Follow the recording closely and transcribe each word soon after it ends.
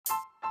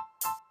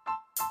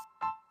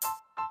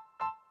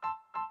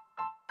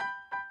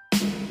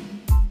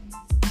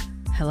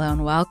Hello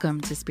and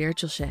welcome to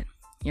Spiritual Shit,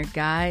 your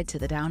guide to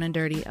the down and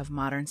dirty of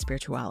modern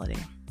spirituality.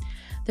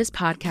 This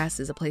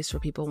podcast is a place for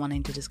people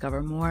wanting to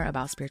discover more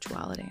about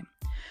spirituality,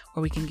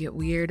 where we can get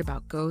weird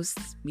about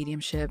ghosts,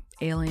 mediumship,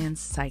 aliens,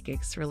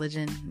 psychics,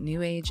 religion,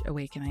 new age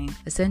awakening,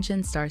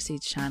 ascension,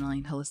 starseeds,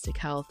 channeling, holistic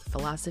health,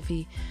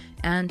 philosophy,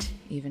 and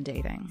even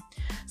dating.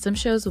 Some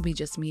shows will be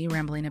just me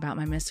rambling about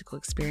my mystical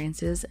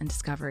experiences and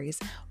discoveries,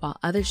 while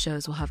other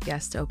shows will have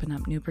guests to open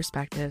up new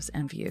perspectives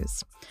and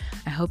views.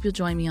 I hope you'll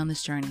join me on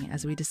this journey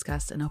as we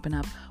discuss and open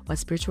up what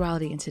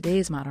spirituality in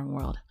today's modern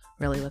world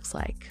really looks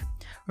like.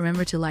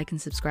 Remember to like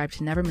and subscribe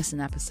to never miss an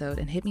episode,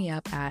 and hit me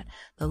up at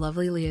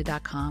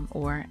thelovelyleah.com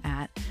or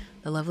at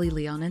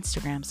thelovelyleah on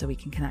Instagram so we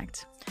can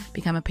connect.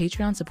 Become a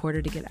Patreon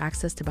supporter to get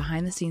access to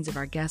behind the scenes of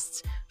our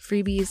guests,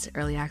 freebies,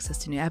 early access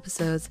to new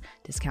episodes,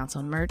 discounts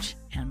on merch,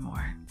 and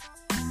more.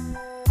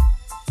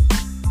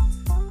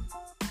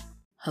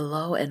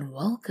 Hello and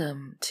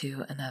welcome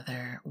to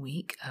another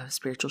week of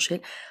Spiritual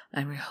Shit.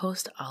 I'm your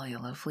host, Alia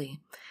Lovely,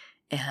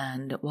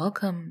 and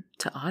welcome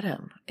to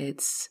autumn.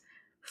 It's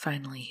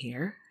finally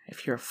here,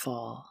 if you're a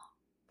fall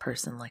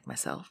person like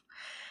myself.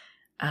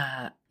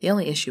 The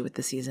only issue with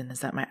the season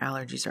is that my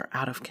allergies are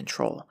out of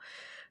control.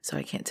 So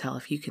I can't tell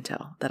if you can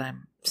tell that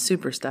I'm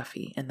super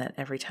stuffy and that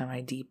every time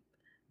I deep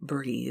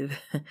breathe,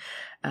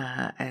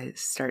 I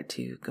start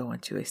to go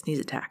into a sneeze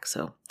attack.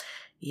 So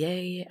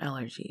yay,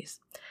 allergies.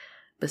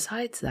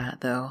 Besides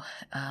that, though,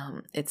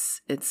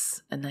 it's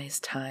a nice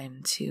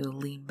time to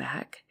lean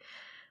back.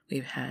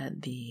 We've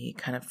had the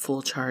kind of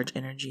full charge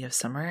energy of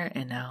summer,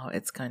 and now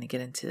it's going to get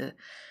into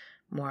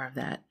more of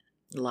that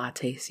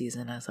latte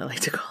season, as I like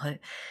to call it.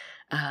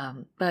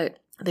 But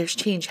there's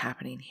change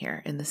happening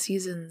here in the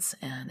seasons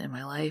and in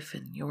my life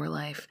and your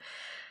life,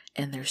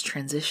 and there's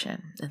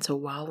transition. And so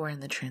while we're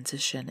in the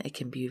transition, it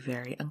can be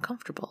very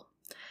uncomfortable.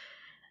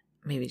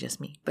 Maybe just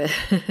me, but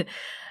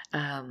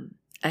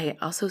I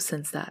also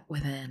sense that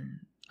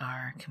within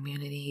our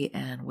community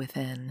and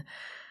within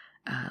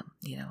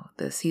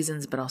the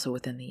seasons, but also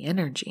within the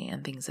energy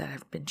and things that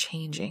have been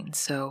changing.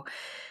 So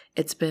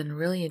it's been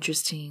really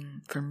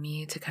interesting for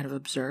me to kind of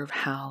observe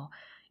how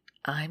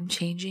I'm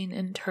changing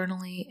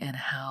internally and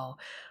how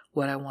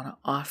what I want to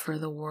offer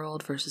the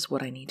world versus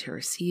what I need to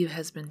receive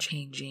has been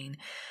changing.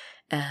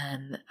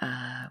 And,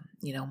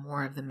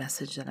 more of the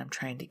message that I'm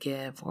trying to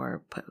give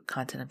or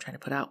content I'm trying to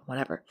put out,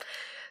 whatever.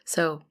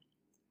 So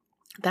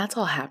that's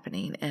all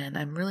happening. And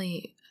I'm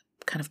really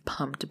kind of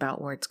pumped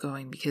about where it's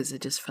going because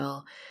it just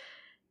felt,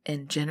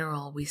 in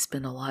general, we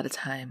spend a lot of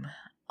time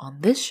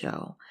on this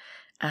show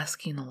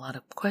asking a lot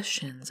of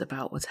questions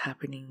about what's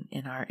happening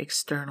in our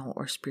external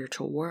or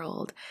spiritual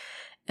world.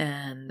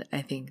 And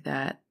I think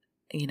that,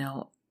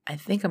 I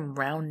think I'm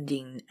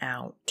rounding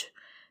out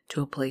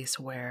to a place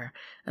where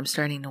I'm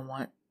starting to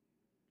want,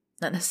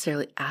 not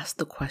necessarily ask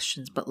the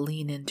questions, but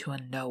lean into a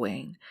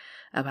knowing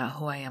about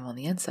who I am on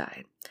the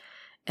inside.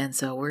 And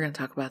so we're going to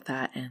talk about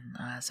that in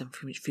some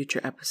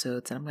future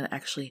episodes. And I'm going to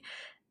actually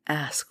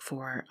ask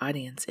for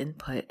audience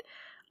input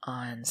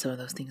on some of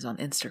those things on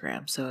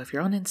Instagram. So if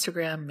you're on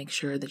Instagram, make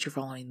sure that you're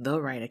following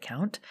the right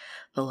account,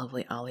 The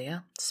Lovely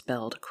Alia,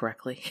 spelled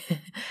correctly,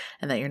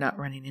 and that you're not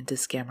running into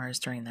scammers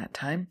during that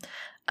time.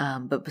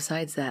 But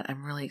besides that,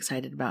 I'm really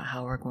excited about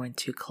how we're going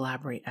to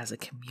collaborate as a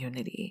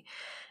community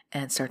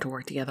and start to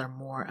work together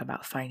more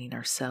about finding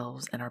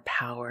ourselves and our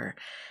power,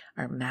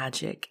 our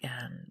magic,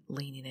 and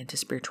leaning into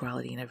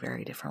spirituality in a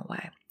very different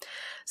way.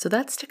 So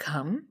that's to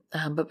come.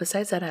 But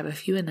besides that, I have a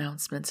few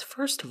announcements.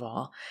 First of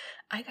all,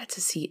 I got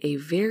to see a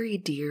very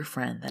dear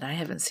friend that I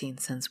haven't seen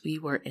since we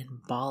were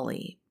in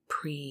Bali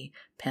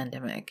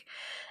pre-pandemic.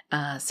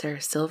 Sarah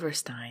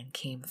Silverstein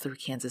came through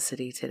Kansas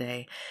City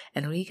today,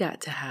 and we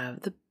got to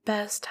have the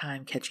best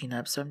time catching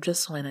up. So I'm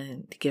just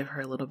wanting to give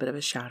her a little bit of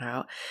a shout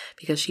out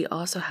because she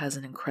also has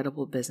an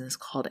incredible business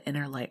called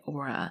Inner Light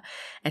Aura,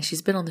 and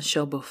she's been on the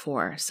show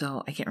before.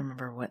 So I can't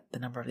remember what the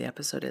number of the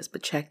episode is,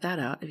 but check that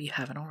out if you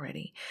haven't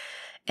already.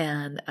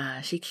 And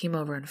she came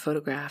over and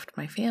photographed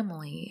my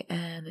family,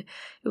 and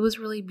it was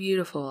really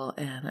beautiful.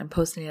 And I'm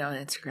posting it on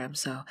Instagram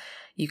so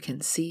you can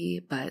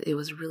see, but it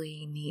was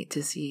really neat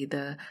to see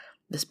the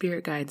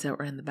spirit guides that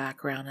were in the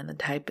background and the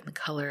type and the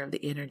color of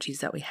the energies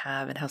that we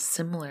have and how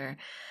similar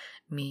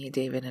me,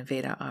 David, and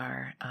Veda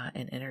are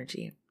in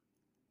energy.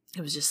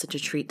 It was just such a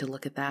treat to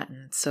look at that.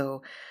 And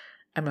so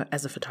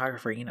as a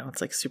photographer,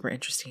 it's like super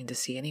interesting to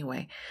see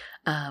anyway.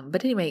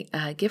 But anyway,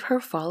 give her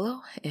a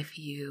follow if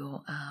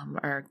you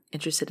are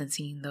interested in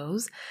seeing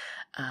those.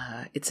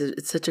 It's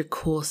such a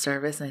cool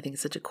service, and I think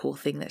it's such a cool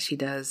thing that she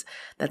does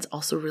that's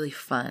also really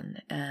fun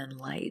and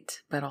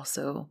light, but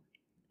also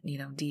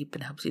deep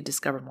and helps you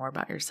discover more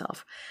about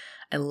yourself.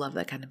 I love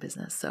that kind of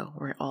business. So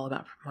we're all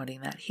about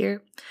promoting that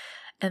here.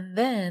 And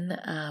then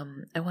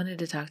I wanted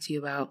to talk to you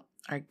about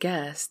our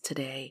guest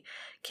today,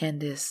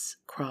 Candice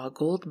Craw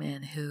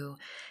Goldman, who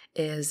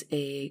is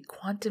a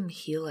quantum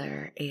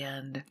healer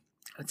and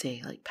I would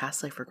say like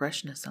past life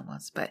regressionist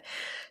almost, but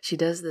she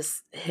does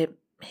this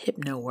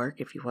hypno work,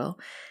 if you will,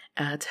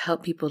 to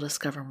help people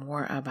discover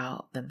more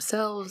about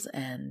themselves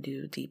and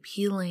do deep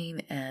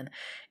healing. And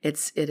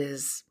it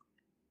is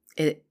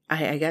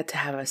I got to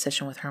have a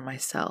session with her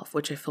myself,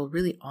 which I feel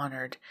really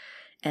honored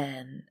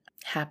and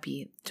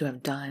happy to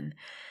have done.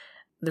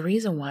 The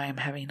reason why I'm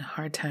having a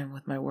hard time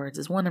with my words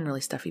is, one, I'm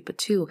really stuffy, but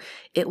two,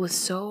 it was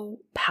so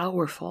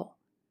powerful.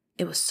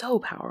 It was so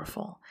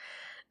powerful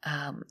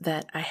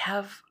that I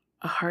have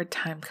a hard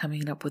time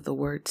coming up with the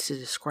words to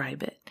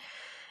describe it.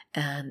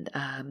 And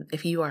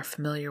if you are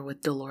familiar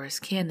with Dolores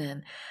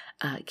Cannon,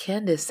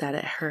 Candace sat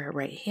at her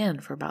right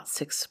hand for about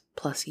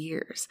 6+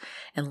 years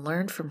and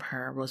learned from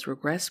her, was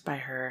regressed by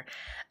her,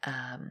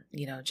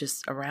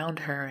 just around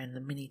her and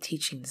the many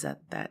teachings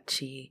that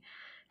she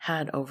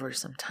had over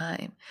some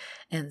time.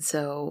 And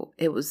so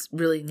it was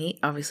really neat,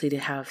 obviously, to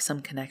have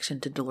some connection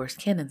to Dolores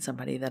Cannon,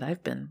 somebody that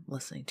I've been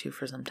listening to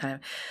for some time,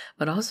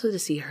 but also to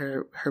see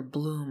her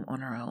bloom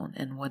on her own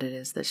and what it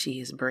is that she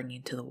is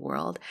bringing to the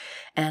world.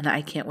 And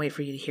I can't wait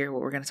for you to hear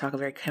what we're going to talk, a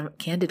very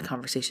candid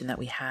conversation that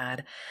we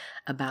had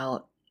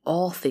about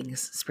all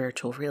things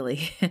spiritual,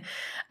 really.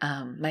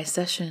 My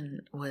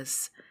session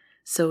was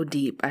so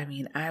deep. I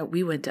mean,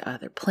 we went to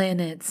other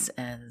planets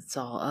and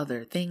saw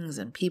other things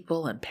and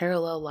people and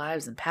parallel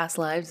lives and past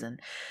lives, and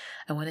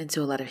I went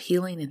into a lot of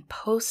healing. And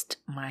post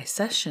my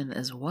session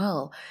as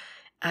well,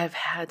 I've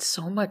had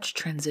so much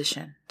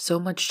transition, so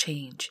much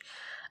change.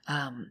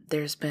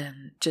 There's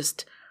been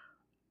just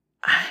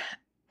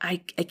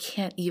I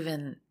can't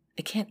even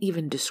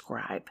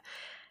describe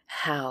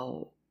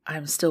how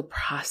I'm still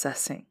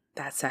processing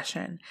that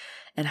session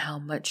and how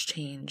much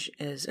change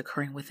is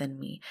occurring within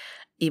me,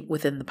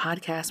 within the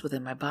podcast,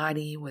 within my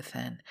body,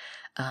 within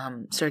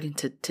starting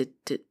to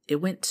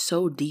it went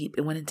so deep.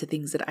 It went into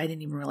things that I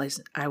didn't even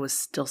realize I was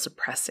still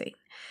suppressing.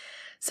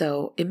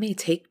 So it may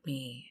take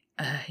me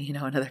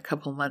another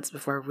couple months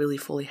before I really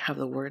fully have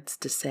the words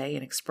to say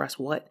and express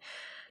what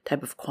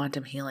type of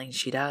quantum healing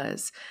she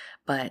does.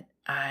 But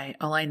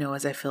all I know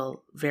is I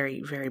feel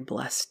very, very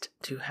blessed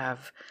to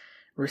have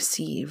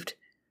received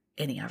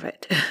any of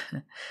it.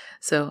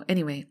 So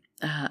anyway,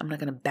 I'm not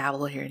going to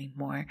babble here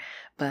anymore,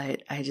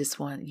 but I just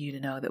want you to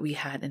know that we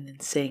had an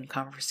insane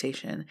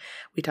conversation.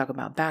 We talk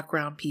about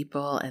background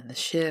people and the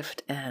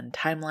shift and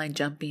timeline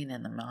jumping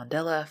and the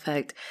Mandela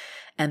effect.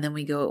 And then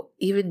we go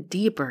even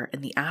deeper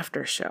in the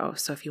after show.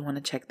 So if you want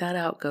to check that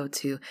out, go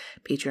to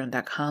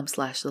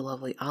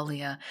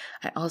patreon.com/thelovelyalia.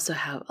 I also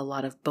have a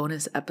lot of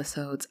bonus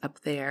episodes up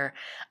there.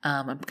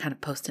 I'm kind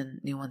of posting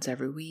new ones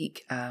every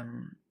week.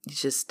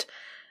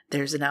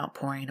 There's an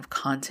outpouring of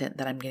content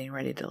that I'm getting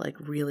ready to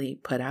really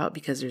put out,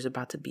 because there's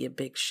about to be a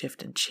big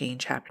shift and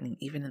change happening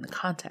even in the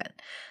content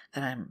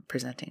that I'm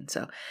presenting.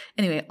 So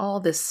anyway, all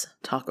this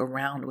talk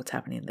around what's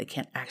happening, they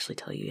can't actually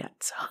tell you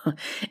yet. So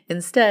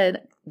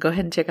instead, go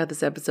ahead and check out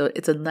this episode.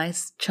 It's a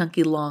nice,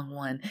 chunky, long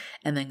one.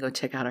 And then go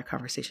check out our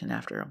conversation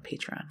after on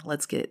Patreon.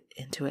 Let's get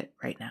into it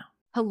right now.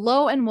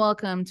 Hello and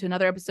welcome to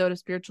another episode of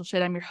Spiritual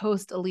Shit. I'm your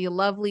host, Aaliyah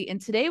Lovely,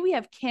 and today we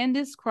have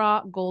Candace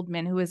Craw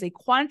Goldman, who is a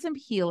quantum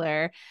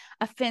healer,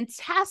 a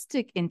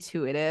fantastic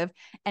intuitive,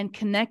 and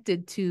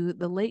connected to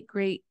the late,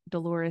 great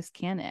Dolores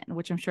Cannon,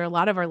 which I'm sure a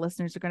lot of our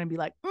listeners are going to be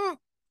like, oh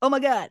my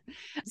God.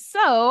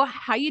 So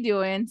how you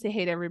doing? Say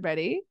hey to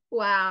everybody.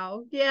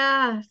 Wow.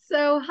 Yeah.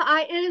 So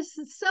it is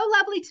so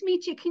lovely to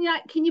meet you.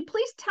 Can you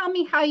please tell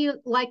me how you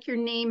like your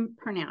name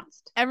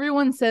pronounced?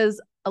 Everyone says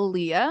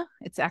Aaliyah.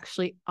 It's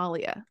actually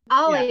Alia.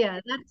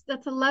 Alia. Yeah.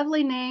 That's a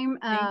lovely name.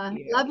 Thank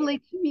you. Lovely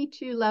to meet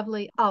you.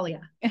 Lovely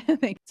Alia.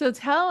 So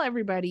tell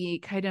everybody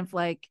kind of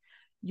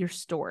your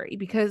story,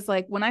 because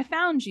when I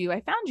found you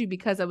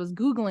because I was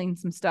Googling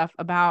some stuff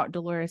about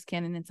Dolores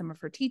Cannon and some of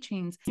her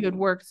teachings. You had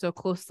worked so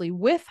closely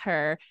with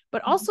her,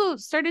 but also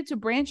started to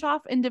branch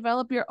off and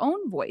develop your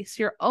own voice,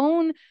 your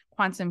own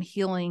quantum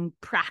healing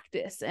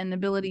practice and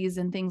abilities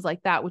and things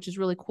like that, which is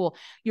really cool.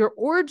 Your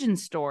origin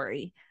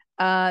story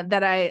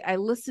that I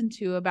listened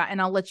to about,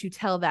 and I'll let you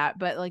tell that,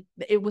 but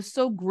it was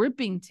so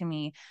gripping to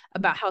me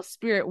about how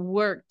spirit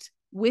worked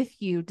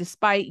with you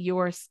despite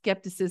your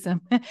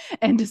skepticism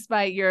and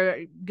despite your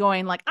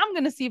going I'm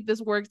going to see if this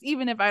works,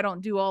 even if I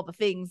don't do all the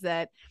things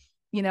that,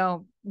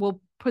 will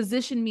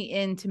position me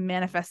into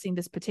manifesting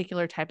this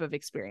particular type of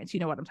experience. You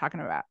know what I'm talking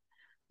about?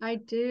 I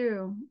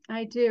do.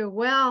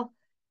 Well,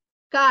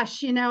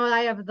 gosh,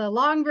 I have the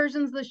long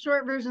versions, the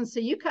short versions. So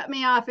you cut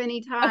me off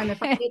anytime. Okay.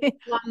 If I get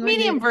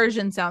medium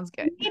version sounds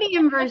good.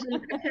 Medium version.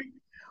 Okay.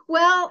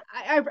 Well,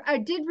 I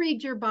did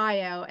read your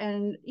bio,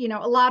 and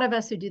a lot of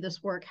us who do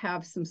this work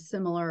have some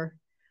similar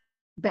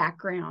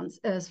backgrounds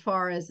as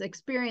far as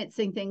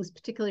experiencing things,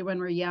 particularly when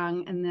we're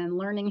young, and then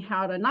learning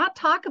how to not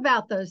talk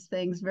about those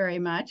things very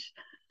much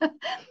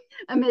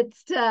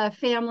amidst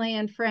family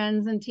and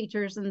friends and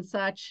teachers and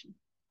such.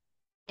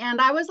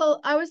 And I was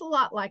a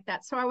lot like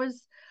that. So I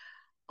was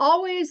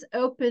always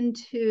open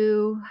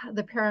to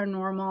the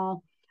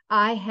paranormal.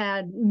 I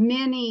had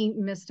many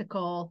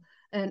mystical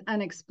and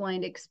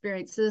unexplained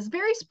experiences,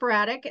 very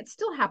sporadic. It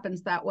still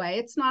happens that way.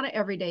 It's not an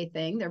everyday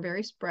thing. They're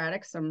very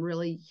sporadic, some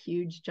really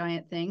huge,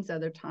 giant things.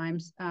 Other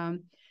times,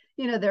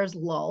 there's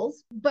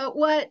lulls. But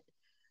what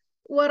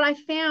I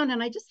found,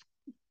 and I just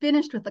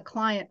finished with a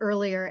client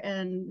earlier,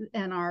 and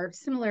our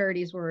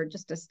similarities were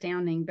just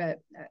astounding. But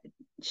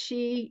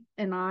she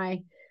and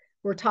I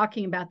were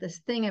talking about this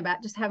thing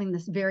about just having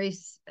this very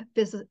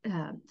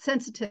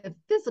sensitive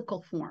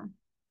physical form.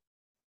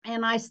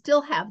 And I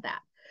still have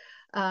that.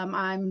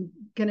 I'm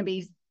going to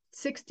be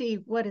 60.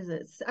 What is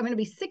it? I'm going to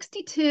be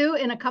 62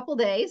 in a couple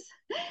days.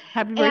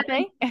 Happy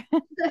birthday.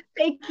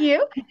 Thank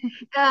you.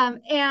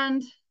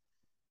 And,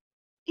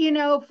 you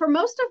know, for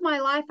most of my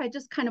life, I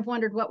just kind of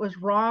wondered what was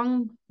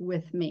wrong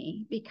with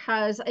me,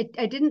 because I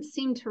didn't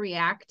seem to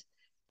react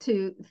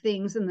to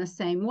things in the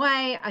same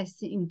way. I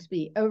seemed to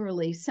be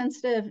overly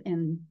sensitive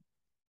and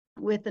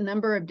with a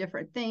number of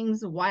different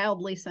things,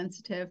 wildly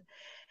sensitive.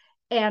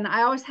 And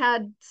I always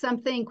had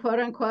something, quote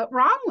unquote,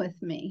 wrong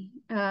with me.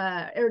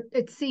 Or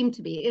it seemed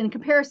to be in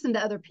comparison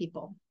to other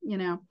people, you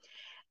know.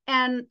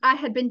 And I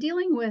had been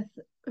dealing with,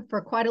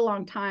 for quite a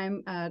long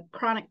time,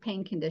 chronic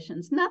pain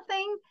conditions.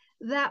 Nothing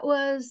that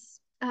was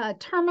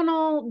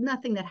terminal,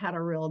 nothing that had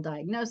a real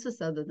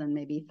diagnosis other than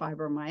maybe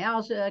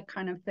fibromyalgia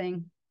kind of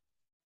thing.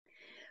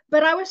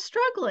 But I was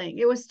struggling.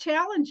 It was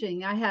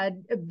challenging. I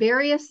had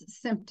various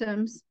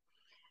symptoms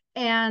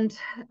and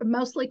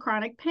mostly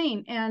chronic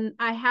pain. And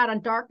I had a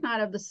dark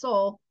night of the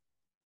soul.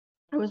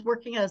 I was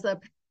working as a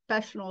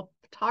professional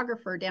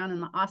photographer down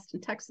in the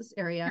Austin, Texas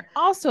area.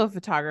 You're also a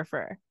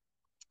photographer.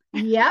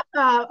 Yep,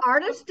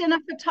 artist and a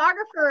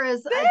photographer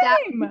is that.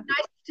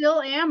 I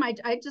still am.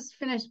 I just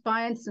finished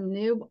buying some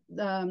new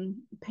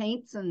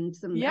paints and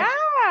some.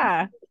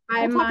 Yeah,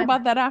 we'll talk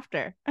about that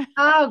after.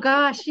 Oh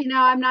gosh, you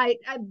know, I'm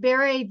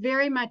very,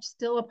 very much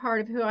still a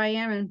part of who I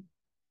am. And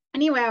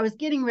anyway, I was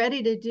getting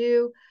ready to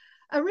do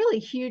a really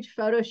huge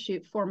photo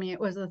shoot for me. It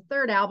was a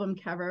third album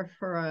cover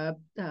for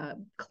a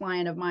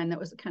client of mine that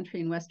was a country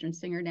and Western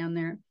singer down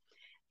there.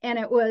 And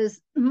it was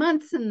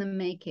months in the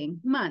making,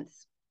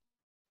 months,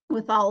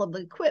 with all of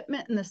the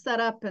equipment and the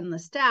setup and the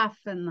staff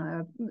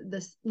and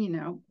this, you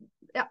know,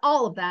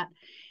 all of that.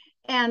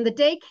 And the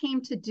day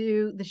came to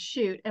do the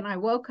shoot, and I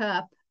woke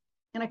up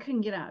and I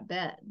couldn't get out of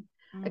bed.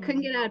 I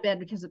couldn't get out of bed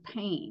because of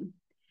pain.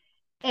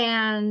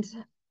 And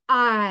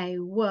I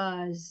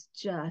was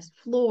just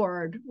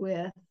floored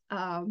with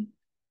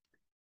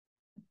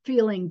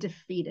feeling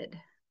defeated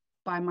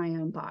by my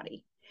own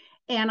body.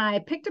 And I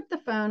picked up the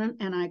phone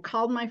and I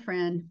called my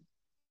friend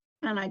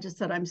and I just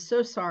said, I'm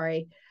so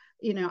sorry.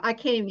 You know, I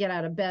can't even get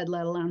out of bed,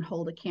 let alone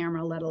hold a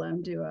camera, let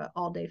alone do an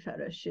all-day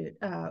photo shoot.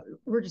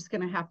 We're just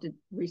going to have to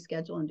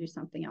reschedule and do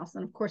something else.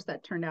 And of course,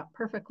 that turned out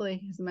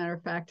perfectly, as a matter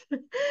of fact,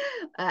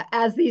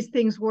 as these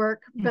things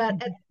work.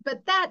 But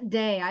that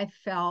day, I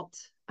felt,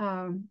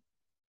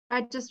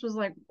 I just was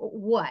like,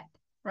 what,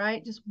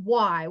 right? Just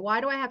why?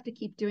 Why do I have to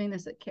keep doing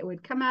this? It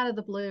would come out of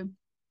the blue.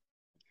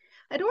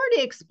 I'd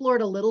already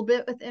explored a little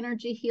bit with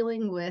energy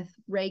healing with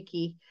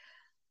Reiki.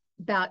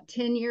 About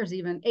 10 years,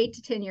 even 8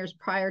 to 10 years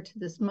prior to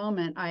this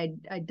moment,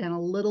 I'd done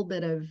a little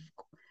bit of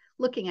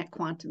looking at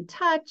quantum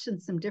touch and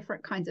some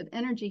different kinds of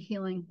energy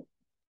healing.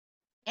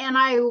 And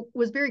I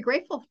was very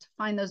grateful to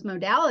find those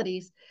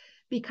modalities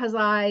because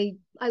I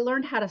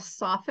learned how to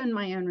soften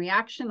my own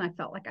reaction. I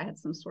felt like I had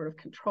some sort of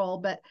control,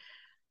 but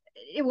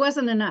it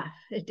wasn't enough.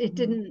 It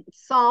didn't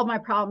solve my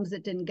problems.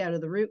 It didn't go to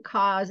the root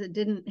cause. It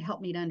didn't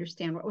help me to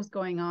understand what was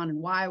going on and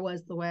why I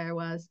was the way I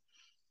was.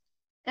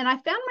 And I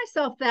found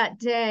myself that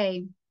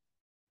day,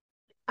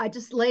 I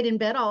just laid in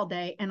bed all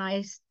day, and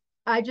I'm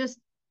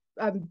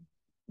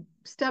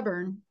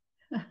stubborn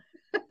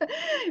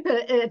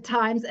at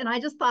times. And I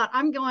just thought,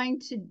 I'm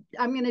going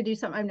to do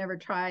something I've never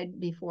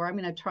tried before. I'm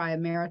going to try a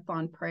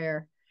marathon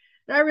prayer.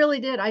 But I really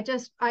did.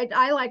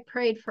 I like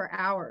prayed for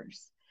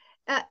hours.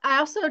 I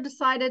also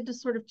decided to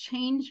sort of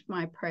change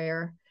my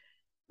prayer.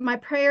 My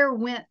prayer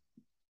went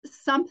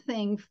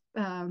something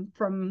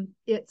from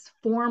its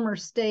former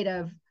state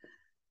of,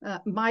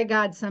 my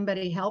God,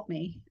 somebody help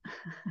me.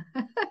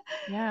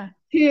 Yeah.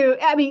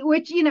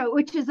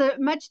 Which is a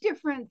much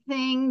different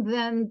thing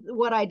than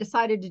what I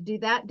decided to do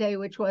that day,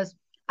 which was,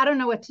 I don't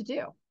know what to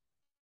do.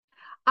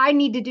 I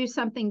need to do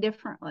something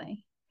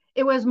differently.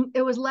 It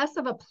was less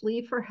of a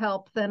plea for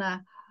help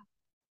than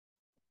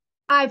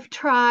I've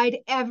tried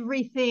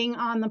everything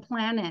on the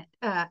planet,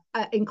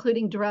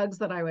 including drugs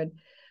that I would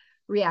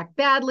react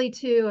badly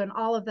to and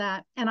all of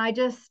that. And I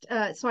just,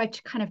 so I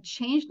kind of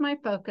changed my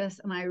focus,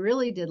 and I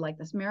really did like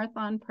this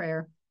marathon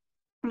prayer.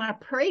 And I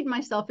prayed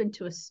myself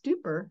into a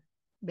stupor,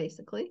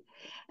 basically.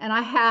 And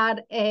I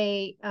had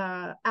a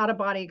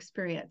out-of-body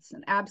experience,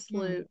 an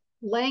absolute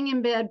laying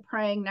in bed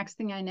praying. Next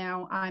thing I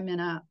know, I'm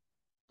in a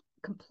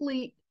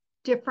complete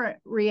different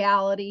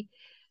reality.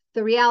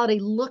 The reality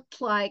looked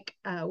like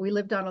we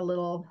lived on a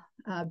little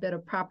bit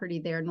of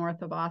property there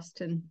north of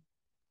Austin.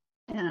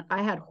 And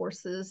I had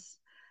horses,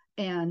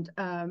 and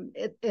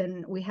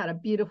we had a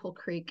beautiful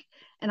creek.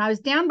 And I was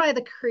down by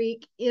the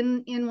creek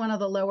in one of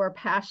the lower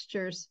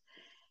pastures,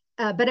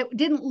 but it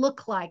didn't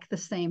look like the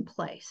same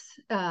place.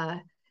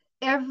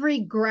 Every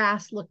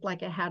grass looked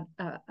like it had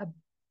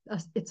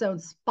its own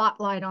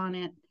spotlight on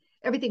it.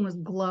 Everything was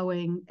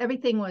glowing. But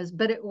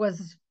it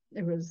was,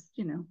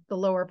 the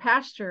lower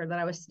pasture that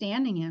I was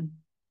standing in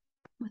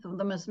with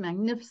the most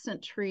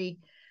magnificent tree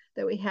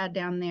that we had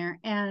down there.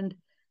 And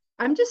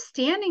I'm just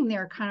standing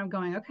there kind of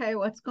going, okay,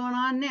 what's going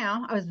on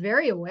now? I was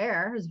very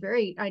aware.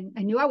 I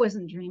knew I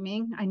wasn't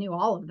dreaming. I knew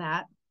all of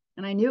that.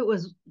 And I knew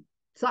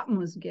something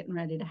was getting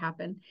ready to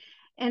happen.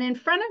 And in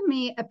front of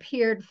me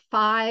appeared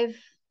 5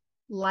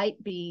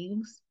 light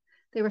beings.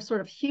 They were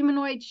sort of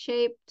humanoid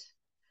shaped.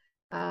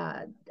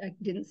 I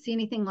didn't see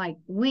anything like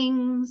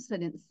wings. I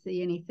didn't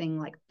see anything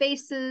like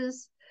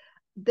faces.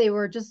 They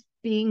were just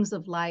beings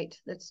of light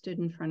that stood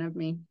in front of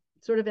me,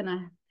 sort of in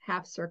a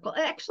half circle.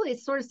 Actually, it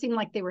sort of seemed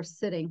like they were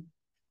sitting.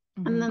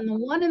 Mm-hmm. And then the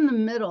one in the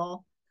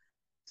middle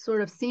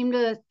sort of seemed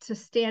to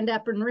stand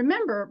up. And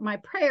remember, my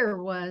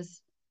prayer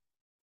was,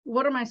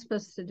 what am I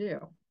supposed to do?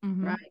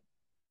 Mm-hmm. Right.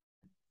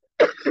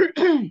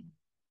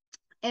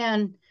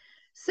 And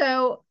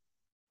so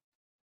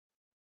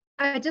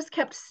I just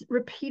kept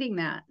repeating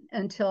that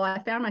until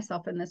I found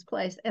myself in this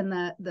place. And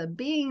the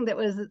being that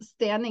was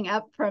standing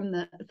up from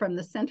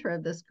the center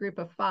of this group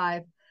of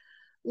 5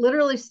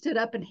 literally stood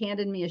up and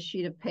handed me a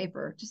sheet of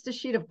paper, just a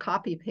sheet of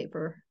copy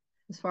paper,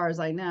 as far as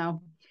I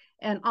know.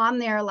 And on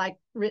there, like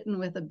written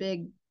with a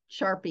big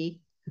Sharpie,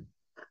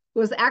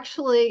 was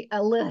actually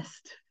a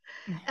list.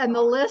 And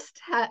the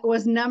list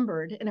was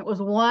numbered, and it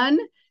was 1,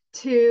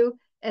 2,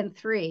 and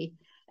 3.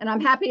 And I'm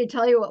happy to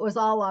tell you what was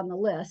all on the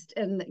list,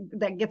 and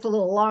that gets a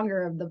little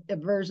longer of the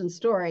version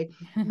story.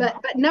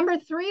 But number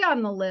 3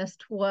 on the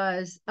list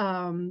was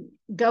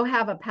go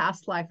have a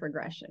past life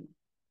regression.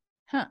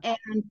 Huh.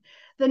 And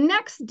the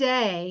next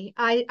day,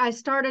 I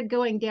started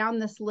going down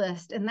this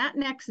list. And that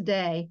next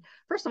day,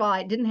 first of all,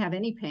 I didn't have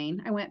any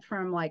pain. I went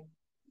from like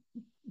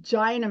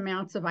giant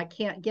amounts of I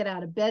can't get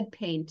out of bed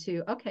pain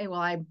to, okay, well,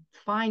 I'm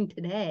fine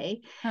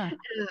today,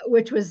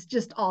 which was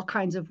just all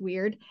kinds of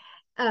weird.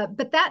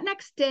 But that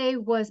next day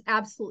was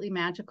absolutely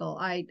magical.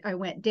 I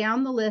went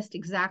down the list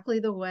exactly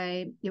the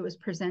way it was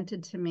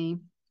presented to me,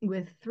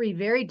 with 3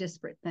 very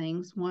disparate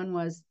things. One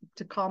was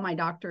to call my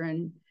doctor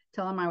and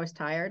tell him I was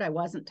tired. I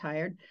wasn't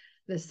tired.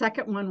 The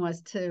second one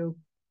was to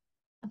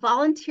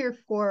volunteer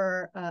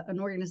for an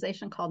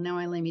organization called Now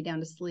I Lay Me Down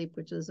to Sleep,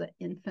 which is an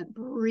infant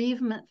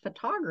bereavement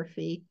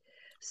photography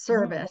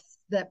service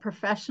that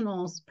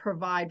professionals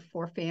provide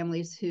for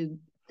families who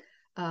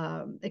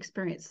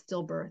experience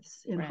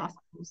stillbirths in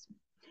hospitals.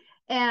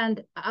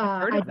 And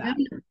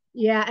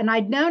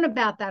I'd known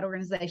about that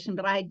organization,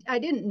 but I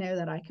didn't know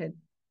that I could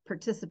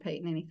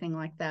participate in anything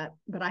like that.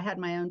 But I had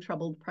my own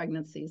troubled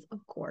pregnancies,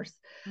 of course.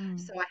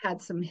 So I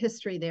had some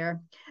history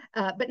there.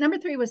 But number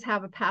 3 was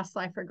have a past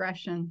life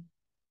regression.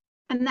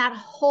 And that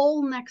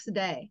whole next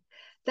day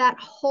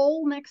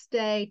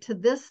to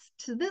this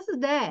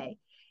day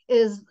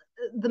is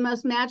the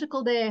most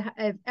magical day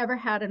I've ever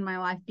had in my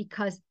life,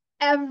 because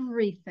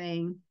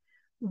everything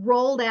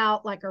rolled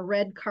out like a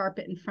red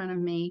carpet in front of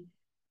me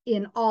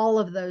in all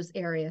of those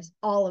areas.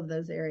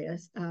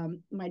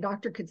 My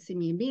doctor could see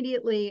me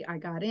immediately. I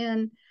got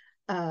in.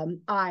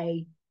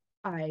 I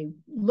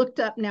looked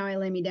up Now I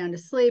Lay Me Down to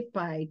Sleep.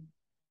 I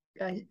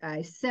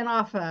sent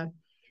off a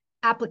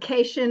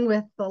application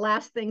with the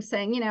last thing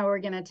saying, we're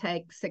going to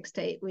take 6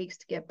 to 8 weeks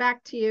to get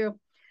back to you.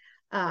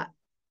 I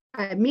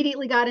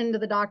immediately got into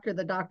the doctor.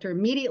 The doctor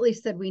immediately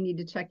said, we need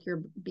to check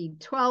your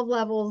B12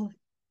 levels,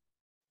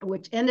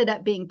 which ended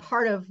up being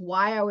part of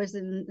why I was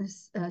in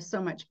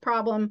so much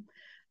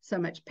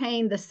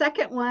pain. The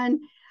second one,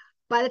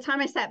 by the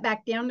time I sat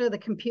back down to the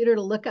computer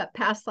to look up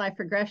past life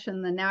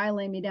regression, the Now I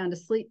Lay Me Down to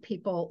Sleep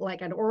people,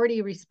 like, I'd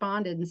already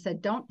responded and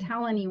said, don't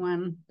tell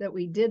anyone that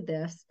we did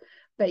this,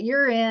 but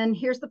you're in,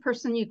 here's the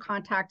person you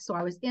contact. So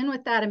I was in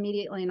with that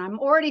immediately. And I'm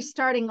already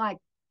starting like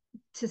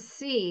to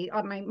see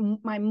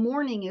my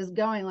morning is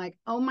going like,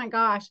 oh my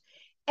gosh,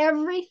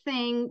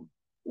 everything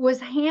was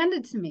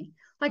handed to me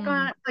like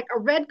on like a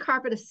red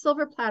carpet, a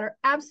silver platter,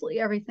 absolutely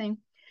everything.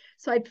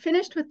 So I'd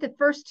finished with the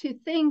first 2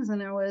 things,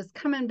 and I was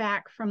coming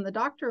back from the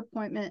doctor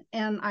appointment,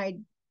 and I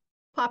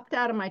popped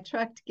out of my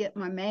truck to get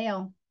my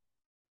mail.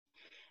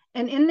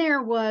 And in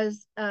there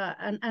was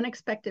an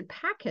unexpected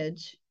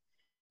package,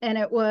 and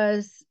it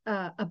was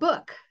a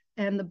book.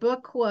 And the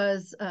book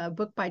was a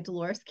book by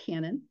Dolores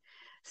Cannon,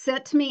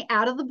 sent to me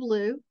out of the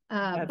blue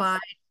by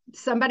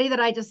somebody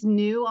that I just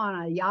knew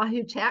on a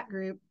Yahoo chat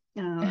group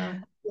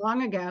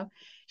long ago.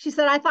 She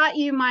said, I thought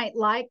you might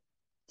like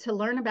to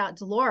learn about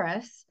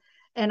Dolores.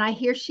 And I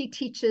hear she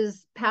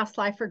teaches past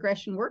life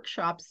regression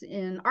workshops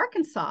in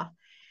Arkansas.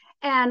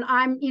 And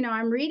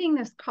I'm reading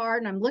this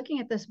card and I'm looking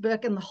at this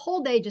book, and the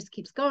whole day just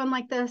keeps going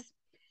like this.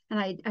 And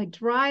I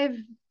drive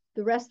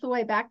the rest of the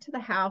way back to the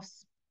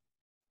house.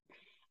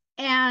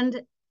 And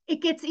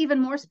it gets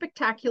even more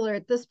spectacular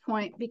at this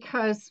point,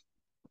 because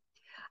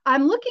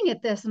I'm looking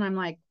at this and I'm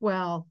like,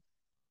 well,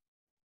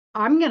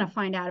 I'm going to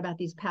find out about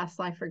these past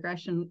life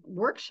regression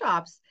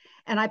workshops.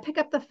 And I pick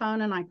up the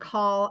phone and I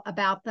call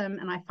about them,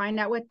 and I find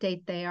out what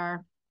date they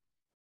are.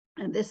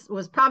 And this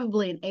was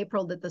probably in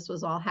April that this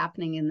was all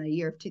happening, in the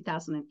year of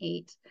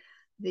 2008.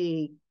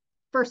 The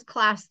first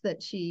class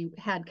that she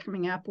had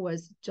coming up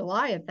was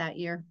July of that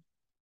year.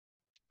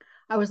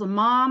 I was a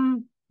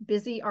mom,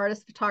 busy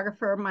artist,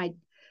 photographer. My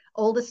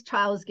oldest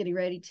child was getting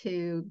ready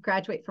to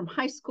graduate from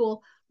high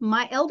school.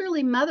 My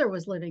elderly mother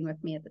was living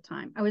with me at the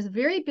time. I was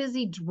very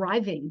busy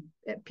driving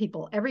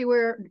people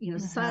everywhere,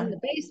 son to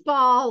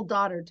baseball,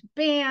 daughter to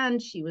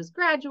band. She was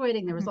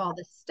graduating. There was all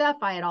this stuff.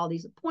 I had all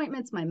these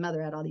appointments. My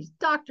mother had all these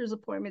doctor's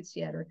appointments. She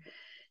had her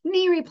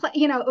knee replaced.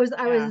 I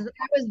was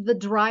the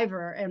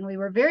driver, and we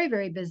were very,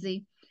 very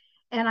busy.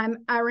 And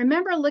I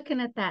remember looking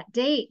at that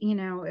date,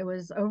 it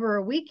was over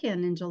a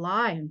weekend in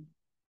July.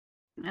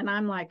 And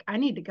I'm like, I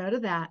need to go to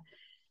that.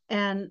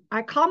 And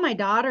I called my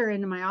daughter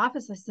into my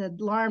office. I said,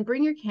 Lauren,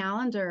 bring your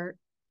calendar.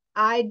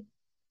 I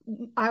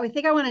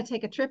think I want to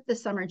take a trip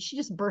this summer. And she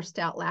just burst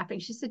out laughing.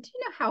 She said, do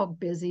you know how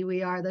busy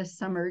we are this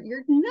summer?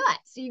 You're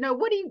nuts.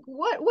 What are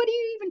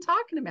you even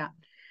talking about?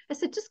 I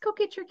said, just go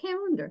get your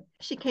calendar.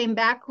 She came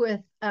back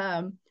with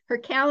her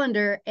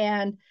calendar,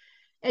 and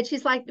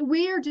she's like,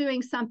 we are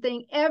doing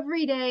something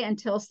every day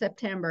until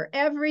September,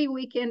 every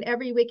weekend.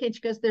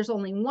 She goes, there's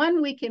only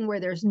one weekend where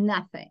there's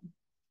nothing.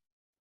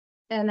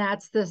 And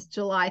that's this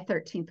July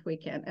 13th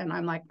weekend. And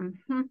I'm like,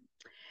 mm-hmm.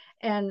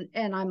 And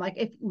I'm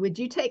like, would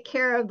you take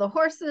care of the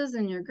horses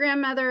and your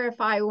grandmother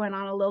if I went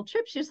on a little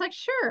trip? She was like,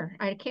 sure.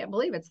 I can't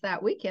believe it's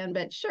that weekend,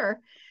 but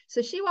sure.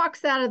 So she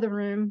walks out of the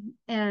room,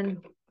 and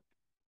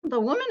the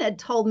woman had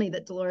told me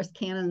that Dolores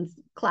Cannon's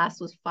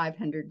class was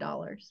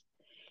 $500.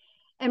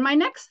 And my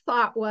next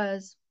thought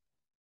was,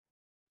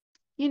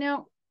 where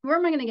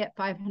am I going to get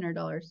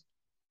 $500?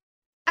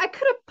 I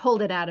could have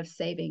pulled it out of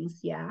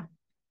savings. Yeah.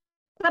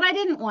 But I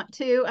didn't want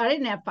to. I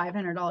didn't have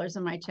 $500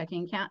 in my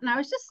checking account. And I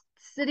was just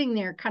sitting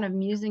there kind of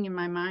musing in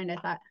my mind. I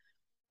thought,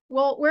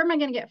 well, where am I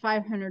going to get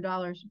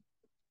 $500?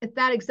 At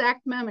that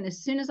exact moment,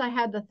 as soon as I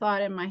had the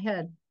thought in my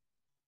head,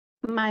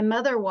 my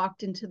mother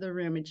walked into the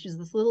room, and she's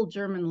this little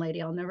German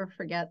lady. I'll never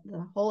forget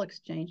the whole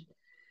exchange.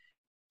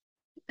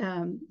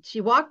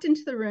 She walked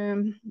into the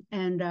room,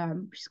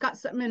 and she's got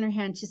something in her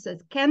hand. She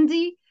says,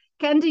 Candy,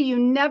 you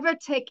never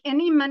take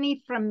any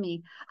money from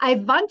me. I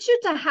want you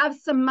to have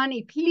some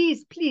money.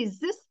 Please,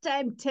 this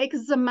time take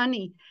the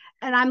money.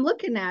 And I'm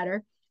looking at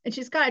her, and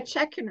she's got a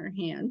check in her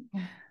hand.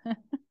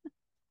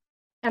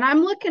 And I'm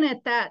looking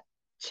at that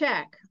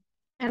check,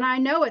 and I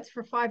know it's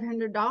for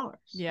 $500.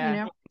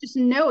 Yeah. I just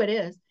know it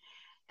is.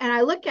 And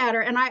I look at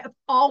her, and I've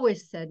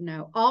always said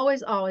no.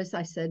 Always,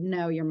 I said,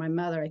 no, you're my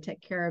mother. I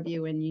take care of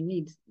you, and you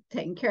need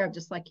taken care of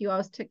just like you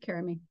always took care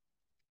of me.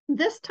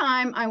 This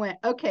time I went,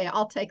 okay,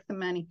 I'll take the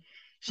money.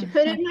 She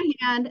put it in my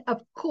hand.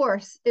 Of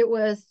course, it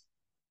was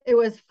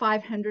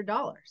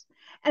 $500.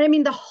 And I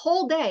mean, the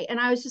whole day. And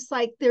I was just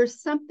like,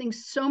 there's something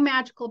so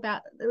magical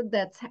about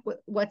that's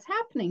what's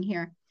happening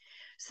here.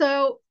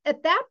 So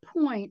at that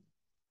point,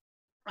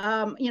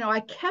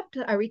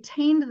 I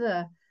retained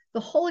the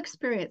whole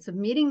experience of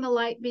meeting the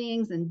light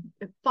beings, and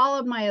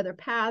followed my other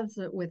paths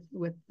with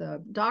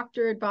the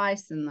doctor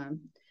advice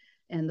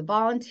and the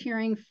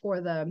volunteering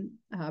for the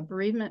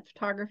bereavement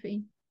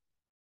photography,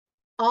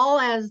 all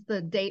as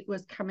the date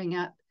was coming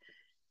up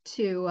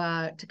to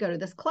go to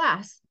this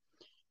class.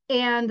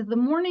 And the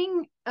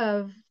morning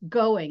of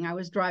going, I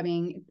was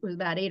driving, it was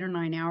about 8 or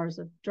 9 hours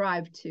of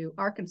drive to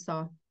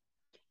Arkansas.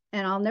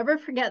 And I'll never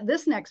forget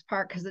this next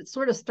part, because it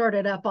sort of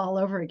started up all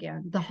over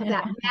again,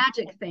 that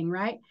magic thing,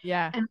 right?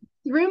 Yeah. And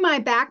threw my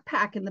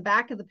backpack in the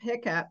back of the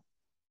pickup.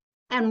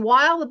 And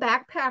while the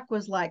backpack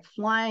was like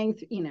flying,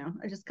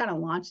 I just kind of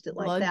launched it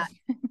like that.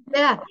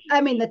 Yeah.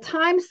 I mean, the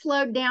time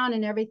slowed down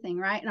and everything,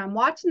 right? And I'm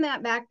watching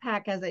that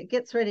backpack as it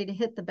gets ready to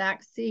hit the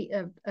back seat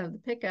of the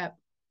pickup.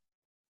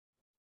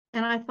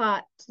 And I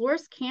thought,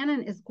 Dolores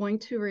Cannon is going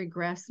to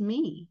regress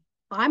me.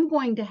 I'm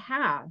going to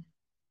have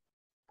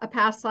a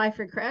past life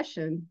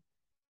regression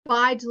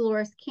by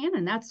Dolores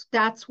Cannon.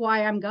 That's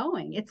why I'm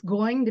going. It's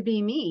going to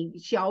be me.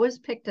 She always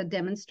picked a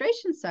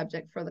demonstration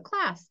subject for the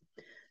class.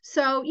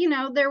 So,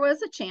 there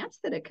was a chance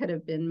that it could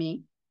have been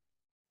me.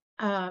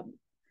 And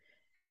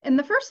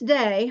the first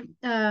day,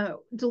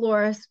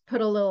 Dolores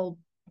put a little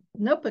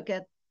notebook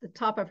at the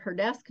top of her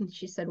desk, and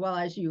she said, well,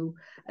 as you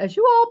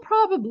all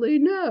probably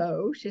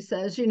know, she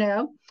says,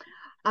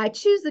 I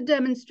choose a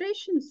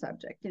demonstration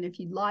subject, and if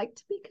you'd like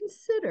to be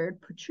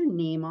considered, put your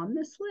name on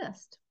this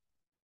list.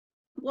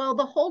 Well,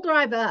 the whole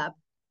drive up,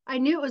 I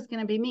knew it was going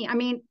to be me. I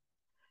mean,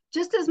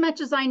 just as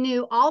much as I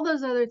knew all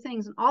those other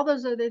things, and all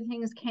those other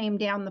things came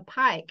down the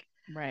pike.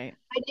 Right.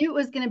 I knew it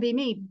was going to be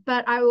me,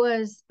 but I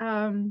was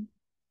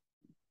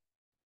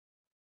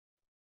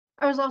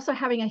also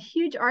having a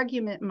huge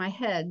argument in my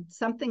head,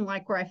 something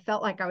like where I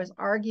felt like I was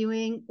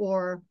arguing,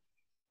 or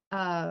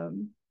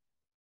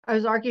I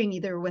was arguing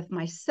either with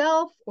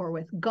myself or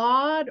with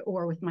God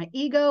or with my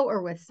ego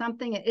or with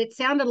something. It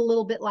sounded a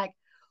little bit like,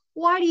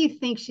 why do you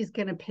think she's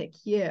going to pick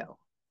you?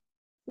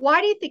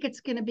 Why do you think it's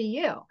going to be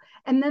you?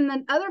 And then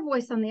the other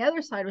voice on the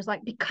other side was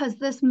like, because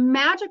this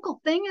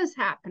magical thing is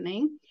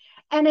happening,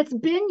 and it's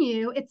been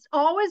you. It's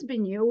always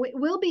been you. It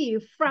will be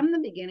you from the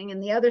beginning.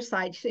 And the other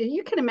side,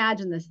 you can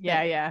imagine this.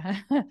 Yeah.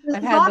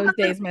 I've had those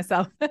days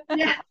myself.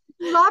 Yeah.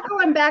 All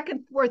going back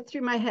and forth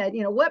through my head.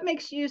 What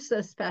makes you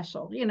so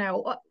special?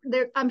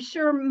 I'm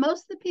sure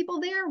most of the people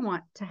there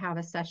want to have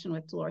a session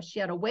with Dolores. She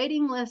had a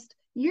waiting list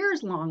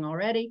years long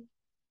already.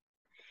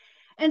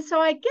 And so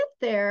I get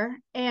there,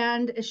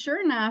 and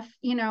sure enough,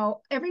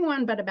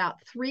 everyone but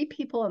about 3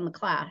 people in the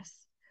class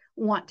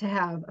want to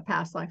have a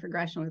past life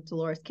regression with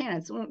Dolores Cannon.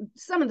 It's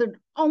some of the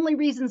only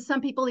reasons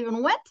some people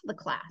even went to the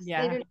class.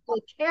 Yeah. They didn't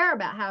really care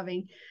about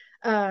having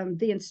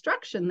the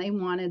instruction. They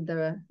wanted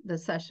the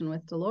session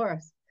with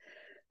Dolores.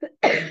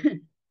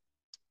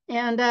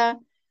 And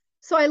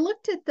so I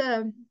looked at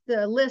the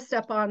list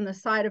up on the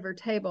side of her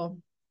table,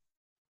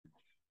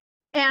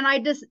 and I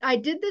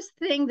did this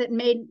thing that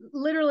made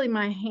literally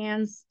my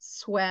hands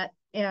sweat,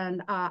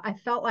 and I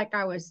felt like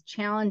I was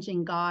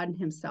challenging God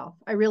himself.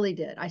 I really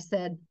did. I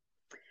said,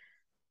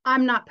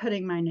 I'm not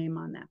putting my name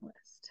on that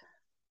list.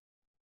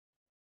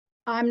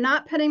 I'm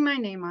not putting my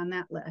name on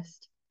that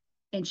list,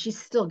 and she's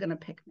still going to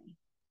pick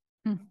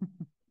me.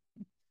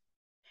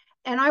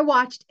 And I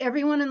watched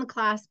everyone in the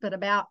class but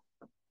about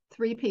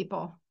 3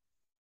 people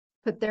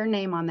put their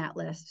name on that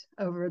list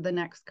over the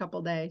next couple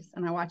of days.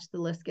 And I watched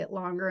the list get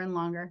longer and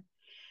longer.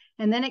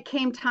 And then it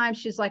came time,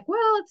 she's like,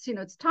 well,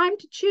 it's time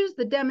to choose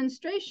the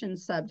demonstration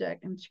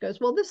subject. And she goes,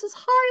 well, this is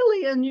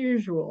highly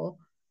unusual.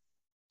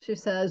 She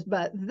says,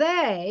 but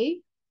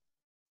they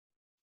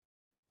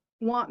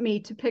want me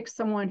to pick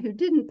someone who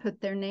didn't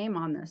put their name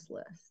on this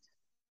list.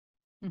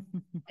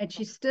 And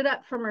she stood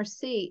up from her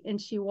seat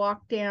and she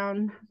walked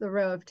down the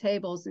row of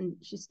tables, and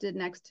she stood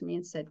next to me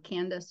and said,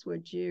 Candace,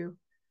 would you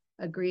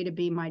agree to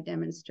be my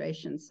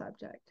demonstration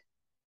subject?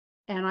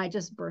 And I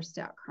just burst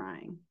out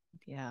crying.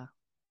 Yeah.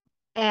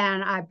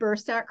 And I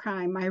burst out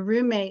crying. My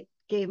roommate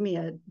gave me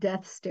a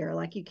death stare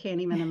like you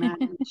can't even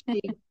imagine.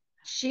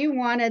 She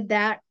wanted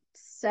that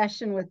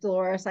session with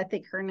Dolores. I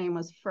think her name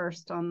was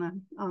first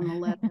on the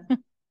list.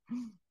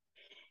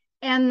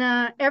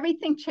 And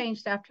everything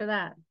changed after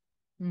that.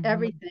 Mm-hmm.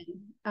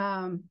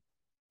 Everything.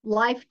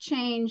 Life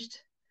changed.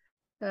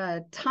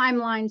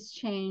 Timelines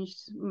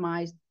changed.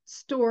 My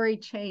story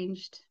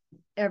changed.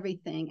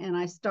 Everything. And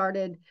I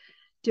started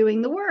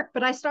doing the work,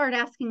 but I started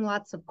asking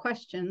lots of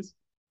questions,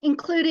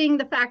 including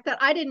the fact that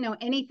I didn't know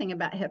anything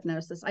about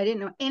hypnosis. I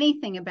didn't know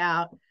anything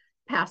about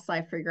past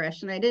life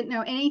regression. I didn't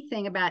know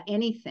anything about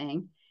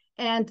anything.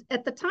 And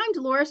at the time,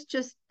 Dolores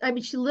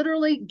she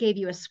literally gave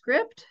you a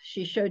script.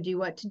 She showed you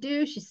what to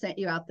do. She sent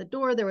you out the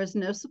door. There was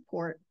no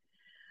support.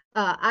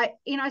 I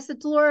said,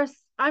 Dolores,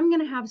 I'm going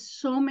to have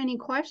so many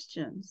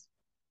questions.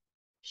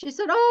 She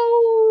said,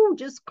 oh,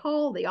 just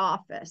call the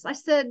office. I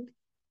said,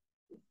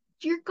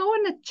 you're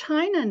going to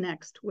China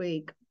next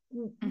week.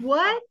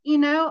 What?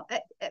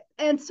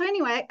 And so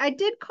anyway, I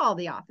did call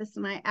the office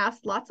and I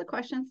asked lots of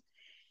questions.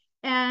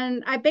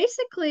 And I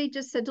basically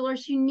just said,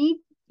 Dolores, you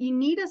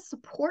need a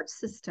support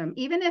system.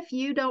 Even if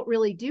you don't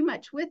really do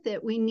much with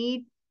it, we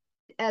need,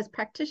 as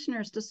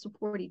practitioners, to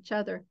support each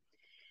other.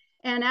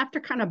 And after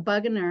kind of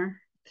bugging her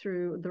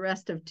through the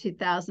rest of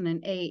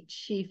 2008,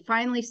 she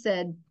finally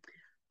said,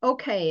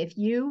 okay, if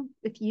you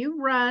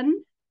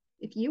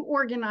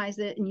organize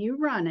it and you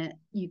run it,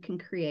 you can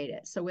create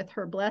it. So with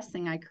her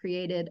blessing, I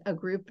created a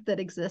group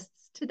that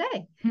exists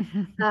today.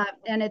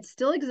 And it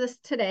still exists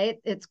today.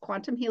 It's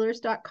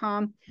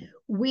quantumhealers.com.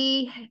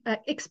 We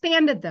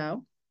expanded,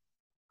 though.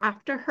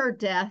 After her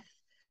death,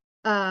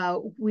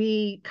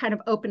 we kind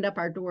of opened up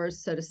our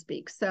doors, so to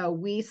speak. So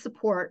we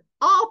support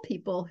all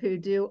people who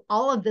do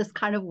all of this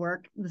kind of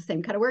work, the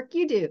same kind of work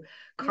you do.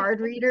 Card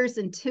readers,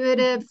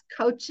 intuitives,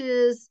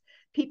 coaches,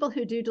 people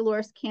who do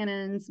Dolores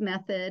Cannon's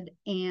method,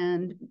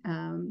 and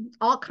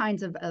all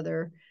kinds of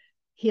other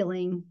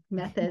healing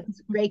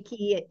methods,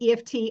 Reiki,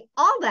 EFT,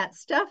 all that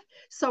stuff.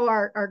 So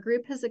our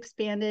group has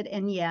expanded.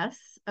 And yes,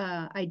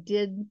 I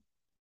did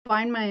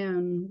find my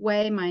own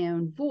way, my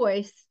own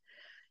voice.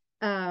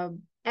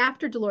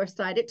 After Dolores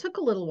died, it took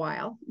a little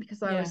while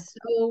because I was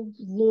so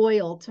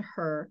loyal to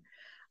her.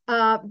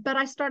 But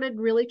I started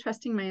really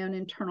trusting my own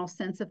internal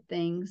sense of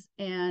things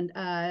and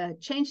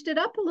changed it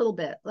up a little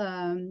bit,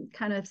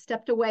 kind of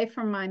stepped away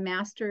from my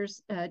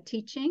master's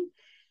teaching,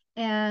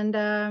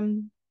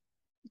 and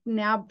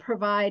now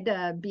provide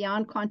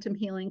Beyond Quantum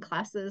Healing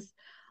classes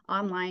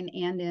online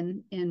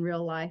and in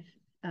real life.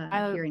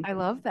 I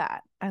love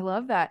that. I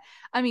love that.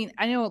 I mean,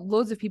 I know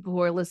loads of people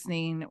who are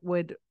listening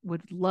would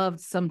love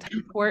some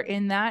support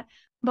in that.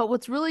 But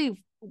what's really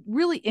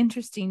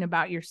interesting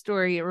about your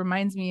story, it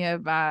reminds me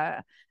of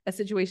a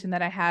situation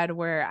that I had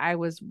where I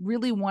was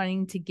really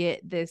wanting to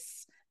get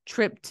this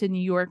trip to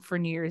New York for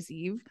New Year's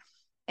Eve.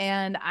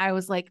 And I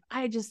was like,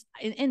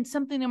 and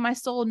something in my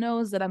soul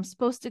knows that I'm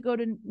supposed to go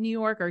to New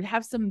York or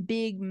have some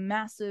big,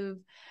 massive,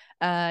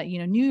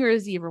 New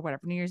Year's Eve or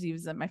whatever. New Year's Eve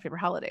is my favorite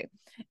holiday.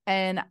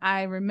 And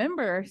I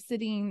remember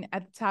sitting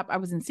at the top. I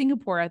was in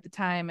Singapore at the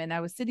time, and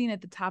I was sitting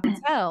at the top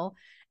hotel,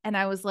 and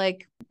I was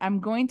like, I'm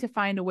going to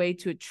find a way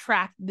to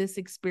attract this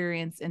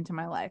experience into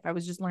my life. I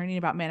was just learning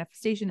about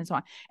manifestation and so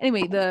on.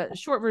 Anyway, the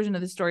short version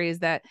of the story is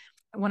that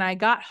when I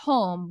got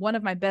home, one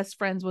of my best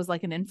friends was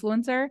like an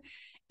influencer,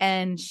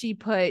 and she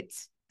put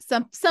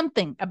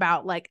something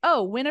about like,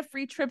 oh, win a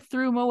free trip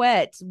through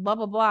Moet, blah,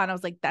 blah, blah. And I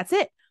was like, that's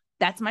it.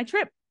 That's my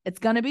trip. It's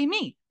going to be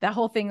me. that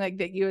whole thing like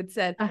that you had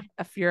said,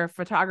 if you're a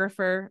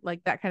photographer,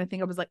 like that kind of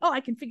thing, I was like, oh, I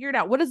can figure it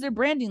out. What does their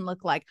branding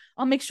look like?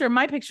 I'll make sure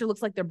my picture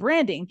looks like their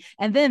branding,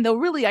 and then they'll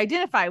really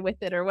identify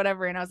with it or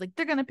whatever. And I was like,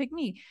 they're gonna pick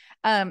me.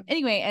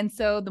 Anyway, and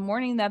so the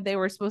morning that they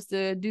were supposed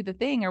to do the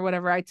thing or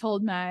whatever, I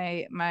told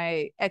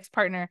my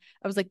ex-partner,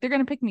 I was like, they're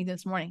gonna pick me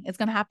this morning. It's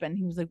gonna happen.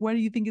 He was like, why do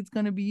you think it's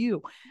gonna be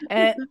you?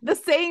 And the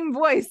same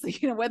voice,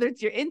 whether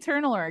it's your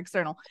internal or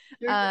external.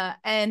 Sure.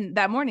 And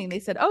that morning they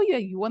said, oh yeah,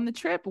 you won the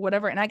trip or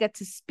whatever. And I got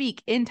to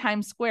speak in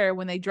Times Square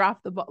when they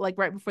dropped the ball, like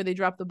right before they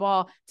dropped the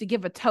ball, to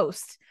give a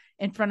toast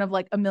in front of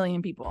like 1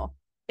 million people.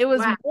 It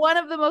was one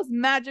of the most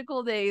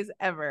magical days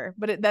ever.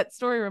 But that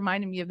story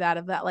reminded me of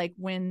that, like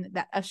when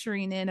that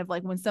ushering in of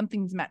like when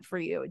something's meant for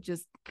you, it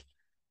just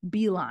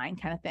beeline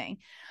kind of thing.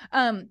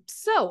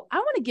 So I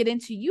want to get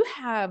into, you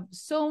have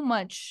so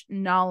much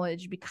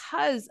knowledge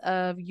because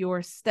of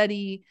your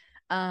study,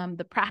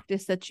 the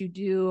practice that you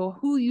do,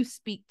 who you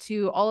speak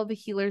to, all of the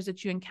healers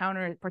that you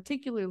encounter,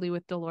 particularly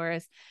with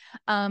Dolores.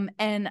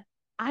 And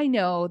I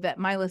know that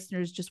my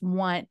listeners just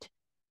want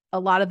a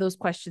lot of those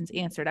questions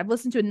answered. I've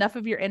listened to enough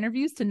of your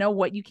interviews to know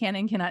what you can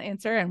and cannot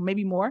answer, and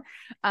maybe more.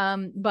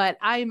 But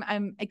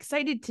I'm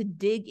excited to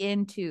dig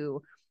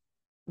into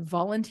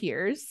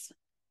volunteers,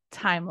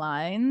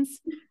 timelines,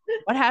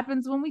 what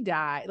happens when we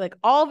die, like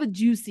all the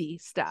juicy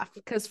stuff.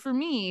 Because for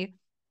me,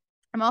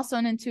 I'm also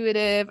an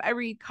intuitive. I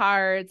read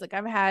cards. Like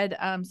I've had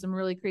some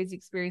really crazy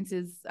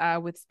experiences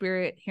with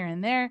spirit here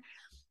and there.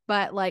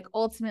 But like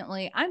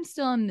ultimately, I'm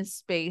still in this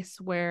space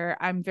where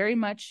I'm very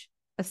much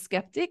a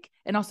skeptic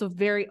and also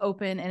very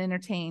open and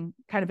entertain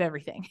kind of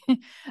everything.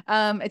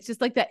 It's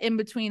just like that in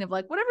between of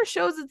like whatever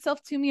shows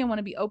itself to me, I want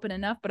to be open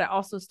enough, but I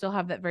also still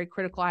have that very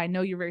critical eye. I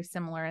know you're very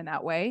similar in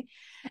that way.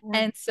 Yeah.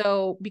 And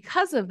so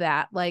because of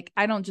that, like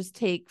I don't just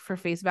take for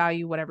face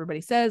value what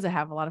everybody says. I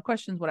have a lot of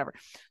questions, whatever.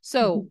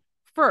 So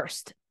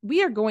first,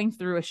 we are going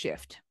through a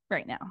shift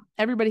right now.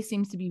 Everybody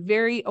seems to be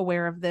very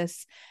aware of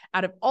this.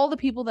 Out of all the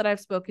people that I've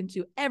spoken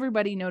to,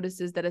 everybody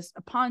notices that as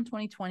upon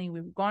 2020,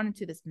 we've gone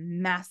into this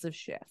massive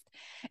shift.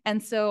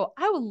 And so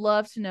I would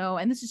love to know,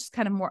 and this is just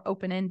kind of more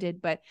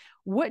open-ended, but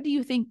what do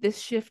you think this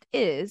shift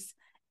is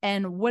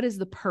and what is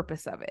the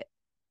purpose of it?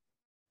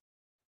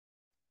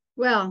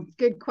 Well,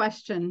 good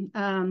question.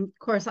 Of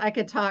course, I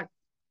could talk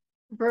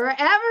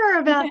forever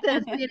about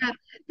this.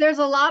 There's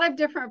a lot of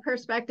different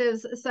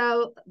perspectives.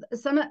 So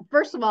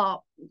first of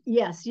all,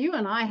 yes, you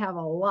and I have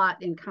a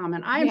lot in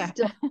common.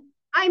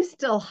 I'm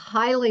still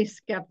highly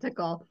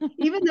skeptical,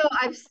 even though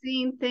I've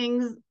seen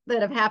things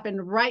that have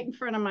happened right in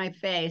front of my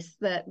face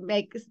that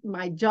makes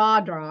my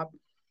jaw drop.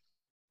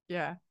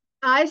 Yeah.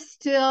 I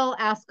still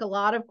ask a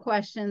lot of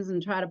questions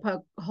and try to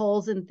poke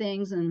holes in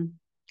things and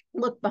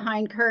look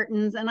behind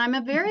curtains. And I'm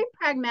a very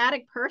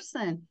pragmatic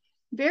person.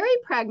 Very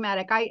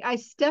pragmatic. I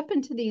step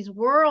into these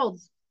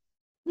worlds,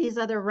 these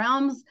other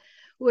realms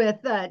with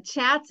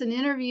chats and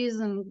interviews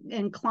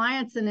and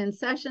clients and in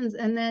sessions.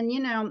 And then,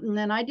 and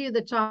then I do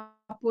the chop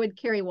wood,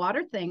 carry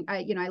water thing.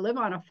 I live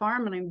on a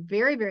farm and I'm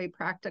very, very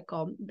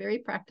practical, very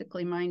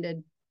practically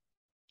minded.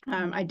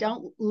 I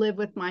don't live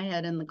with my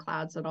head in the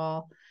clouds at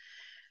all.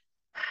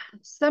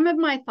 Some of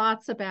my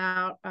thoughts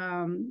about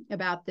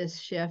this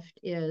shift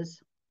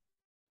is,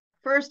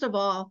 first of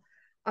all,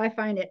 I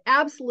find it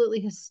absolutely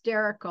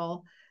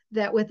hysterical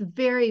that with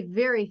very,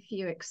 very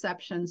few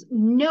exceptions,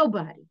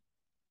 nobody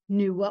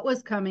knew what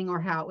was coming or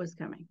how it was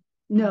coming.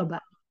 Nobody,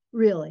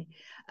 really.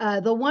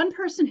 The one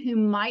person who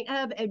might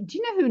have, do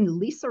you know who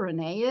Lisa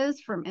Renee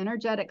is from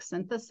Energetic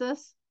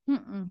Synthesis? If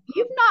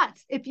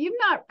you've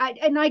not,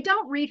 and I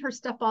don't read her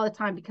stuff all the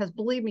time because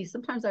believe me,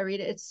 sometimes I read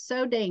it. It's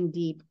so dang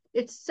deep.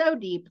 It's so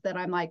deep that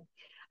I'm like,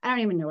 I don't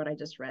even know what I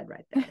just read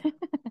right there.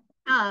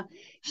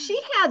 She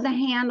had the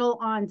handle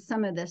on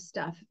some of this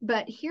stuff,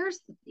 but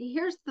here's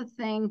the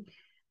thing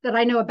that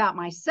I know about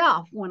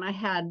myself when I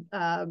had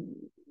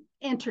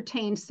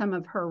entertained some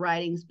of her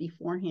writings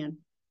beforehand.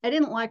 I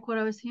didn't like what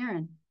I was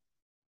hearing.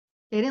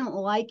 I didn't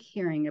like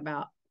hearing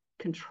about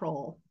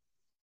control.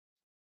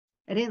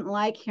 I didn't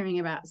like hearing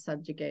about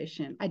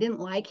subjugation. I didn't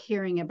like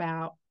hearing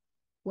about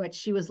what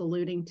she was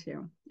alluding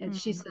to and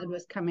she said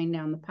was coming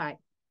down the pipe.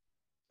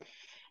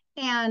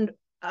 And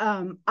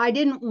I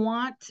didn't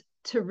want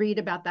to read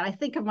about that. I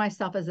think of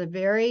myself as a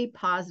very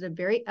positive,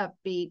 very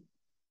upbeat,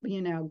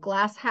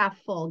 glass half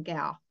full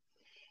gal.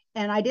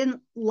 And I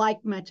didn't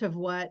like much of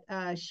what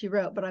she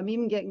wrote, but I'm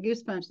even getting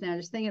goosebumps now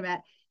just thinking about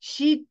it.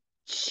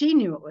 She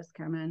knew it was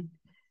coming.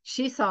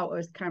 She saw it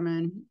was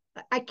coming.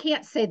 I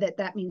can't say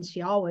that means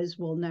she always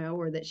will know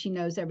or that she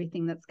knows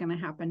everything that's going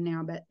to happen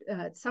now,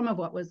 but some of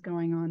what was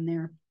going on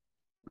there.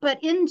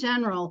 But in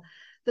general,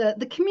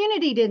 the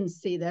community didn't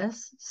see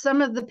this.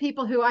 Some of the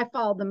people who I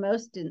followed the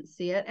most didn't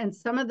see it. And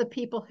some of the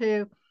people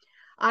who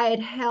I had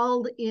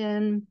held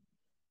in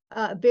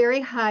very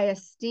high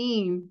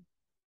esteem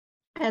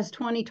as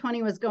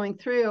 2020 was going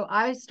through,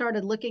 I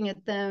started looking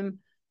at them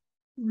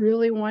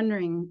really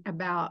wondering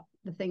about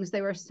the things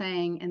they were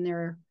saying and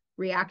their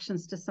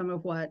reactions to some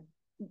of what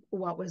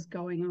was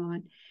going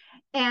on.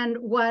 And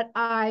what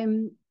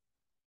I'm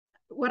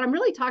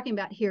really talking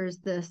about here is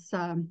this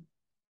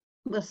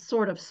the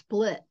sort of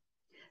split.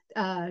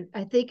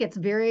 I think it's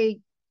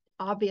very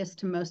obvious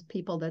to most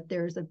people that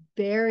there's a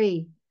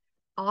very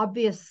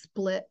obvious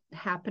split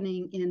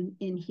happening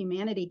in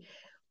humanity.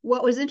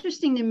 What was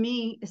interesting to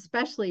me,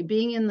 especially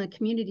being in the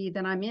community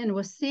that I'm in,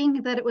 was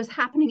seeing that it was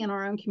happening in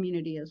our own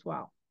community as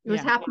well. It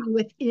was happening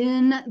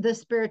within the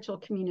spiritual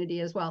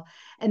community as well.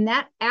 And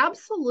that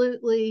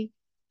absolutely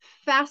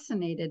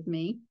fascinated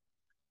me.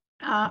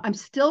 I'm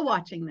still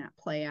watching that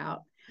play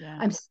out. Yeah.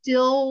 I'm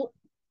still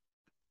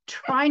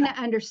trying to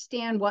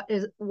understand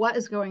what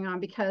is going on,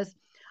 because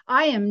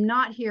I am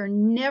not here,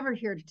 never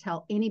here to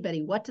tell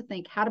anybody what to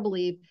think, how to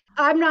believe.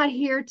 I'm not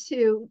here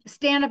to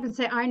stand up and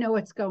say, I know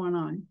what's going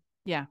on.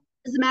 Yeah.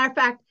 As a matter of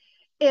fact,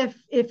 if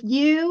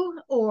you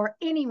or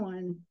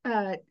anyone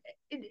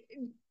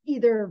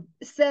either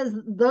says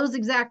those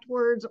exact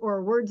words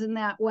or words in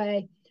that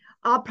way,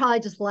 I'll probably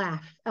just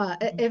laugh,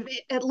 if,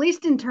 at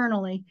least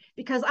internally,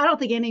 because I don't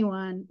think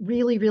anyone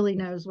really, really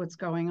knows what's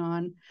going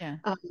on,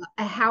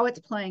 how it's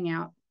playing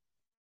out.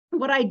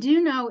 What I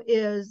do know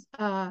is,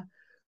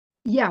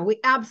 we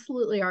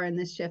absolutely are in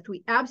this shift.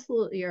 We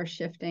absolutely are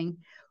shifting.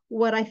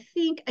 What I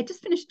think, I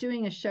just finished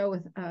doing a show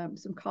with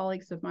some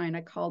colleagues of mine.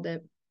 I called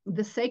it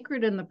The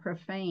Sacred and the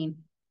Profane.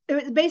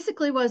 It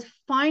basically was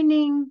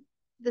finding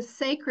the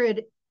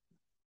sacred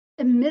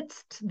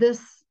amidst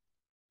this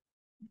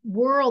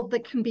world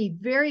that can be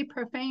very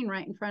profane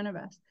right in front of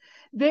us.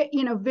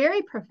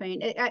 Very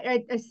profane.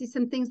 I see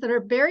some things that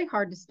are very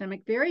hard to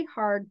stomach, very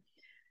hard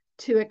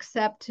to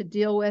accept, to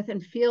deal with,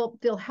 and feel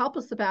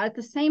helpless about. At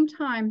the same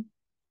time,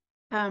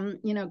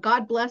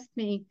 God blessed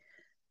me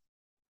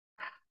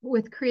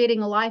with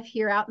creating a life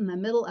here out in the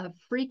middle of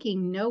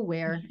freaking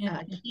nowhere,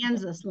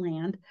 Kansas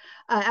land.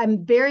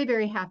 I'm very,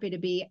 very happy to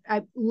be.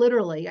 I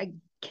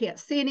can't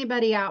see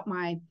anybody out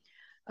my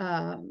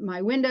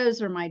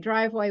windows or my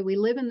driveway. We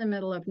live in the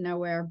middle of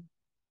nowhere,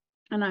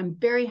 and I'm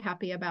very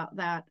happy about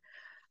that.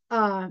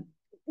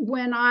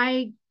 When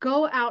I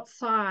go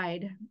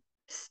outside,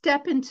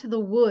 step into the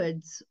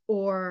woods,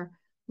 or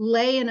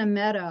lay in a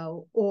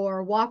meadow,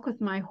 or walk with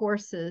my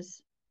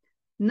horses,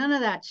 none of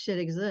that shit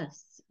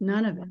exists.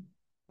 None of it.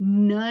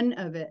 None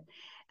of it.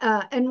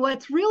 And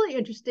what's really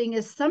interesting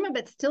is some of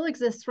it still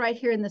exists right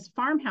here in this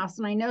farmhouse.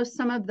 And I know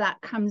some of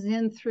that comes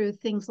in through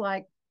things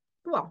like,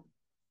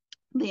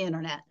 the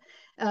internet,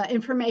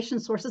 information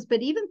sources,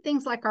 but even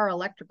things like our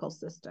electrical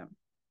system.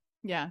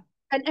 Yeah.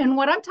 And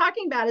what I'm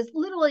talking about is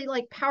literally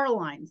like power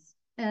lines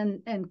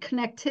and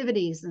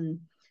connectivities and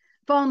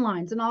phone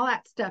lines and all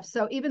that stuff.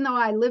 So even though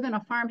I live in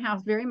a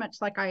farmhouse very much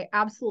like I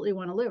absolutely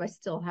want to live, I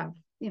still have,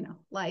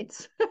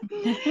 lights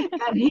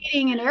and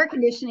heating and air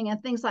conditioning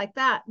and things like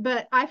that.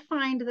 But I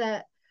find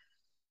that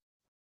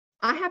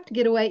I have to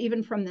get away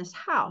even from this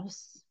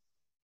house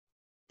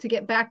to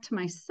get back to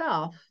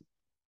myself,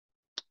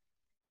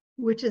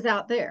 which is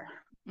out there.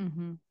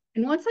 Mm-hmm.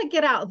 And once I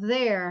get out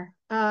there,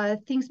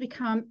 things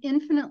become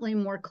infinitely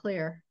more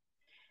clear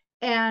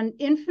and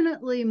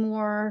infinitely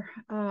more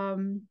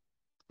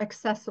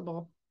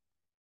accessible.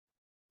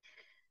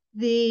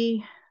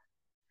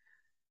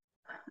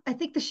 I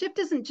think the shift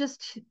isn't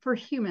just for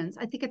humans.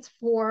 I think it's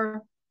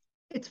for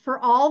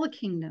all the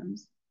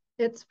kingdoms.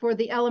 It's for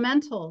the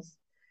elementals.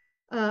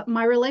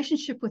 My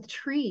relationship with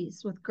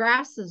trees, with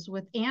grasses,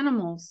 with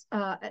animals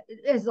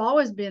has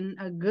always been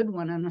a good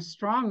one and a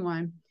strong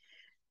one,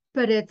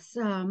 but it's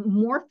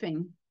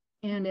morphing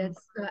and it's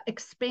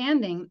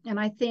expanding. And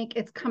I think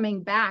it's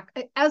coming back.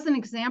 As an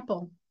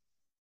example,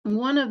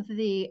 one of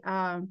the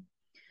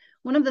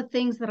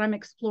things that I'm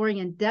exploring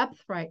in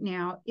depth right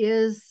now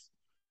is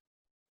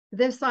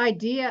this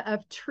idea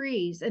of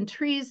trees. And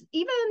trees,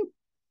 even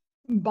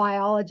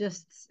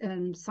biologists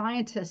and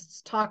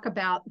scientists talk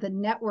about the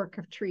network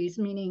of trees,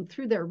 meaning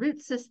through their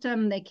root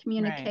system, they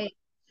communicate,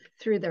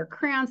 through their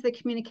crowns, they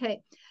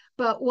communicate.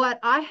 But what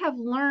I have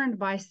learned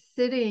by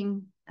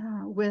sitting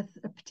with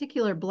a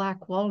particular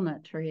black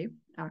walnut tree,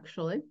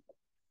 actually,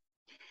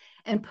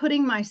 and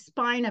putting my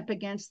spine up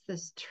against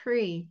this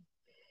tree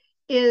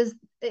is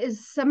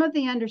some of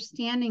the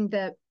understanding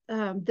that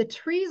the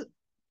trees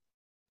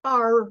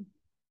are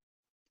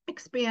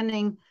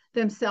expanding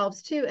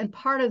themselves too, and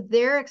part of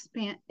their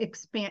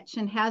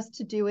expansion has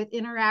to do with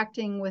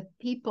interacting with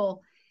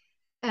people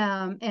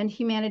and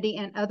humanity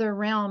and other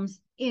realms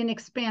in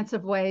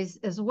expansive ways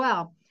as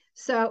well.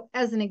 So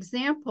as an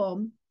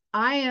example,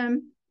 I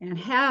am and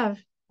have,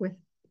 with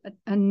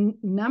a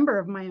number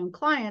of my own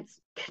clients,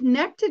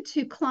 connected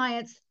to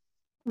clients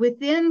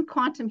within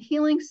quantum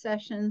healing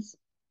sessions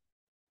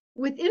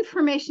with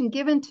information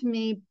given to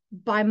me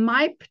by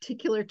my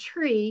particular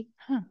tree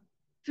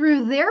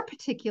through their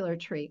particular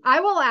tree. I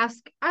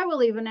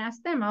will even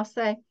ask them, I'll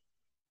say,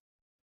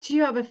 do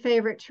you have a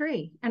favorite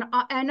tree? And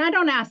I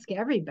don't ask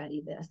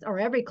everybody this or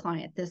every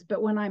client this,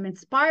 but when I'm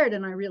inspired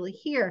and I really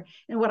hear,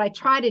 and what I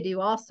try to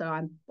do also,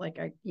 I'm like,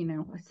 I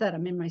said,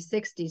 I'm in my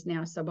 60s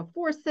now. So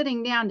before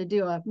sitting down to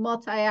do a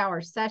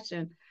multi-hour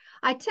session,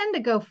 I tend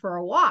to go for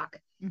a walk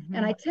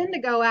and I tend to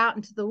go out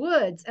into the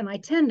woods and I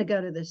tend to go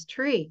to this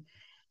tree.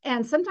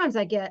 And sometimes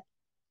I get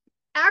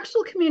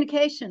actual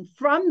communication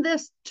from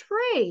this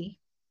tree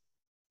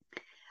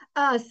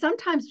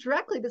sometimes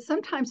directly, but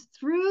sometimes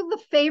through the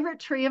favorite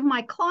tree of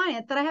my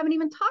client that I haven't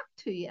even talked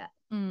to yet.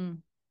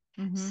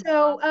 Mm-hmm.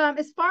 So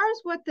as far as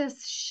what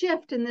this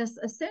shift and this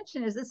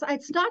ascension is,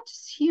 it's not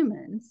just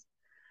humans.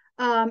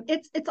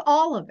 It's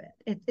all of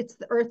it. It's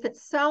the earth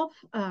itself.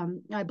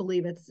 I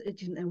believe it's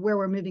where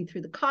we're moving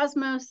through the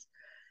cosmos.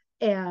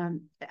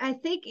 And I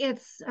think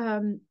it's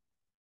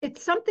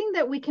something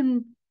that we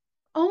can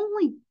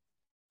only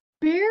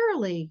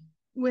barely,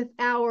 with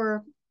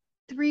our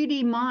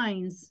 3D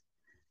minds,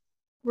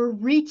 we're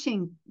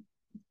reaching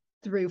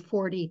through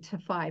 4D to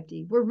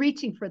 5D. We're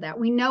reaching for that.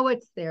 We know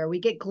it's there. We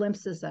get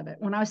glimpses of it.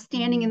 When I was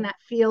standing in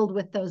that field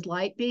with those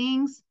light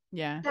beings,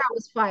 that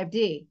was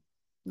 5D.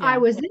 Yeah. I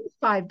was in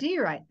 5D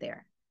right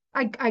there.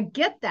 I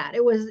get that.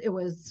 It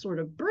was sort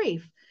of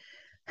brief,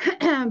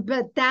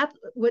 but that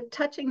with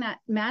touching that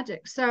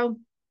magic. So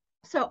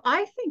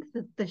I think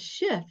that the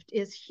shift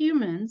is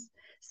humans,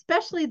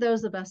 especially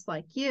those of us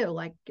like you,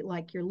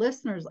 like your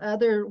listeners,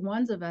 other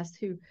ones of us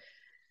who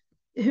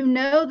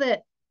know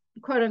that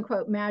quote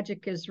unquote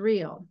magic is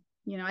real.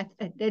 You know,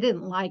 they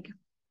didn't like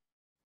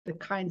the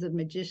kinds of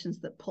magicians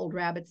that pulled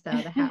rabbits out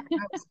of the hat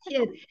when I was a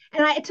kid.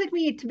 And it took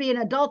me to be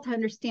an adult to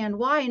understand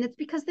why. And it's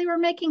because they were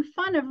making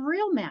fun of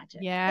real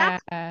magic. Yeah.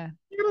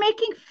 They're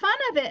making fun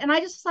of it. And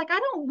I just I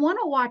don't want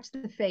to watch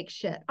the fake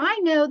shit. I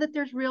know that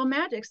there's real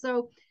magic.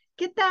 So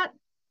get that,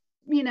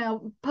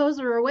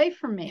 poser away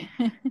from me.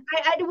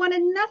 I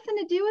wanted nothing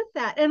to do with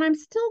that. And I'm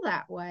still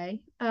that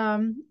way.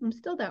 Mm-hmm.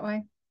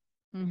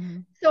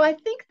 So I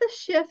think the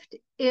shift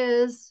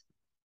is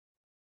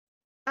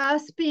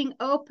us being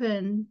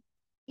open,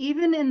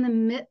 even in the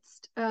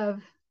midst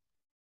of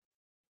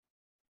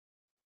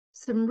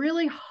some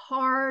really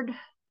hard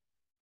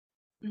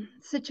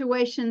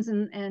situations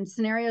and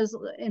scenarios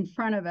in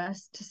front of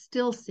us, to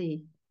still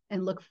see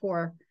and look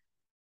for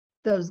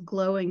those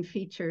glowing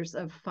features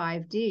of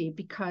 5D,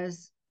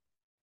 because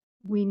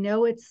we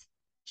know it's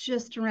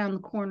just around the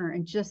corner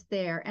and just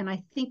there. And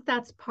I think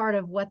that's part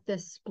of what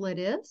this split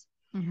is.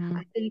 Mm-hmm.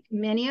 I think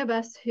many of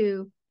us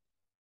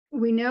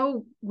we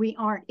know we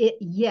aren't it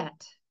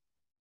yet,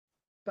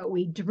 but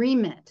we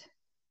dream it,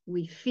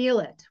 we feel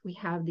it, we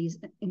have these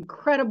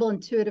incredible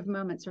intuitive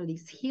moments, or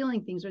these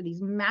healing things, or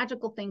these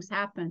magical things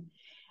happen.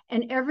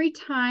 And every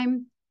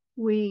time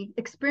we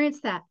experience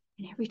that,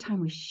 and every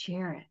time we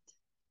share it,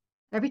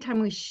 every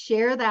time we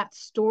share that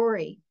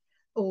story,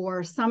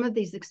 or some of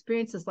these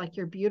experiences, like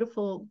your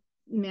beautiful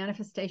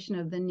manifestation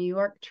of the New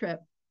York trip,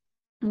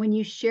 when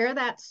you share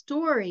that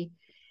story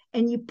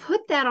and you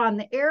put that on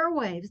the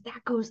airwaves,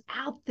 that goes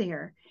out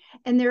there.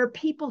 And there are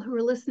people who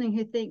are listening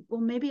who think,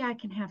 well, maybe I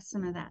can have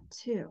some of that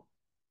too.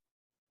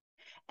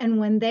 And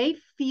when they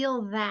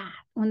feel that,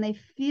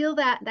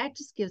 that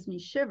just gives me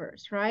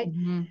shivers, right?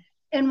 Mm-hmm.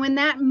 And when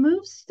that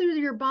moves through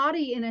your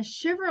body in a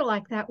shiver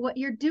like that, what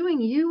you're doing,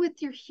 you with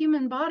your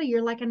human body,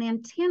 you're like an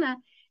antenna.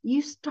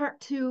 You start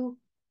to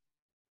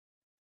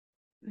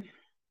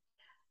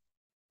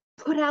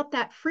put out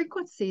that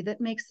frequency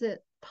that makes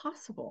it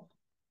possible.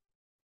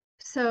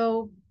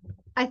 So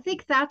I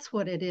think that's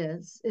what it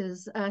is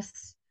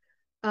us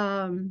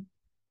knowing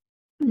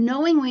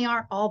we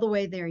aren't all the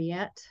way there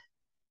yet,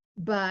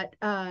 but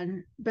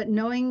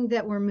knowing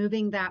that we're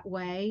moving that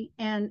way,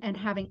 and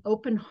having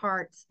open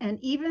hearts, and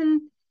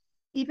even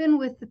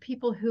with the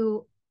people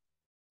who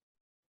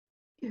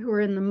are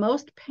in the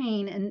most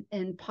pain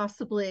and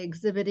possibly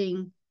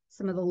exhibiting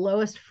some of the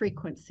lowest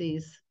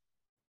frequencies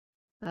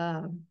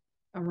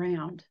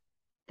around.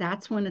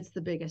 That's when it's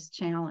the biggest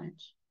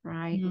challenge,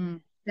 right? Mm-hmm.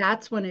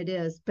 That's when it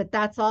is. But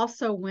that's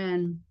also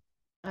when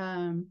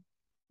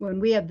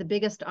we have the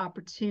biggest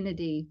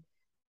opportunity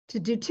to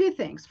do two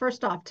things.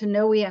 First off, to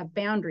know we have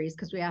boundaries,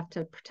 because we have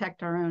to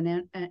protect our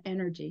own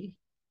energy,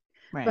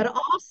 Right. But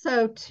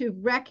also to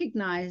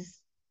recognize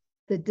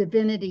the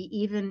divinity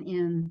even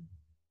in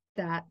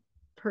that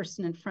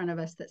person in front of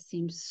us that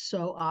seems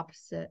so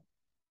opposite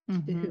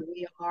to who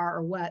we are,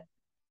 or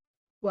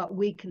what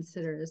we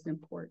consider as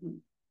important.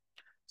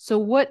 So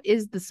what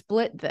is the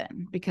split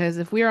then? Because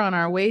if we're on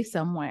our way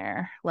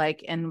somewhere,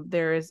 and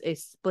there is a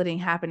splitting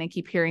happening, I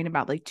keep hearing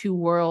about two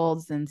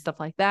worlds and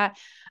stuff like that.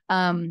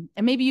 And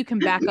maybe you can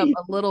back up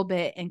a little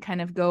bit and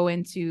kind of go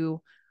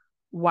into,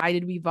 why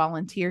did we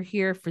volunteer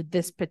here for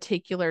this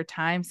particular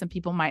time? Some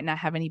people might not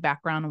have any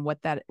background on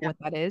what that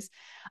is.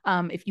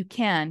 If you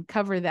can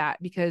cover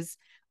that, because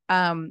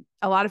a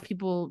lot of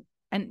people,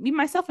 and me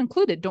myself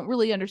included, don't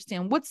really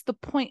understand what's the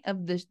point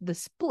of the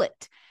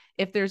split.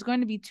 If there's going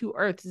to be two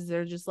earths, is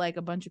there just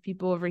a bunch of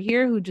people over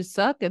here who just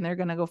suck and they're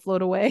going to go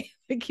float away,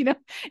 into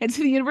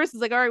the universe?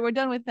 It's all right, we're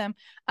done with them.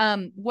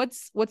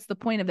 What's the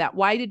point of that?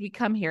 Why did we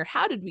come here?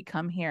 How did we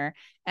come here?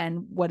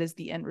 And what is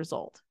the end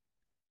result?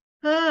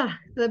 The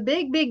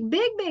big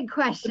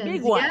questions. The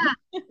big one.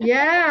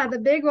 Yeah, the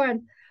big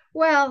one.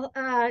 Well,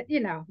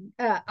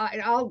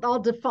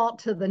 I'll default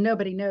to the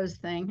nobody knows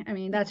thing. I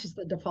mean, that's just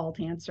the default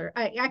answer.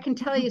 I can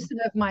tell you some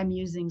of my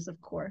musings, of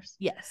course.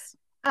 Yes.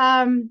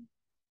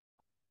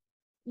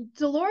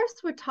 Dolores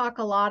would talk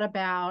a lot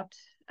about,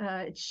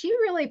 she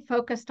really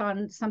focused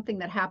on something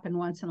that happened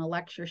once in a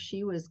lecture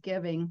she was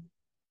giving.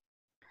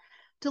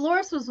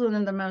 Dolores was one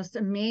of the most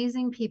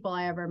amazing people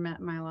I ever met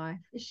in my life.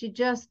 She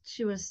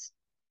was,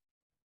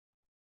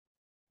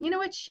 you know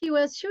what she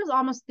was? She was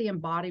almost the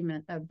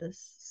embodiment of this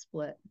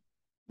split.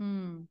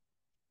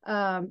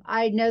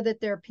 I know that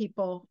there are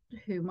people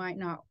who might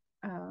not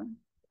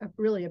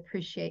really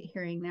appreciate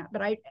hearing that,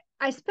 but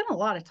I spent a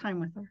lot of time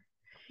with her.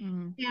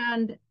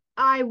 And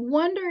I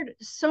wondered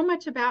so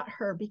much about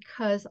her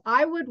because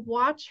I would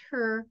watch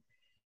her.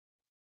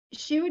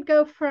 She would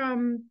go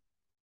from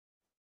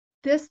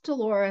this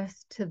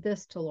Dolores to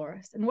this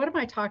Dolores. And what am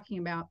I talking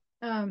about?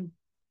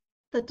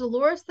 The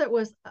Dolores that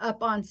was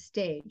up on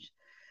stage,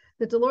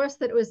 the Dolores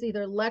that was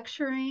either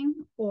lecturing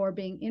or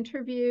being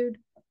interviewed,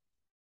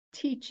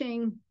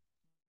 teaching,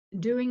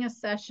 doing a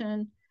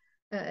session,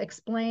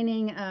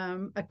 explaining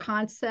a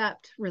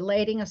concept,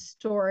 relating a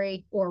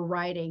story, or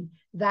writing.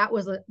 That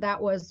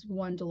was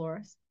one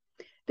Dolores.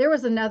 There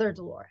was another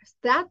Dolores.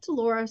 That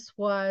Dolores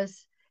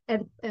was,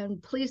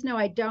 and please know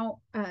I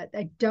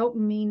don't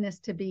mean this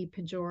to be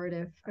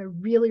pejorative. I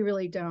really,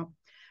 really don't.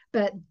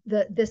 But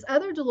this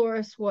other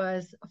Dolores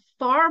was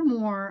far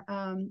more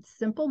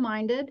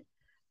simple-minded,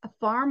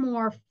 far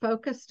more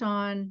focused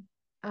on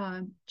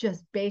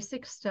just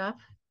basic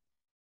stuff,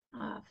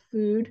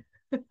 food,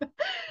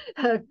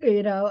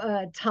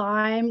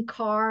 time,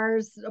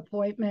 cars,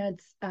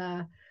 appointments,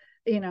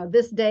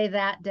 this day,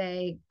 that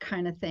day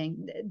kind of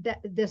thing.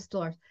 This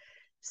Dolores.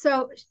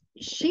 So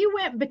she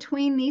went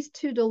between these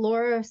two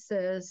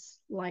Doloreses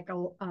like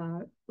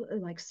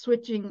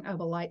switching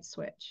of a light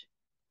switch.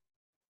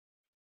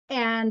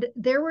 And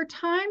there were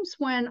times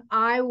when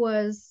I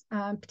was,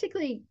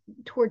 particularly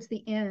towards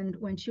the end,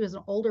 when she was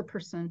an older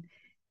person,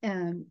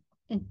 and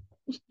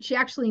she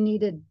actually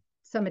needed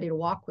somebody to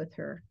walk with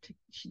her.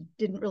 She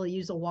didn't really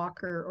use a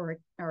walker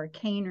or a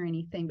cane or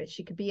anything, but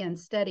she could be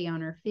unsteady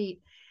on her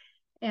feet.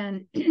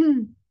 And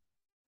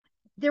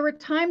there were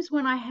times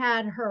when I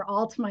had her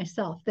all to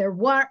myself. There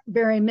weren't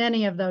very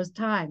many of those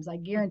times, I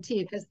guarantee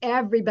you, because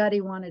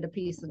everybody wanted a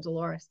piece of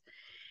Dolores.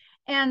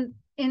 And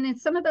in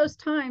some of those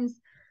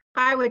times,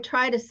 I would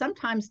try to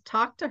sometimes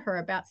talk to her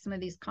about some of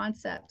these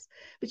concepts,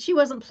 but she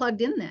wasn't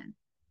plugged in then.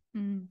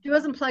 She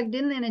wasn't plugged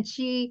in then, and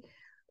she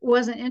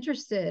wasn't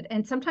interested.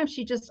 And sometimes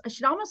she'd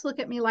almost look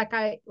at me like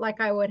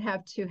I would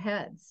have two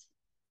heads,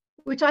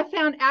 which I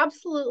found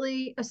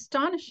absolutely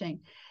astonishing.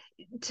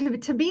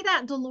 To be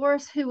that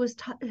Dolores who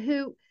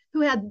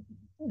had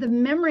the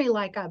memory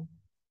like a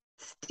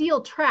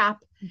steel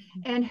trap,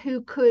 and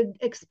who could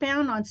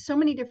expound on so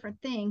many different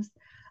things.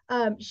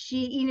 She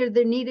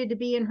either needed to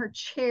be in her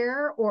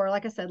chair or,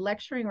 like I said,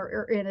 lecturing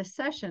or in a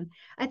session.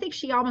 I think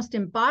she almost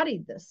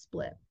embodied this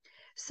split.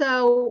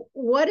 So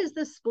what is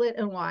the split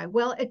and why?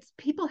 Well, it's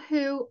people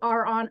who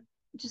are on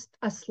just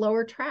a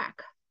slower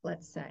track,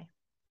 let's say.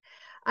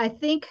 I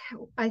think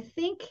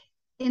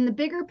in the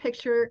bigger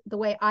picture, the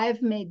way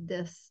I've made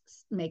this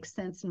make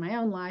sense in my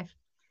own life,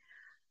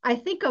 I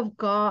think of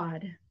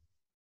God.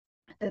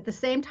 At the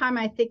same time,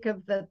 I think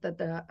of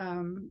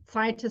the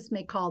scientists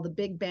may call the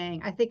Big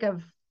Bang. I think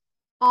of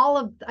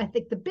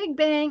the Big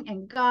Bang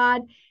and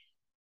God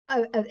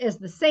as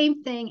the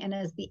same thing, and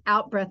as the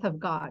outbreath of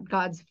God,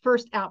 God's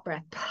first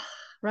outbreath,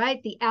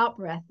 right? The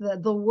outbreath,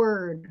 the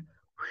word,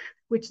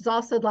 which is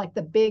also like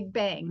the Big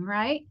Bang,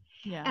 right?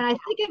 Yeah. And I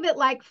think of it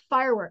like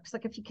fireworks,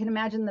 like if you can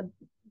imagine the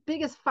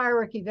biggest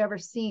firework you've ever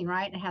seen,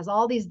 right? It has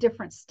all these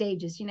different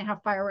stages. You know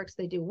how fireworks,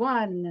 they do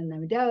one, and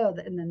then they go,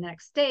 and the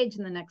next stage,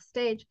 and the next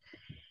stage.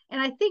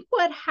 And I think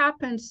what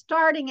happened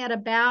starting at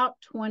about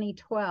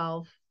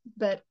 2012,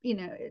 but in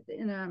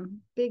a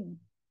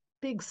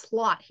big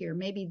slot here,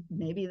 maybe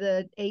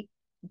the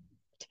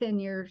 8-10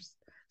 years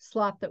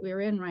slot that we're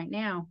in right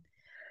now,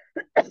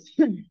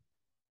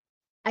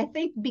 I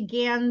think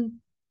began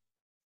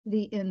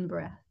the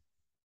in-breath.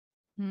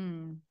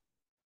 And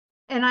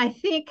I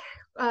think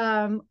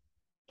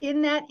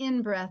in that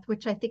in-breath,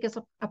 which I think is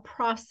a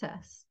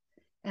process,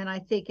 and I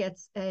think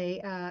it's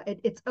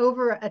it's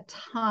over a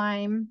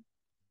time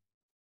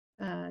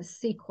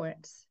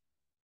sequence.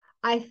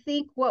 I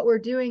think what we're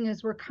doing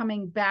is we're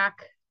coming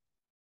back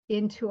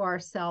into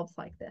ourselves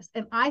like this.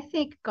 And I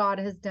think God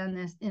has done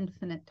this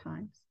infinite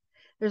times.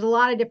 There's a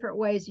lot of different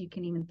ways you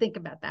can even think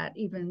about that,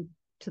 even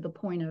to the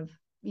point of,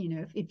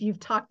 if you've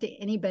talked to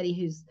anybody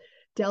who's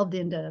delved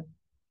into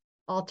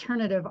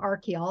alternative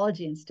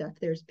archaeology and stuff,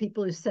 there's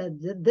people who said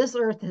that this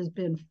earth has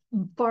been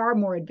far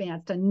more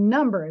advanced a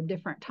number of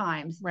different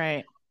times.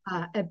 Right.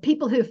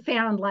 People who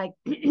found like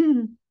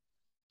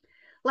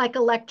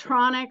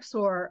electronics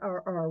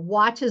or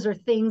watches or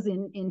things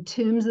in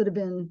tombs that have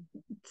been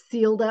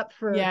sealed up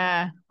for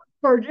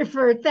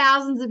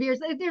thousands of years.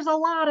 There's a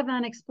lot of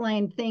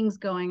unexplained things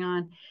going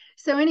on.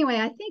 So anyway,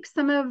 I think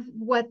some of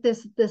what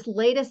this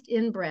latest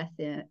in-breath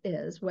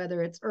is,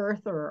 whether it's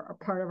Earth or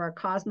a part of our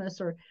cosmos,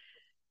 or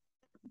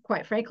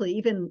quite frankly,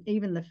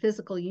 even the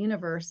physical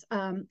universe,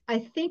 I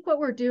think what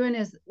we're doing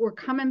is we're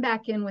coming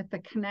back in with the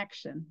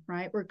connection,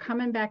 right? We're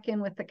coming back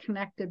in with the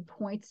connected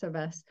points of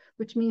us,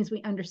 which means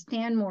we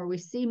understand more, we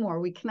see more,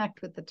 we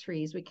connect with the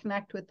trees, we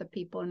connect with the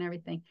people and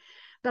everything.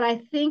 But I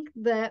think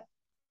that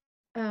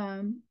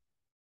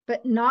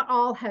but not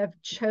all have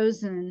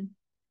chosen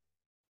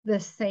the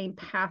same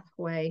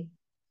pathway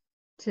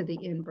to the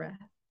in-breath.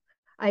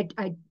 I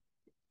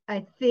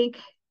think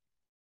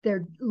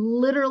there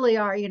literally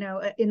are,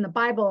 in the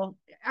Bible.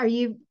 Are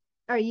you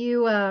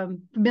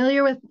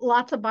familiar with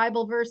lots of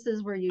Bible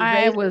verses? Were you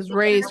I raised was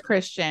raised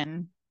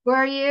Christian.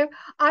 Were you?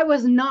 I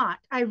was not.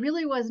 I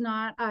really was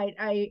not.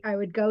 I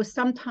would go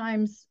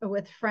sometimes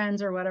with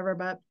friends or whatever,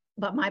 but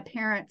my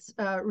parents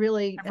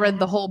really I've read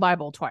the whole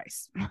Bible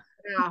twice.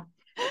 Yeah.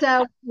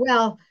 So,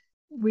 well,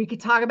 we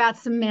could talk about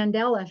some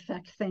Mandela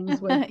effect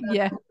things with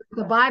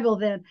the Bible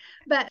then.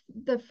 But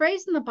the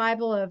phrase in the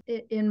Bible of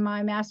in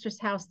my master's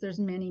house, there's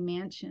many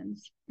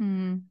mansions.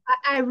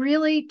 I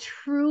really,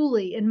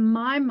 truly, in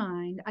my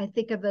mind, I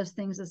think of those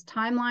things as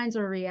timelines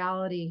or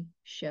reality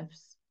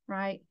shifts,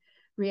 right?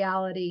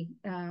 Reality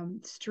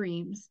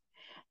streams.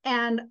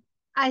 And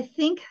I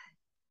think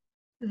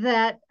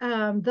that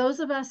those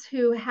of us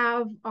who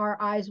have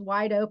our eyes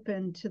wide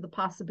open to the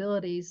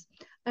possibilities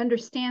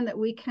understand that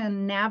we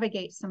can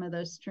navigate some of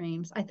those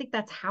streams. I think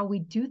that's how we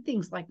do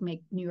things like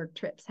make New York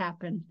trips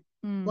happen,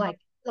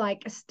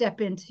 like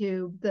step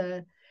into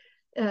the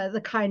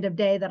kind of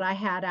day that I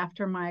had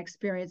after my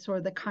experience,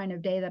 or the kind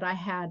of day that I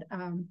had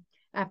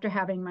after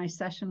having my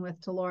session with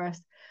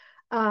Dolores.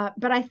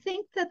 But I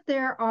think that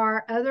there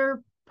are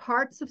other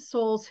parts of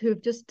souls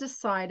who've just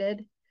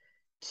decided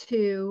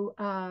to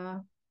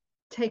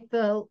take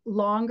the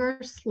longer,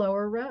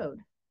 slower road.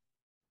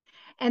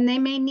 And they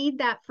may need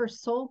that for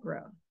soul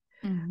growth.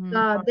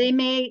 It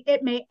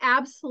may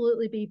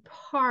absolutely be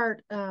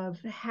part of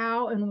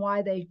how and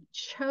why they've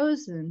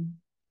chosen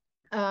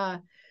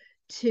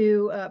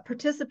to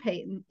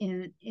participate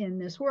in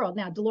this world.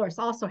 Now, Dolores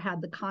also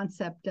had the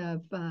concept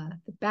of the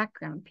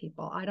background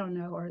people. I don't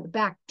know, or the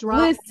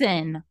backdrop.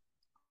 Listen,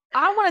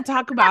 I want to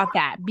talk about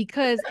that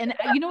because, and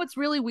you know what's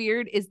really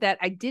weird is that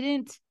I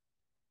didn't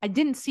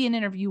see an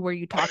interview where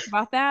you talked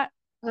about that,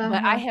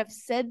 but I have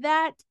said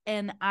that,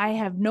 and I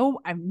have no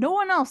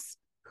one else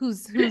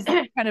who's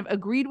kind of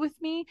agreed with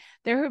me.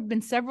 There have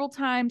been several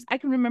times I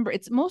can remember.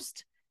 It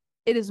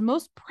is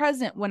most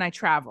present when I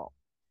travel.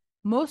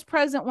 Most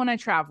present when I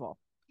travel.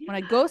 When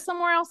I go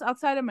somewhere else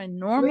outside of my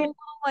normal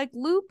like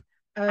loop,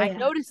 I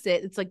notice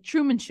it. It's like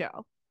Truman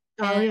Show.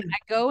 I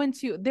go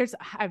into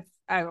I'm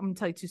gonna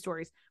tell you two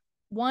stories.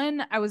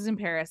 One, I was in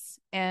Paris,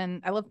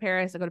 and I love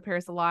Paris. I go to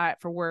Paris a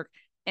lot for work.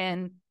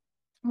 And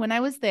when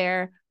I was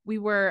there, we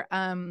were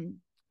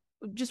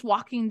just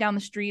walking down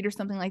the street or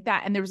something like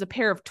that, and there was a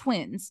pair of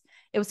twins.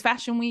 It was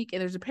Fashion Week,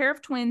 and there's a pair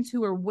of twins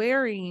who were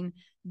wearing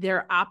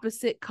their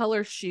opposite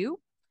color shoe.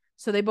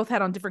 So they both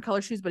had on different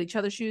color shoes, but each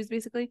other's shoes,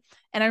 basically.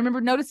 And I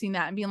remember noticing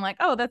that and being like,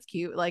 oh, that's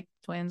cute, like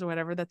twins or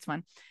whatever, that's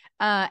fun.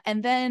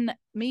 And then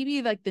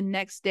maybe like the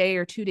next day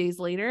or 2 days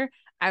later,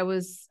 I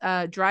was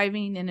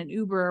driving in an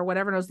Uber or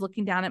whatever, and I was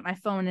looking down at my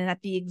phone, and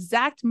at the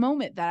exact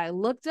moment that I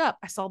looked up,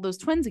 I saw those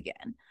twins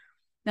again.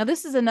 Now,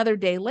 this is another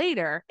day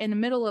later in the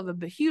middle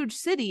of a huge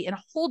city in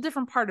a whole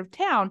different part of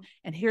town,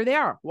 and here they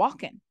are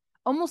walking,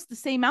 almost the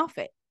same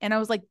outfit. And I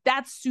was like,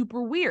 that's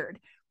super weird.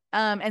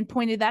 And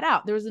pointed that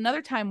out. There was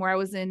another time where I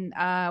was in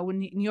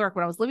New York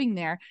when I was living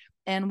there,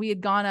 and we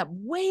had gone up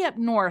way up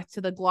north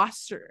to the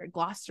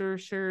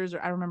Gloucestershire's, or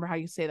I don't remember how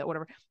you say that,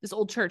 whatever, this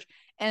old church.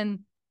 And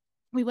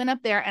we went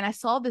up there, and I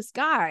saw this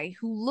guy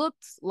who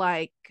looked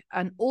like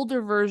an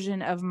older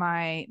version of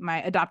my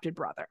adopted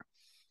brother.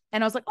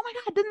 And I was like, oh my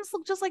God, didn't this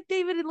look just like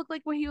David? It looked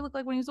like what he looked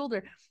like when he was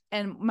older.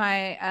 And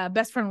my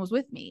best friend was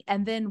with me.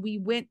 And then we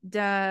went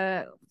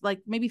like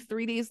maybe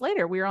 3 days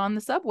later, we were on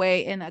the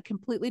subway in a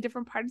completely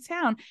different part of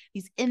town.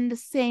 He's in the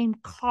same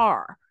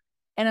car.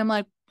 And I'm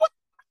like, what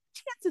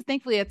chances?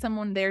 Thankfully, I had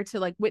someone there to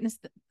like witness.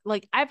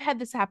 Like, I've had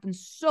this happen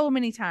so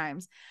many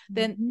times.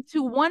 Then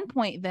to one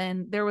point,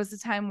 then there was a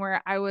time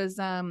where I was,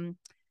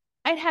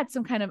 I'd had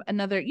some kind of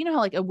another, you know how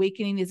like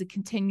awakening is a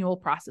continual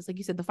process. Like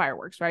you said, the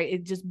fireworks, right?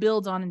 It just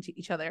builds on into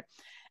each other.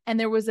 And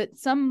there was at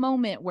some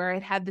moment where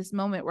I'd had this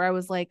moment where I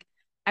was like,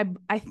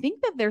 I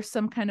think that there's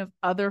some kind of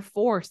other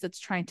force that's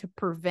trying to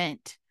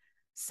prevent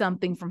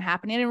something from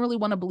happening. I didn't really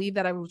want to believe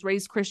that. I was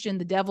raised Christian.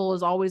 The devil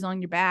is always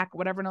on your back or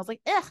whatever. And I was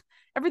like,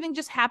 everything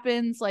just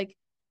happens. Like,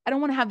 I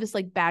don't want to have this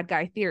like bad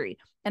guy theory.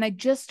 And I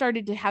just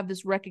started to have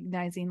this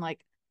recognizing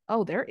like,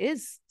 oh, there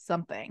is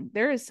something.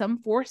 There is some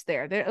force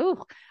there.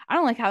 Oh, I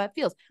don't like how that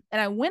feels. And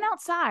I went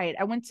outside.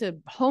 I went to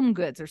Home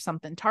Goods or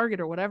something, Target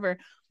or whatever.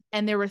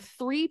 And there were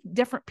 3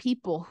 different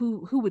people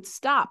who would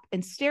stop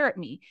and stare at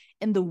me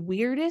in the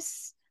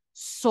weirdest,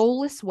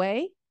 soulless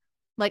way.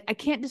 Like, I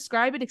can't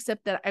describe it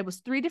except that I was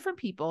 3 different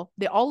people.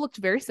 They all looked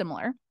very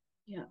similar.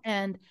 Yeah.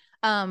 And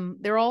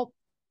they're all,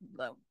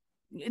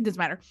 it doesn't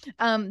matter.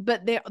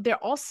 But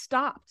they're all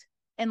stopped.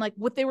 And like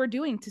what they were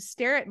doing to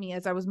stare at me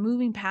as I was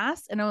moving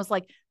past. And I was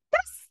like,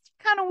 that's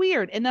kind of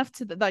weird enough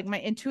to like, my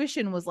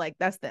intuition was like,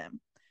 that's them.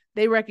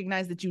 They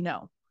recognize that,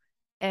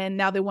 and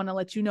now they want to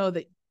let you know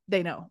that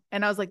they know.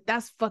 And I was like,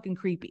 that's fucking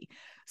creepy.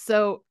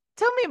 So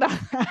tell me about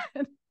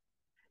that.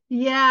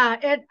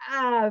 Yeah,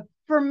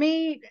 for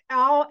me,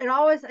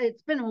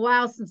 it's been a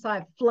while since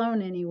I've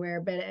flown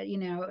anywhere, but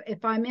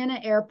if I'm in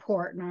an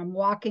airport and I'm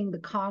walking the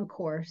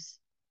concourse,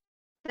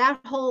 that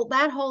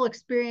whole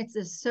experience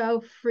is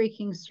so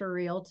freaking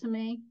surreal to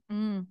me.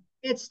 Mm.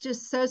 It's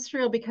just so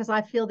surreal because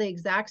I feel the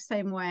exact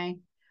same way.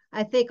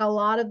 I think a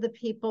lot of the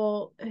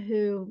people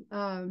who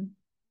are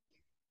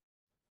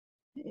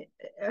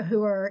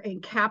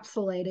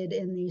encapsulated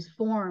in these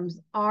forms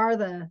are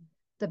the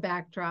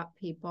backdrop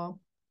people.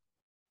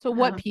 So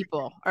what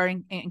people are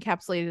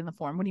encapsulated in the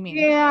form? What do you mean?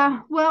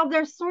 Yeah, well,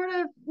 there's sort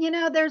of,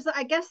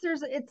 I guess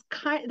it's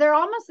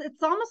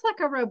almost like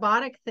a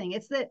robotic thing.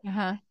 It's that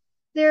Uh-huh.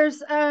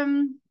 there's a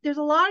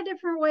lot of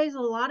different ways, a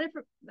lot of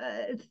different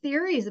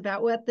theories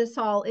about what this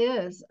all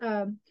is.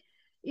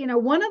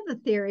 One of the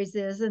theories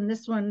is, and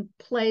this one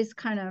plays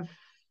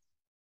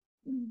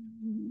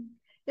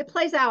it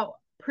plays out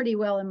pretty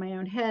well in my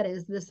own head,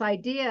 is this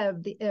idea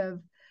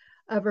of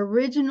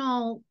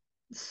original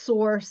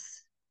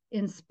source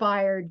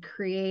inspired,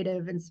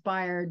 creative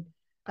inspired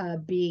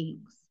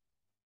beings.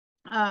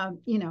 I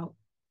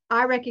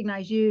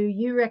recognize you,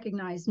 you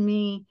recognize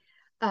me.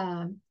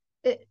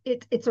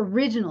 It's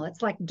original.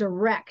 It's like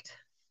direct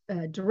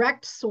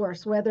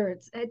source, whether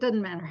it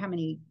doesn't matter how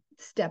many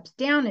steps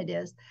down it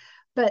is.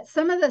 But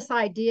some of this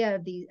idea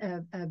of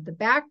the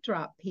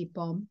backdrop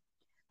people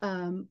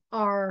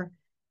are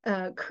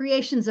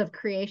creations of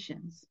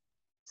creations.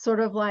 It's sort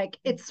of like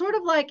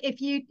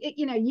if you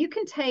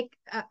can take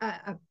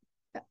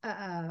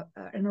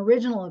an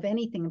original of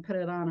anything and put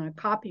it on a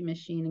copy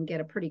machine and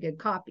get a pretty good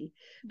copy.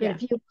 But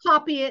if you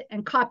copy it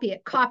and copy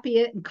it, copy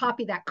it and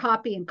copy that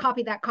copy and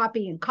copy that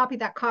copy and copy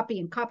that copy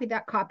and copy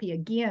that copy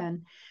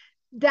again,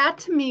 that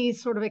to me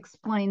sort of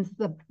explains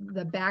the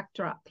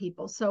backdrop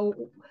people. So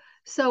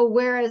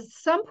whereas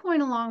some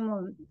point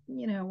along,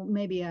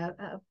 maybe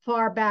a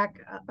far back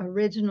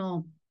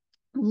original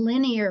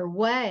linear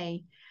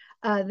way,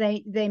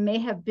 they may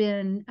have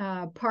been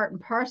part and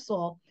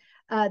parcel.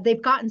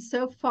 They've gotten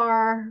so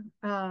far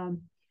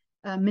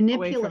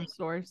Away from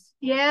source.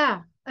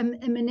 Yeah,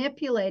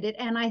 manipulated.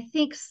 And I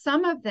think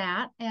some of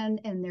that,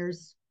 and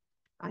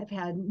I've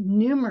had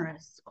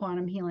numerous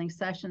quantum healing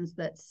sessions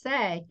that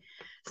say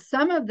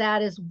some of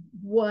that is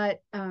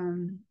what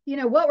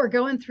what we're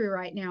going through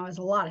right now is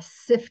a lot of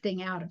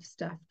sifting out of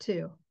stuff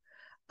too.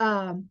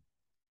 I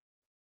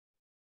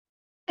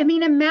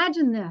mean,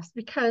 imagine this,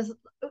 because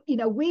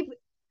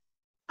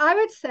I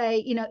would say,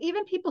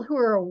 even people who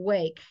are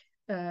awake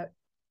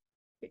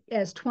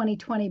as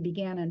 2020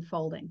 began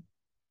unfolding,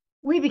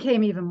 we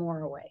became even more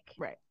awake.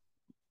 Right.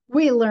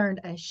 We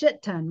learned a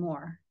shit ton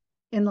more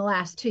in the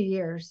last 2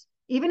 years.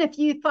 Even if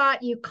you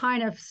thought you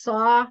kind of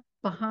saw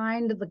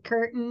behind the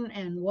curtain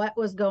and what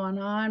was going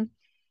on,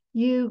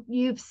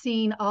 you've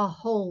seen a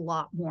whole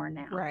lot more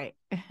now. Right.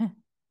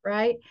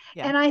 Right.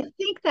 Yeah. And I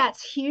think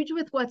that's huge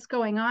with what's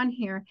going on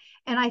here.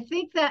 And I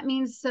think that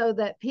means so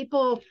that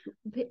people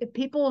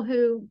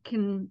who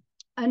can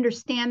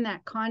understand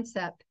that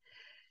concept,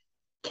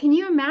 can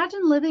you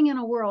imagine living in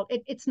a world,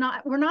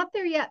 we're not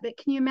there yet, but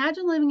can you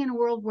imagine living in a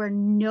world where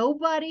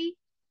nobody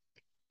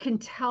can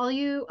tell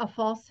you a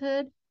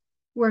falsehood,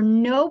 where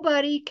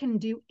nobody can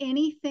do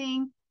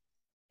anything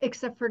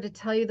except for to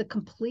tell you the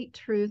complete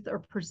truth or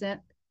present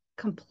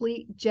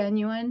complete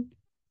genuine?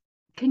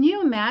 Can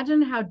you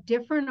imagine how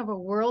different of a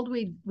world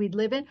we'd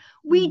live in?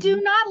 We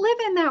do not live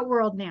in that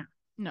world now.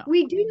 No.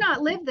 We do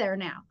not live there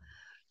now.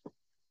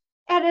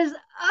 And as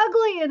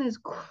ugly and as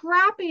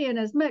crappy and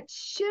as much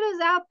shit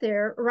is out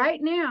there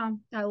right now,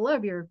 I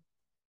love your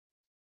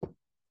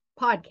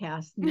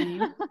podcast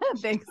name.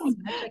 Thanks.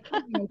 I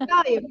can't even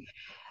tell you.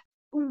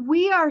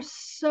 We are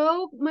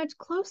so much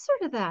closer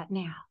to that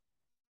now.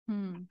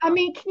 I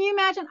mean, can you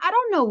imagine? I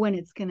don't know when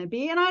it's going to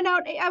be, and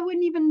I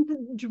wouldn't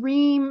even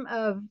dream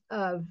of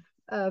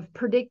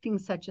predicting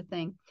such a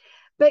thing.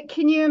 But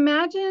can you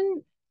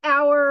imagine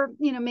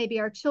maybe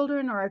our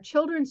children or our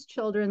children's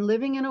children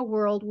living in a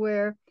world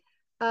where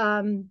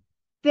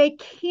they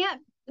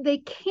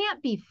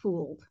can't be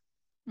fooled?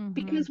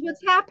 Because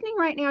what's happening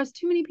right now is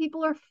too many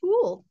people are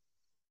fooled.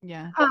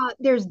 Yeah.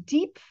 There's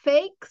deep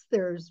fakes,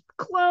 there's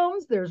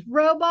clones, there's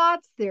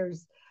robots,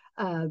 there's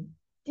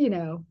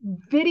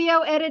video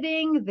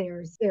editing,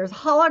 there's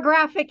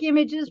holographic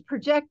images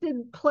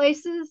projected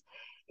places.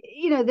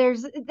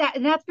 There's that,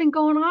 and that's been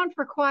going on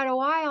for quite a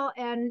while.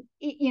 And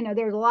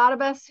there's a lot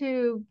of us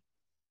who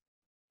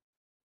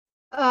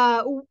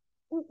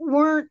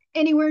weren't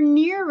anywhere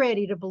near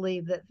ready to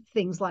believe that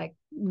things like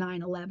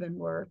 9/11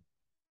 were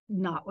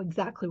not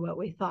exactly what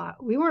we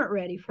thought. We weren't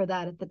ready for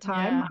that at the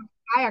time. Yeah.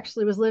 I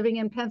actually was living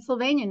in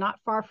Pennsylvania, not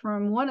far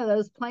from one of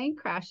those plane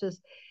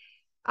crashes.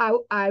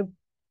 I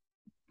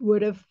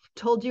would have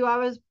told you I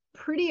was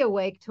pretty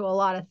awake to a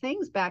lot of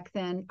things back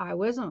then. I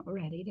wasn't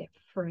ready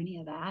for any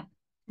of that.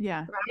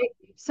 Yeah. Right.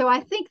 So I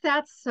think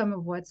that's some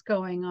of what's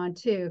going on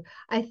too.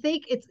 I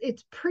think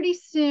it's pretty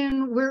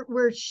soon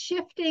we're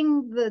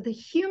shifting, the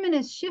human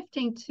is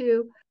shifting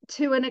to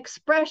an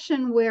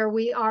expression where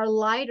we are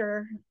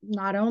lighter,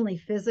 not only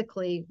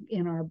physically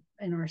in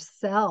our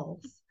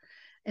cells,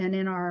 and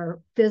in our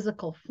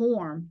physical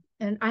form.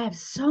 And I have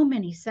so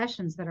many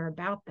sessions that are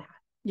about that.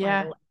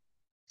 Yeah.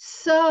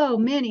 So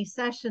many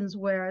sessions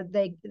where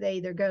they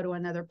either go to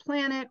another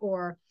planet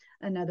or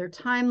another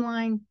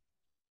timeline,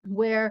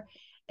 where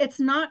it's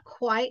not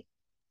quite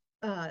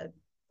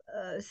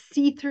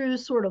see-through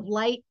sort of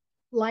light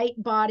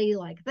body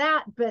like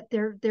that, but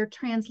they're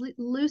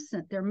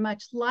translucent, they're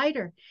much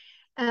lighter,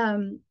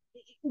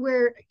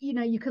 where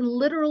you can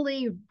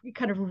literally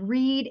kind of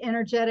read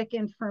energetic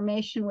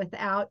information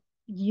without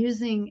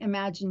using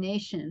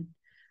imagination.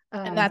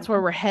 And that's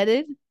where we're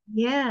headed.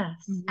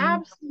 Yes,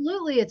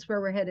 absolutely, it's where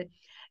we're headed.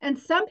 And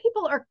some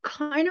people are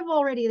kind of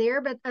already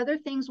there, but other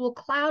things will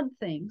cloud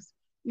things.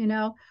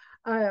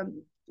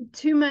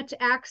 Too much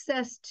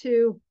access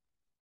to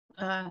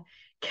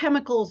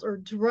chemicals or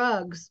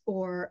drugs,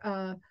 or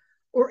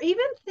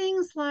even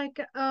things like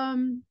I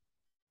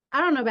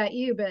don't know about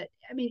you, but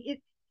I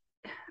mean,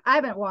 I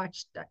haven't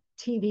watched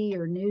TV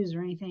or news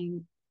or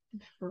anything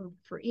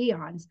for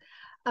eons.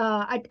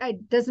 I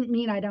doesn't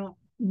mean I don't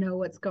know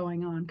what's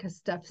going on, because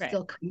stuff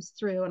still comes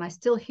through, and I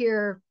still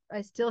hear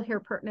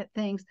pertinent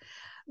things.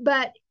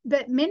 But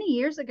many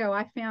years ago,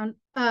 I found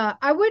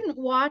I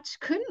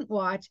couldn't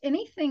watch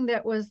anything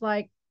that was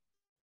like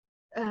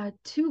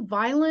too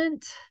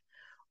violent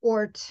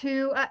or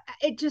too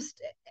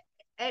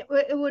it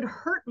would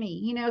hurt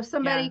me,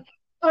 somebody,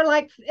 or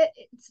like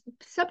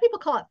some people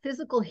call it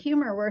physical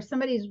humor, where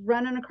somebody's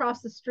running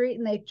across the street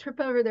and they trip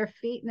over their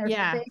feet and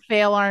their face,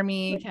 fail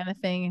army kind of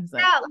thing.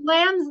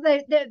 Lands,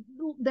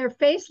 their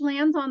face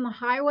lands on the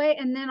highway,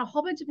 and then a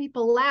whole bunch of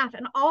people laugh,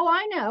 and all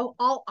I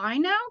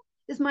know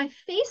is my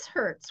face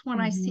hurts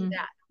when I see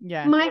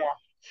that. My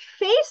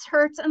face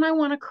hurts and I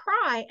want to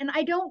cry, and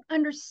I don't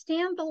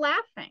understand the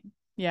laughing.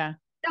 I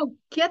don't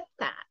get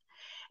that.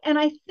 And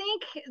I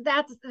think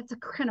that's a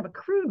kind of a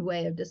crude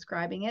way of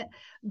describing it,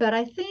 but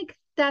I think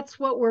that's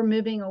what we're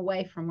moving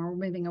away from. We're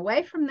moving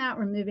away from that.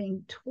 We're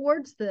moving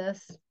towards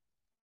this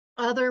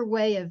other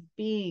way of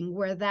being,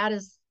 where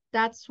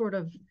that sort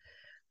of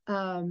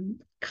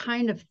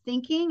kind of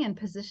thinking and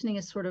positioning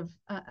is sort of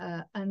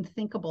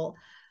unthinkable.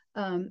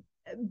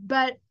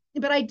 But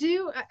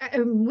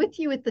I'm with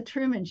you at the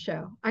Truman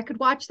Show. I could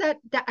watch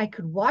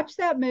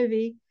that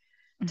movie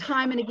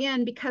time and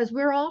again, because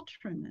we're all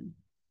Truman,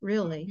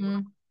 really.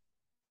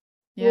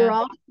 We're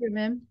all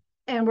Truman,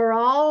 and we're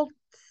all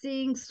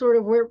seeing sort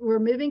of, we're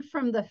moving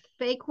from the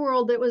fake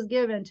world that was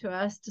given to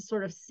us to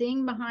sort of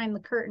seeing behind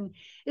the curtain.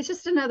 It's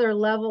just another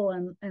level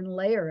and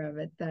layer of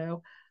it,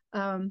 though.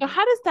 So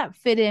how does that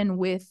fit in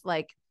with,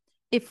 like,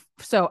 I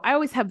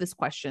always have this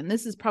question.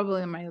 This is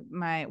probably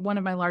my one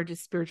of my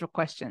largest spiritual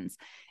questions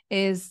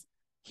is,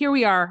 here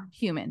we are,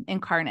 human,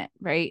 incarnate,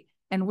 right?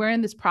 And we're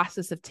in this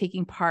process of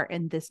taking part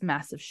in this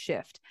massive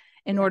shift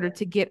in order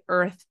to get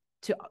Earth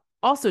to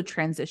also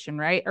transition,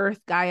 right? Earth,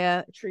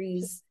 Gaia,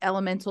 trees,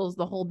 elementals,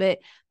 the whole bit.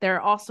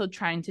 They're also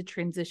trying to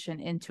transition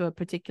into a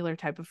particular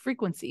type of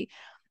frequency.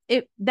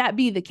 That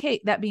being the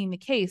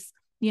case,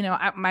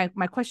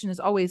 my question is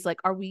always like,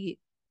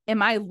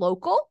 am I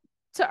local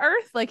to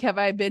Earth? Like, have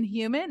I been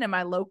human? Am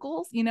I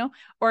local,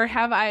 or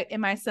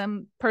am I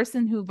some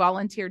person who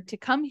volunteered to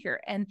come here?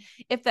 And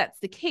if that's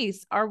the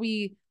case, are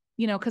we,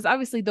 because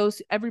obviously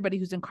everybody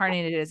who's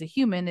incarnated as a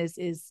human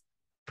is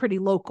pretty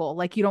local.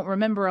 Like, you don't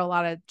remember a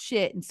lot of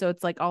shit. And so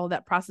it's like all of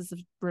that process of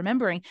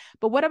remembering.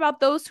 But what about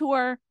those who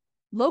are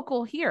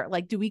local here?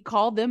 Like, do we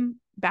call them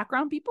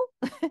background people?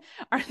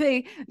 Are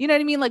they, you know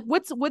what I mean? Like,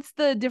 what's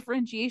the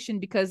differentiation?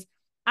 Because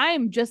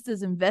I'm just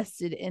as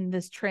invested in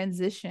this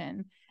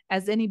transition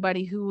as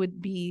anybody who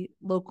would be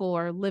local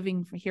or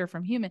living here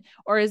from human.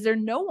 Or is there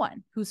no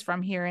one who's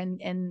from here?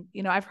 And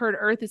I've heard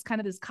Earth is kind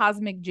of this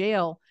cosmic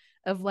jail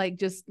of like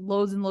just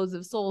loads and loads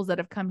of souls that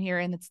have come here,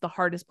 and it's the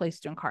hardest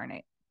place to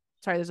incarnate.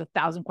 Sorry, there's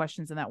 1,000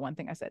 questions in that one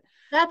thing I said.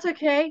 That's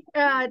okay.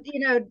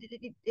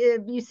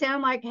 You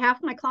sound like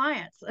half my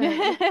clients.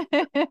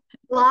 A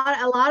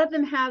lot of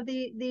them have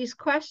these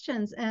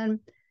questions, and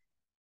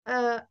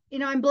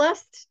I'm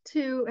blessed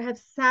to have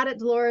sat at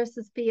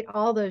Dolores's feet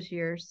all those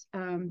years,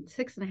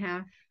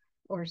 6.5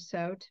 or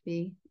so to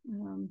be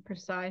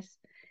precise.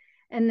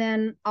 And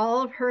then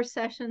all of her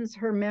sessions,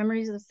 her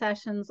memories of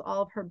sessions,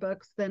 all of her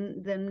books,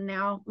 then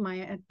now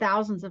my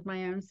thousands of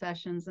my own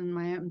sessions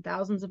and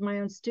thousands of my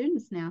own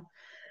students now.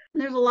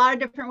 And there's a lot of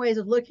different ways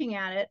of looking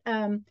at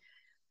it.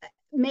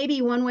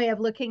 Maybe one way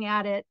of looking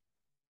at it,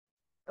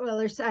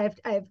 well, I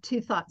have two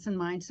thoughts in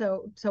mind.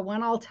 So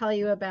one, I'll tell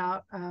you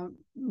about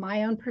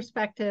my own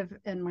perspective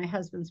and my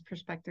husband's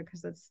perspective,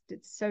 because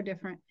it's so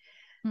different.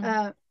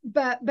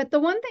 But the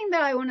one thing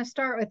that I want to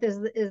start with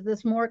is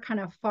this more kind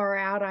of far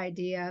out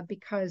idea,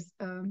 because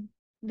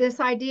this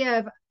idea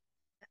of,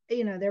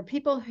 there are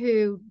people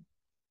who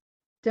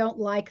don't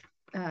like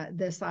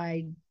this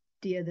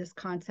idea, this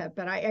concept,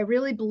 but I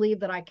really believe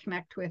that I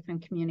connect with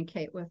and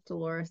communicate with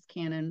Dolores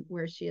Cannon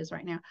where she is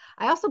right now.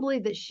 I also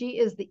believe that she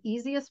is the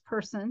easiest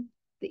person,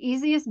 the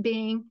easiest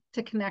being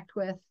to connect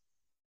with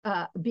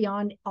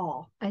beyond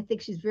all. I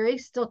think she's very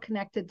still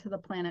connected to the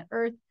planet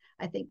Earth.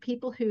 I think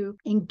people who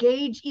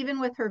engage even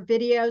with her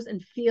videos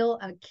and feel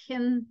a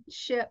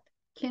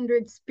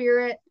kindred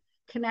spirit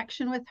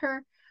connection with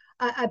her.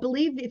 I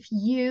believe if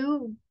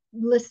you,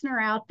 listener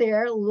out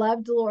there,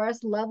 love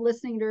Dolores, love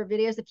listening to her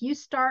videos, if you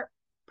start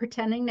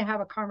pretending to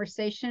have a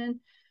conversation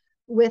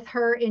with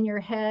her in your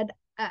head,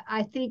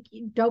 I think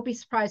don't be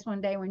surprised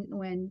one day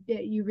when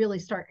you really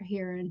start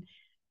hearing,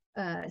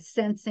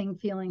 sensing,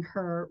 feeling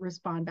her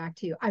respond back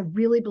to you. I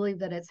really believe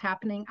that it's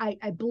happening.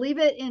 I believe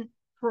it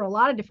for a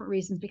lot of different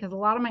reasons, because a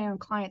lot of my own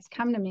clients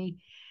come to me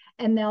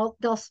and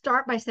they'll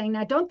start by saying,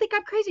 now don't think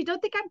I'm crazy, don't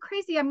think I'm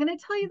crazy, I'm going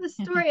to tell you the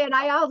story. And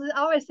I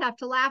always have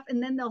to laugh,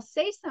 and then they'll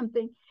say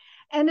something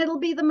and it'll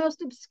be the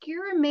most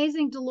obscure,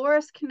 amazing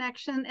Dolores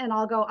connection, and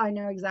I'll go, I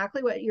know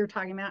exactly what you're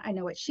talking about, I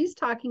know what she's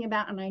talking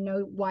about, and I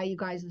know why you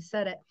guys have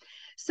said it.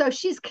 So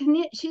she's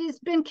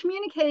been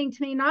communicating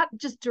to me, not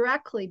just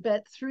directly,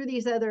 but through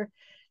these other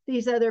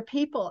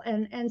people.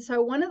 And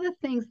so one of the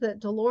things that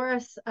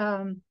Dolores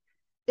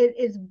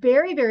is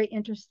very, very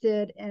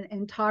interested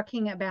in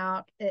talking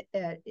about,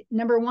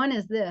 number one,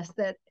 is this,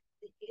 that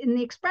in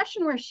the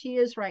expression where she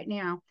is right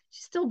now,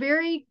 she's still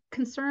very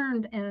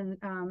concerned and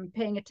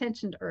paying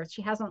attention to Earth.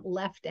 She hasn't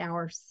left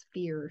our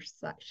spheres,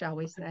 shall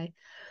we say.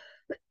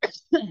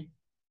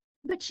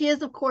 But she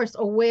is, of course,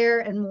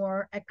 aware and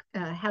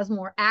has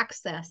more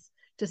access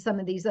to some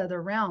of these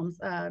other realms,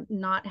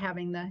 not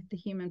having the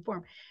human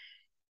form.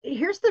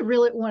 Here's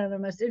one of the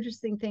most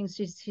interesting things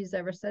she's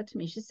ever said to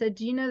me. She said,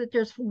 do you know that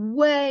there's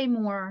way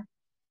more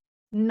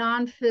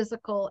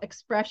non-physical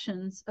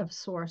expressions of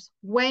Source,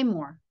 way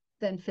more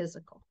than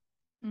physical?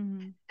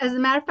 Mm-hmm. As a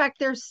matter of fact,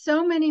 there's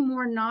so many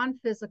more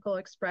non-physical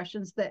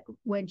expressions that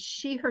when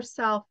she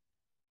herself,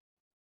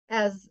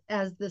 as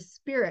the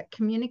spirit,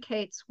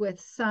 communicates with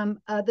some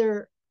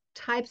other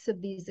types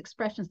of these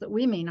expressions that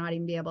we may not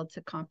even be able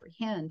to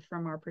comprehend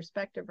from our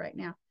perspective right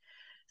now,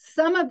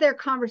 some of their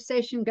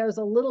conversation goes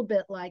a little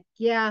bit like,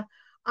 yeah,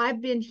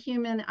 I've been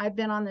human, I've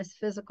been on this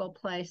physical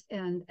place,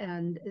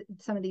 and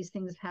some of these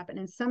things have happened.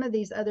 And some of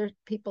these other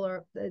people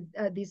are,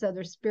 these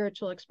other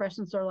spiritual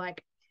expressions are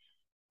like,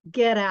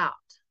 get out.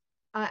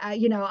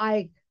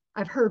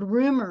 I've heard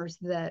rumors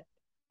that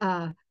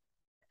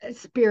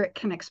spirit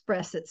can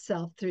express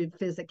itself through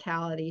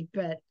physicality,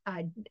 but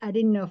I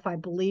didn't know if I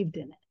believed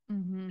in it.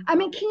 Mm-hmm. I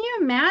mean, can you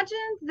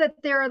imagine that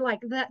there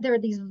are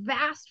these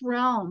vast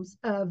realms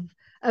of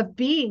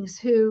beings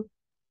who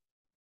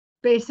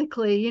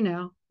basically,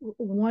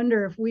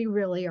 wonder if we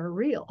really are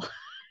real.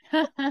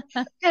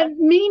 And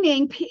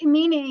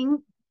meaning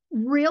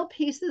real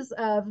pieces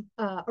of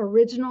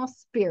original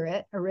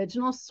spirit,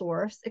 original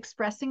Source,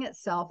 expressing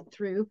itself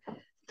through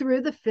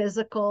the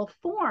physical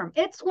form.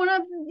 It's one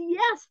of,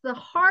 the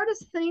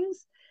hardest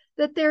things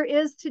that there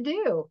is to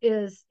do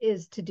is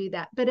to do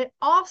that. But it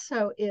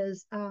also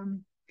is,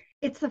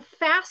 it's a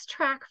fast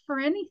track for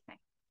anything.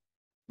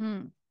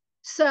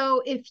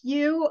 So if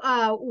you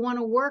want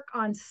to work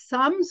on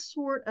some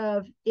sort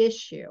of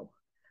issue,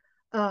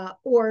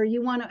 or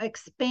you want to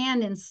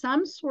expand in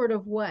some sort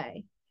of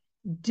way,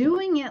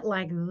 doing it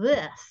like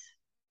this,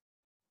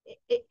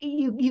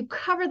 you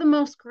cover the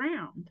most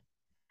ground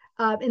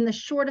in the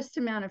shortest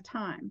amount of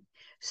time.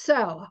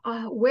 So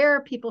where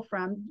are people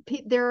from?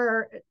 There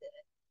are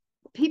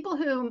people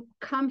who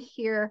come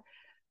here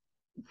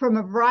from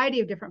a variety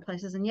of different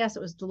places. And yes,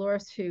 it was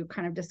Dolores who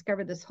kind of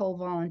discovered this whole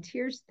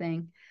volunteers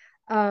thing.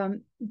 What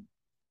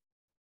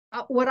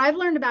I've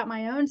learned about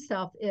my own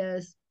self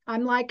is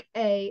I'm like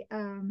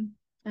an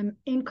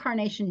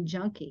incarnation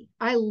junkie.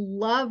 I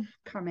love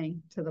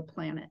coming to the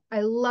planet.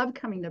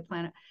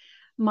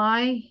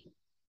 My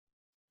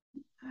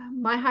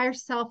higher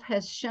self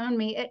has shown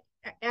me it.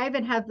 I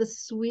even have the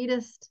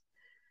sweetest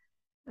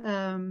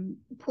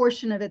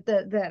portion of it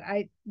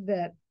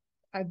that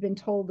I've been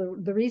told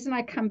the reason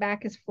I come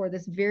back is for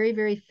this very,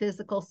 very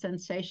physical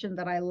sensation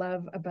that I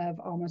love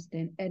above almost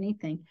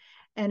anything.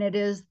 And it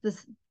is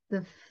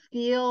the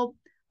feel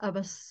of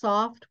a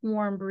soft,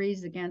 warm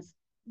breeze against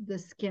the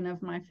skin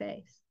of my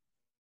face.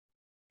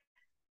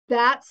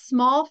 That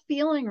small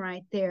feeling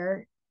right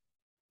there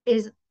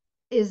is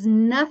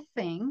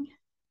nothing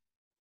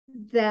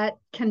that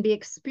can be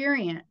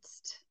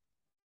experienced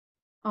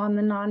on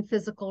the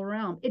non-physical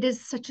realm. It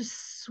is such a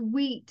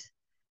sweet,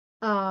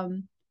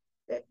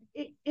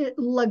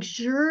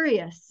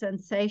 luxurious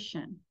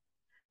sensation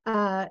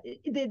that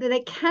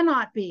it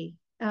cannot be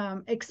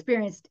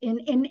experienced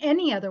in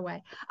any other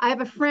way. I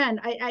have a friend,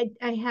 I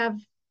have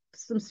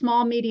some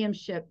small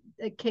mediumship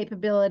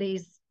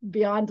capabilities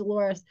beyond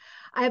Dolores.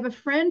 I have a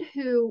friend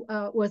who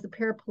was a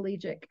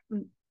paraplegic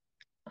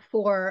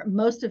for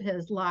most of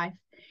his life.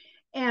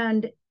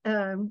 And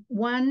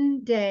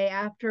one day,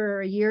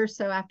 after a year or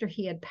so after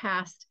he had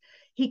passed,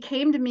 he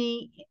came to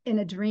me in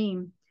a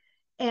dream,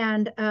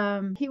 and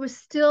he was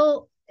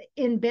still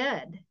in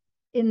bed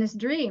in this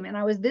dream, and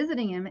I was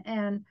visiting him,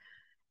 and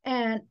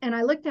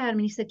I looked at him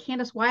and he said,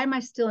 Candace, why am I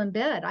still in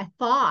bed? I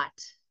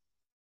thought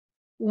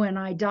when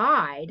I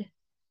died,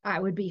 I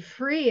would be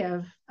free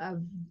of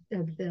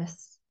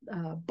this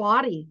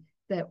body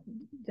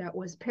that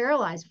was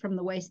paralyzed from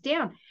the waist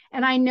down.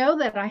 And I know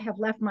that I have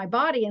left my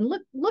body, and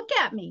look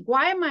at me.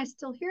 Why am I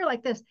still here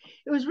like this?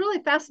 It was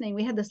really fascinating.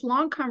 We had this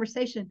long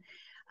conversation.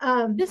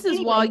 This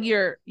is while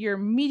you're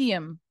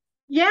medium.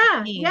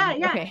 Yeah.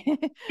 Okay.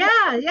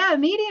 yeah,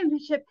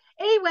 mediumship.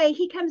 Anyway,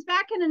 he comes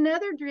back in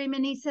another dream,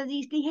 and he says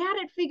he had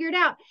it figured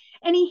out,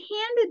 and he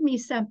handed me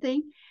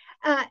something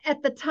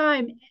at the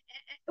time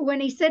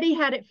when he said he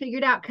had it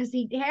figured out, because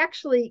he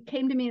actually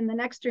came to me in the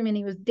next dream, and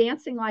he was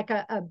dancing like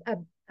a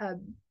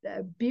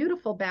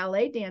beautiful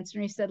ballet dancer.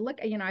 And he said, look,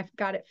 I've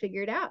got it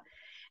figured out.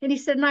 And he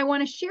said, and I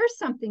want to share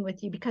something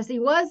with you, because he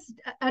was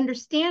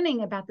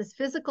understanding about this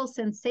physical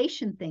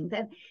sensation thing.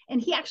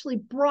 And he actually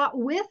brought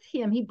with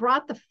him, he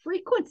brought the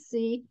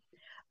frequency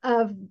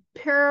of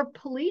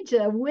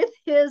paraplegia with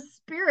his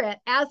spirit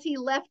as he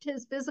left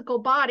his physical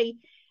body.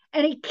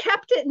 And he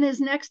kept it in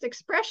his next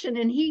expression.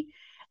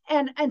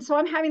 And so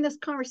I'm having this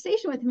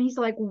conversation with him. He's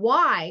like,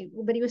 why?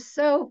 But he was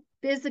so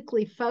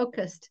physically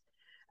focused.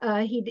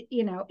 He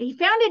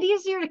found it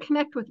easier to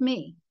connect with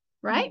me,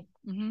 right?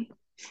 Mm-hmm.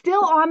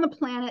 Still on the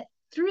planet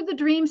through the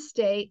dream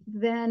state,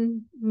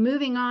 then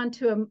moving on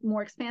to a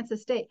more expansive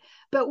state.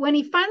 But when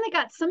he finally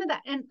got some of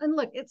that, and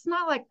look, it's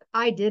not like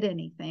I did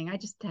anything. I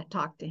just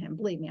talked to him.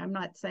 Believe me, I'm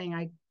not saying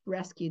I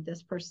rescued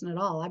this person at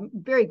all. I'm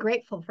very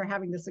grateful for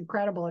having this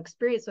incredible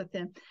experience with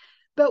him.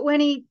 But when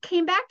he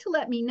came back to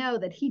let me know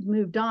that he'd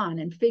moved on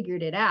and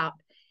figured it out,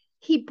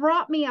 he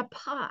brought me a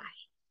pie.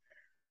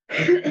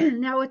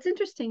 Now, what's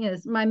interesting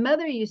is my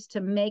mother used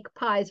to make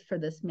pies for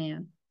this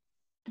man.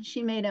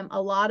 She made him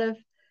a lot of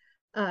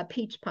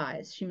peach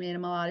pies. She made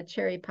him a lot of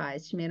cherry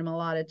pies. She made him a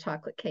lot of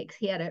chocolate cakes.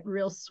 He had a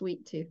real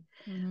sweet tooth.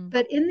 Mm-hmm.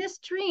 But in this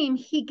dream,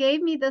 he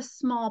gave me this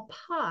small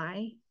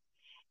pie.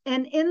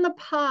 And in the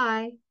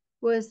pie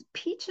was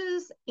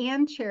peaches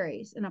and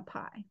cherries in a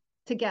pie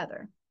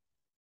together.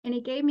 And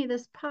he gave me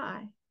this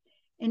pie.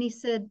 And he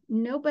said,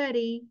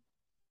 nobody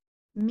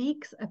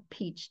makes a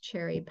peach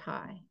cherry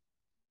pie.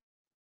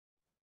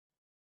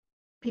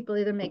 People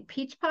either make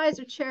peach pies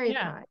or cherry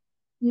pie.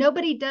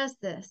 Nobody does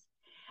this.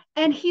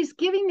 And he's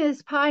giving me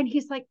this pie, and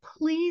he's like,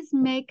 please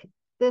make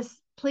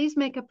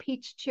a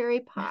peach cherry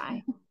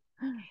pie.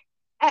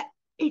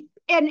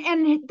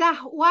 and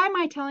that, why am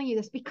I telling you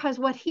this? Because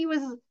what he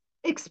was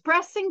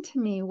expressing to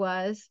me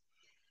was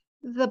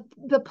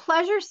the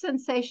pleasure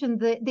sensation,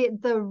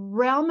 the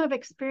realm of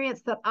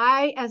experience that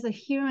I, as a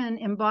human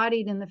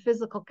embodied in the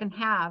physical, can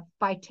have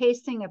by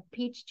tasting a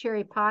peach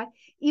cherry pie,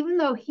 even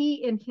though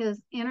he, in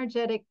his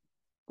energetic,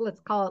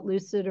 let's call it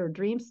lucid or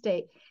dream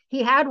state,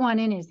 he had one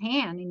in his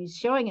hand and he's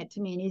showing it to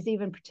me, and he's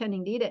even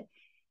pretending to eat it.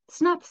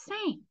 It's not the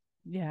same.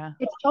 Yeah.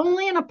 It's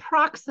only an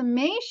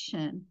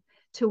approximation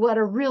to what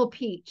a real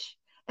peach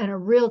and a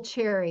real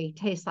cherry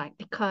tastes like,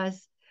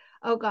 because,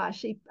 oh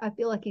gosh, I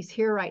feel like he's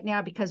here right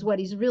now, because what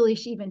he's really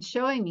even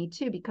showing me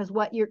too, because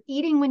what you're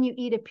eating when you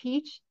eat a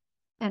peach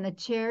and a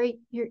cherry,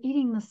 you're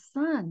eating the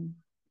sun.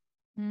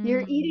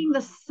 You're eating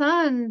the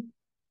sun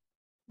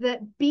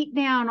that beat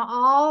down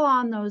all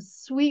on those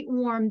sweet,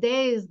 warm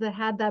days that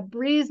had that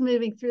breeze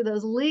moving through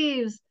those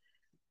leaves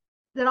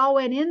that all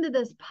went into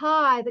this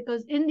pie that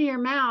goes into your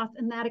mouth,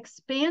 and that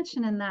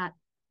expansion and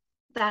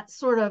that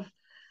sort of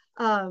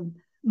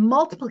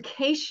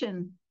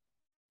multiplication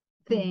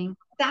thing,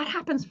 that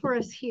happens for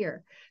us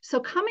here. So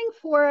coming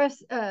for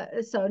us,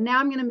 so now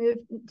I'm going to move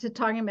to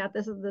talking about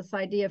this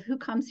idea of who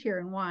comes here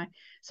and why.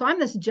 So I'm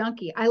this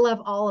junkie. I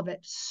love all of it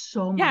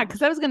so much. Yeah,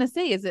 because I was going to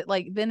say, is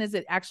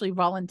it actually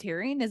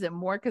volunteering? Is it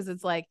more because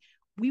it's like,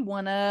 we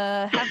want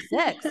to have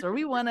sex, or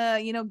we want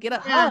to, get a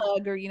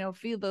hug, or,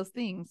 feel those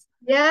things?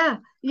 Yeah.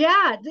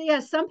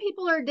 Some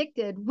people are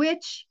addicted,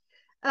 which,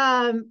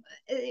 and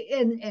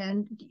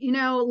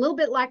a little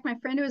bit like my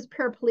friend who was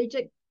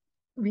paraplegic,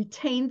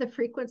 retain the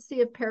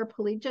frequency of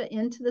paraplegia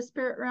into the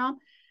spirit realm.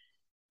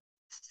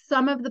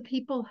 Some of the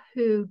people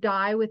who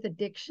die with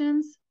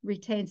addictions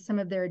retain some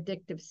of their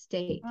addictive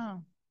state.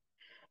 Oh.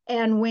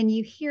 And when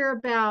you hear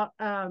about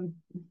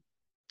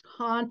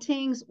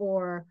hauntings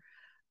or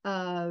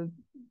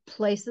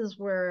places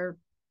where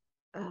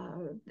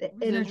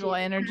residual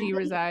energy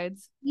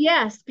resides.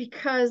 Yes,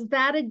 because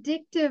that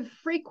addictive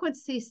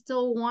frequency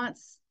still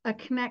wants a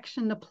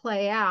connection to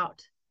play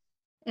out.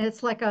 And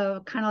it's like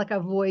a kind of like a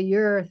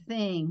voyeur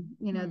thing,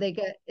 they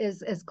get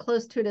as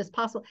close to it as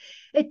possible.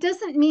 It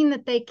doesn't mean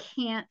that they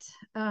can't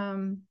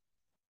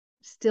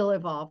still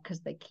evolve,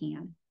 because they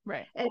can.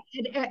 Right.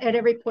 At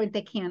every point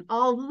they can.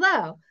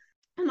 Although,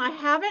 and I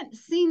haven't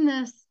seen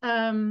this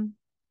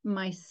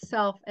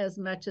myself as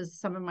much as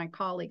some of my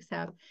colleagues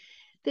have,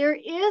 there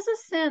is a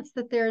sense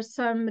that there's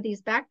some of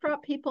these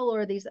backdrop people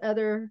or these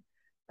other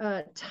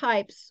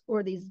types,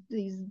 or these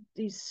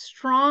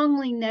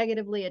strongly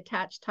negatively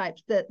attached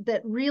types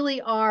that really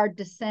are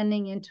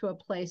descending into a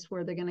place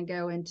where they're going to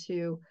go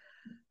into,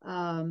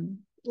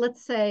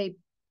 let's say,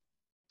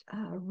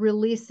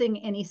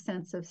 releasing any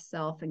sense of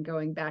self and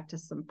going back to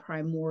some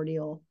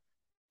primordial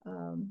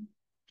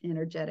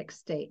energetic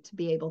state to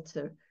be able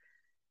to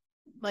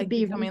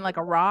be becoming like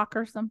a rock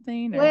or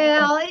something.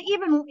 Well,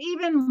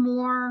 even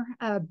more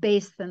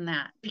base than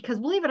that,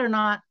 because believe it or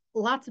not,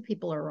 lots of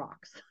people are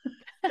rocks.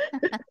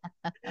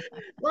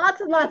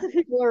 Lots and lots of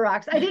people are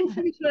rocks. I didn't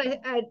finish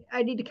what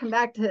I need to come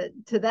back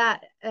to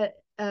that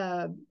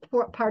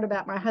part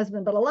about my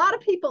husband, but a lot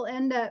of people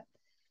end up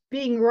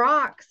being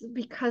rocks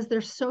because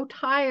they're so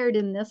tired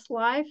in this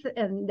life,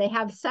 and they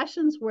have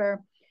sessions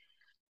where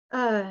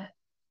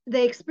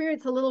they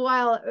experience a little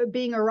while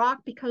being a rock.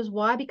 Because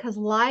why? Because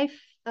life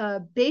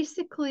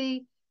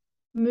basically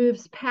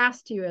moves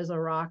past you as a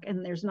rock,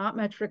 and there's not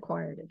much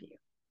required of you.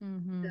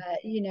 Mm-hmm.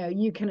 You know,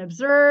 you can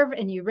observe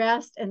and you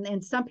rest,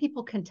 and some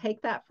people can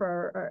take that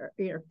for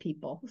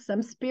people.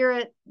 Some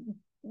spirit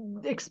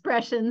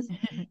expressions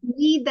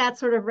need that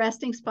sort of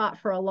resting spot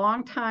for a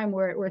long time,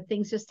 where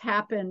things just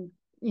happen,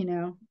 you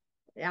know,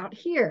 out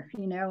here,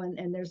 you know,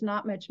 and there's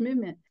not much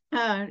movement.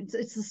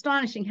 It's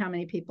astonishing how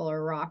many people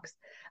are rocks.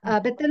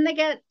 But then they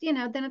get, you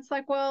know, then it's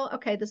like, well,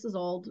 okay, this is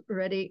old,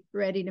 ready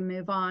to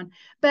move on.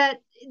 But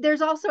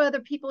there's also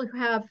other people who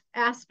have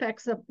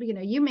aspects of, you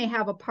know, you may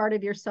have a part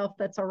of yourself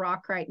that's a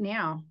rock right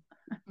now,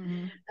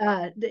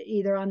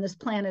 either on this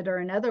planet or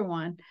another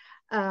one.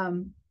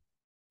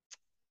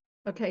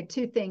 Okay,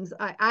 two things.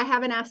 I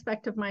have an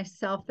aspect of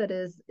myself that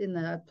is in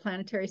the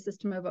planetary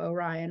system of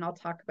Orion. I'll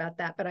talk about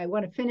that, but I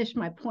want to finish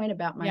my point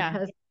about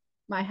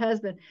my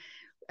husband.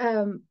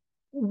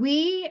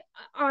 We,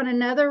 on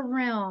another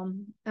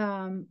realm,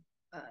 and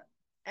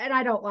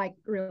I don't like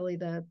really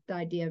the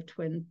idea of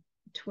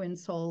twin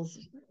souls.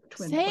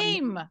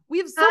 Same. We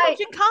have so much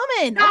in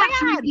common. Oh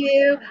my God.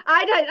 You.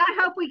 I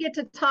hope we get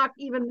to talk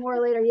even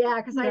more later. Yeah,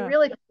 because I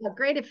really feel a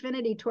great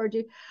affinity toward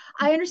you.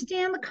 I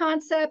understand the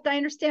concept. I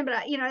understand, but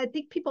I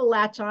think people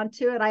latch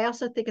onto it. I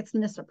also think it's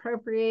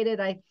misappropriated.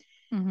 I'm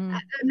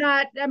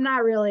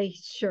not really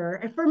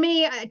sure. For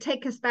me, I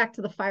take us back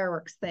to the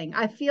fireworks thing.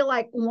 I feel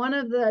like one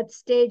of the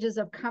stages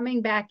of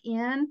coming back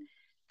in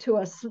to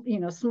a, you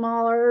know,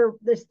 smaller,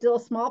 there's still a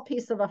small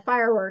piece of a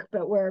firework,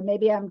 but where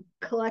maybe I'm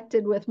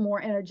collected with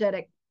more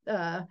energetic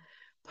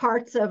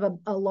parts of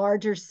a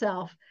larger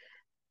self.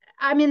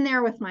 I'm in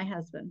there with my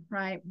husband,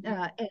 right?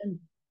 And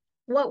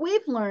what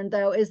we've learned,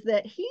 though, is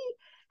that he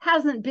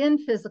hasn't been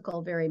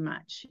physical very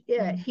much.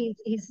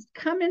 He's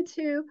come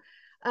into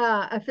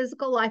a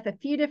physical life a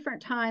few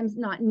different times,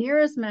 not near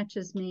as much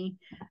as me,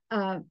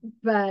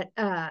 but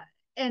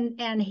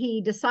and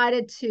he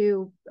decided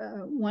to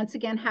once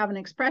again have an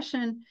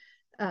expression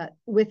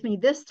with me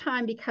this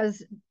time,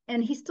 because,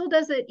 and he still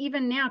does it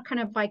even now, kind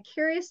of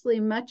vicariously,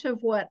 much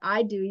of what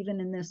I do,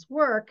 even in this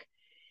work,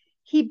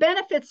 he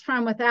benefits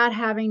from without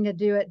having to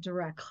do it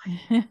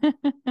directly.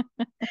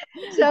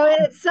 So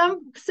it's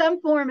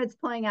some form it's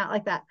playing out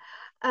like that.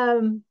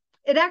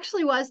 It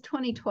actually was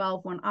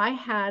 2012 when I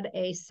had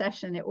a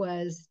session. It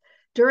was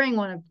during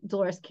one of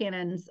Dolores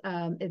Cannon's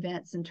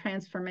events and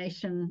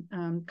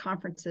transformation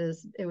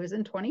conferences. It was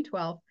in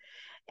 2012.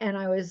 And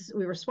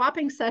we were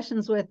swapping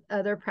sessions with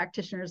other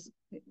practitioners.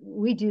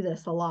 We do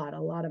this a lot.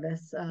 A lot of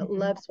us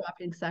love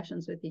swapping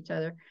sessions with each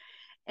other.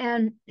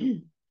 And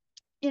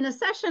in a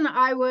session,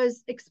 I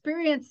was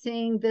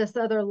experiencing this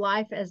other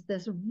life as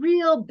this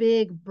real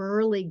big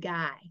burly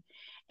guy.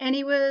 And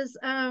he was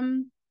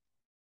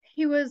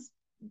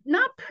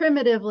not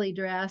primitively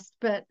dressed,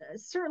 but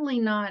certainly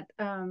not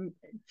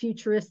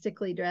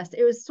futuristically dressed.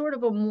 It was sort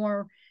of a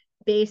more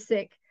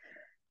basic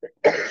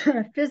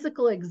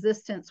physical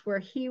existence, where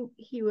he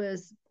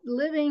was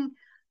living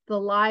the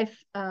life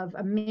of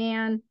a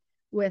man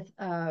with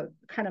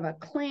kind of a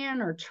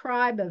clan or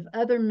tribe of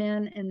other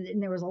men,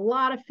 and there was a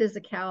lot of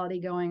physicality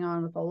going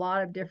on, with a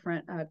lot of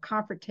different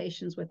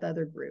confrontations with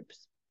other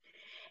groups.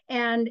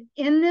 And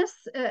in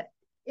this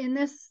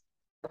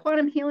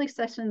quantum healing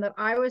session that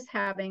I was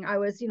having, I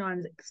was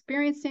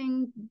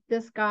experiencing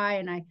this guy,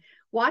 and I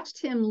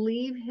watched him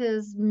leave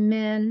his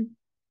men.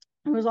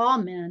 It was all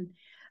men,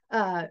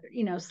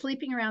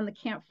 sleeping around the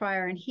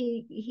campfire, and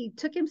he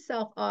took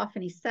himself off,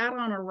 and he sat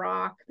on a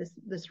rock,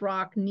 this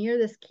rock near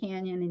this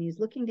canyon, and he's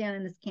looking down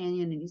in this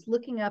canyon, and he's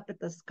looking up at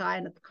the sky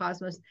and at the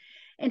cosmos,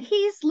 and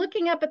he's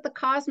looking up at the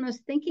cosmos,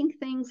 thinking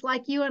things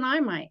like you and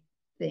I might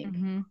think,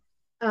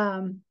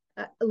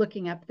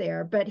 looking up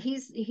there. But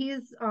he's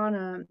on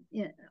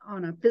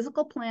a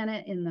physical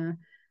planet in the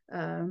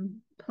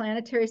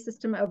planetary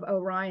system of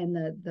Orion,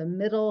 the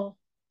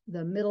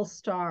middle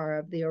star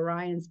of the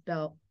Orion's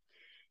belt.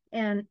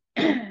 And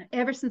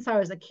ever since I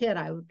was a kid,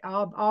 I've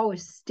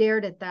always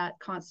stared at that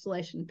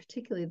constellation,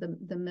 particularly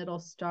the middle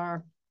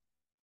star.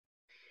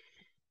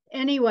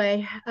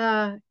 Anyway,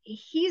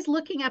 he's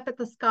looking up at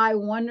the sky,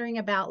 wondering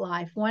about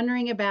life,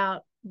 wondering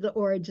about the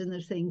origin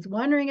of things,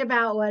 wondering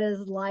about what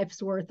his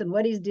life's worth and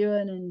what he's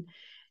doing,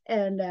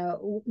 and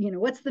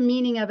what's the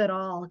meaning of it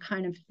all,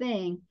 kind of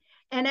thing.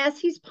 And as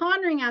he's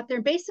pondering out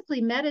there, basically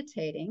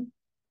meditating,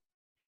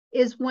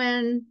 is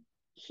when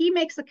he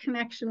makes a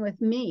connection with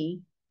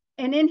me.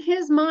 And in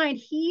his mind,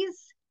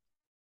 he's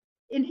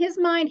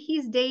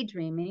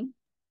daydreaming.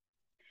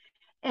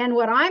 And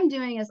what I'm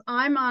doing is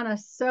I'm on a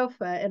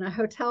sofa in a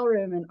hotel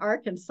room in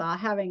Arkansas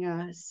having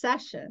a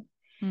session.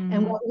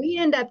 And what we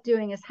end up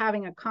doing is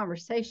having a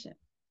conversation.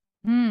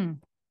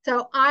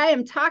 So I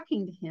am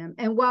talking to him.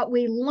 And what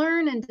we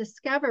learn and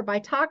discover by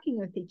talking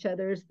with each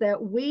other is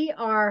that we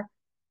are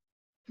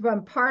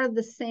from part of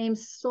the same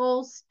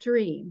soul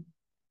stream,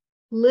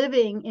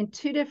 living in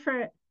two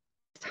different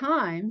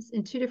times,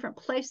 in two different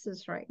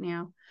places right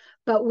now.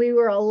 But we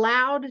were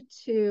allowed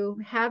to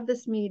have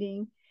this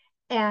meeting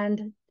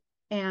and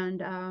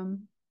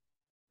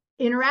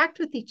interact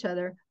with each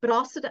other, but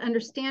also to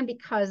understand,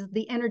 because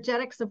the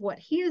energetics of what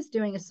he is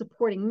doing is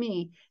supporting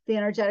me. The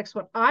energetics,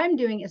 what I'm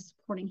doing is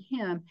supporting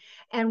him.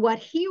 And what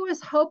he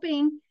was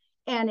hoping,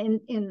 and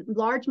in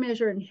large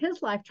measure in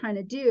his life trying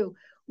to do,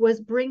 was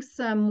bring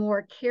some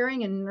more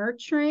caring and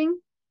nurturing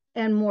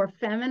and more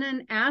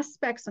feminine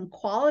aspects and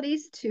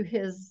qualities to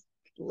his,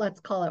 let's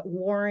call it,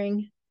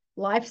 warring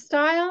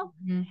lifestyle.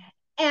 Mm-hmm.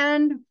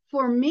 And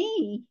for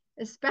me,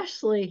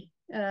 especially,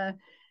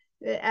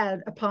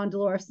 upon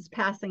Dolores's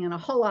passing and a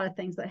whole lot of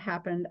things that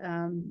happened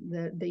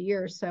the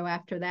year or so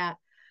after that,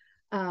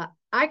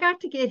 I got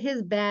to get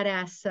his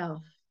badass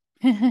self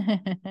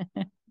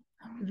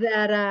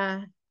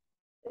that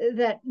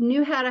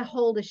knew how to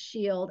hold a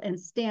shield and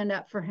stand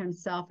up for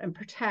himself and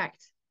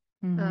protect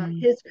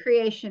his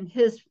creation,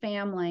 his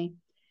family,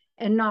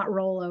 and not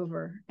roll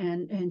over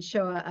and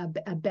show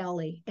a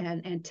belly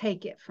and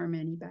take it from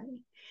anybody.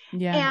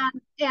 Yeah.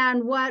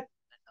 And what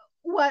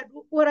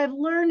I've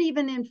learned,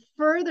 even in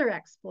further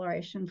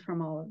exploration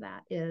from all of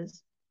that,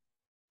 is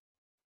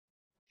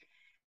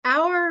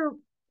our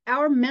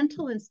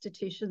mental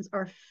institutions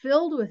are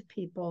filled with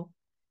people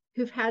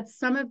who've had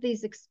some of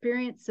these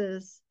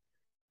experiences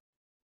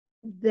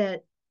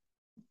that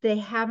they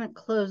haven't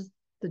closed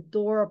the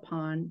door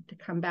upon to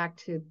come back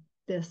to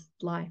this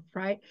life,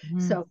 right? Mm-hmm.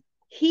 So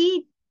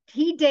he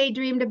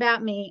daydreamed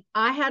about me.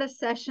 I had a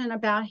session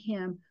about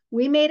him.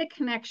 We made a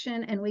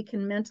connection, and we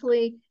can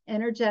mentally,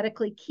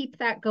 energetically keep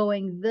that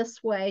going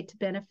this way to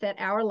benefit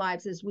our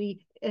lives as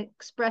we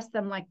express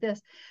them like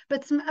this.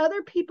 But some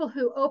other people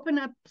who open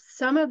up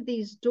some of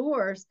these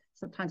doors,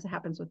 sometimes it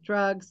happens with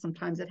drugs,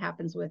 sometimes it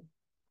happens with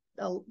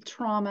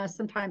trauma,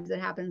 sometimes it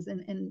happens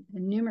in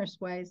numerous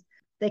ways.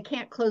 They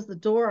can't close the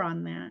door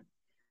on that.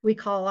 We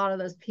call a lot of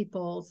those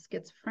people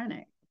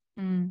schizophrenic.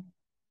 Mm.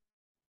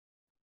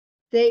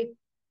 They're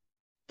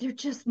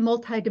just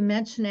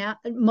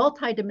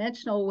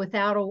multidimensional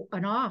without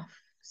an off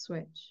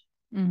switch.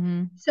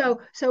 Mm-hmm. So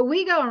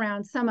we go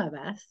around, some of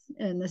us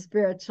in the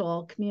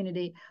spiritual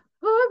community,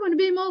 oh, I want to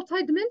be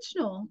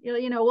multidimensional.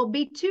 You know, we'll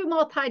be too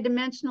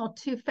multidimensional,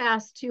 too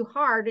fast, too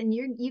hard, and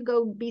you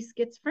go be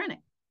schizophrenic.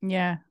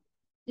 Yeah.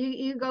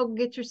 You go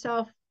get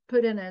yourself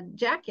put in a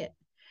jacket.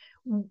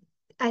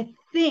 I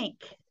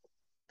think,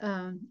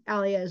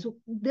 Alia,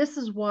 this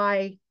is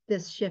why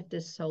this shift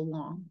is so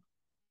long.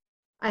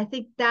 I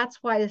think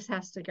that's why this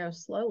has to go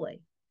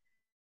slowly.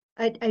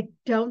 I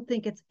don't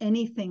think it's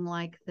anything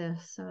like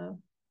this.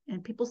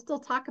 And people still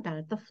talk about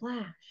it, the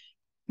Flash.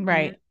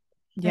 Right.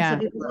 You know? Yeah.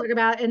 And so people talk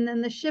about, and then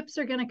the ships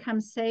are going to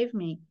come save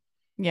me.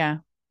 Yeah.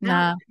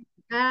 Nah.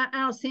 I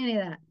don't see any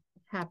of that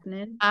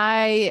happening.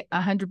 I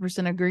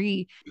 100%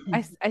 agree.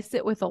 I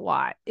sit with a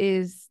lot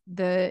is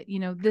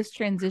this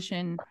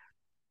transition.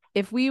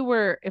 If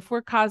we're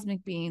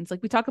cosmic beings,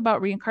 like we talk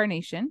about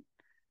reincarnation,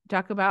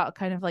 talk about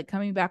kind of like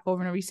coming back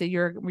over, and we say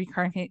you're a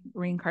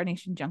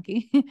reincarnation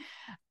junkie.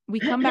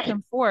 We come back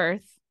and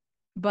forth,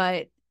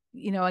 but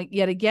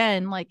yet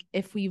again, like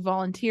if we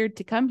volunteered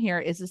to come here,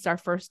 is this our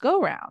first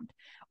go round,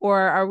 or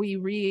are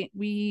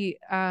we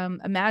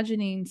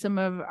imagining some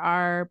of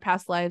our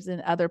past lives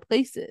in other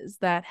places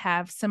that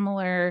have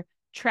similar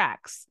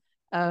tracks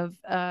of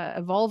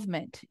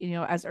evolvement,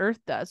 as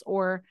Earth does,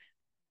 or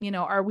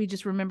are we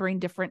just remembering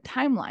different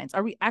timelines?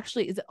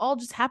 Is it all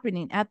just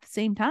happening at the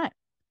same time?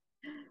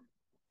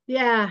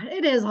 Yeah,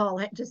 it is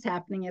all just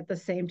happening at the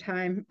same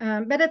time.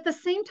 But at the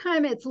same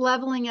time, it's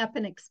leveling up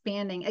and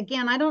expanding.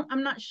 Again,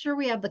 I'm not sure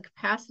we have the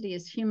capacity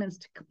as humans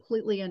to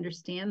completely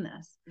understand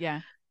this.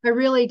 Yeah. I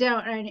really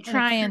don't.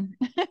 Trying.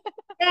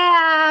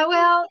 Yeah,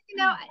 well,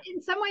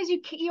 in some ways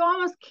you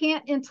almost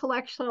can't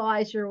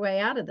intellectualize your way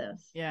out of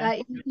this. Yeah.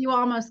 You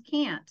almost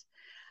can't.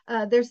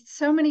 There's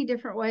so many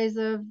different ways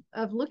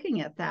of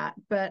looking at that.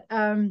 But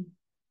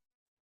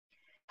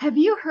have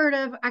you heard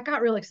of, I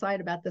got real excited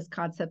about this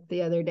concept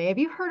the other day. Have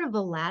you heard of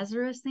the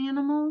Lazarus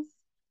animals?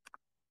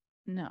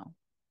 No.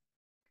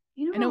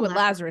 I know what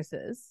Lazarus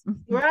is.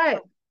 Right.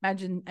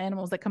 Imagine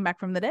animals that come back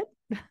from the dead.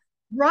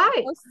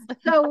 Right.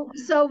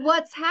 So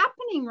what's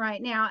happening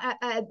right now,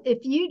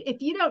 if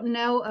you don't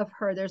know of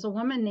her, there's a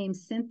woman named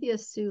Cynthia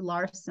Sue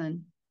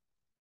Larson,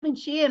 and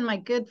she and my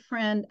good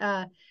friend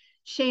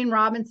Shane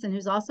Robinson,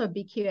 who's also a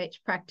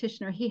BQH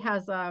practitioner, he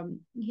has a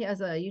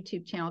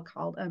YouTube channel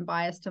called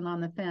Unbiased and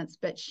on the Fence.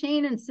 But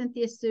Shane and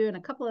Cynthia Sue and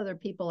a couple other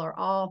people are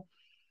all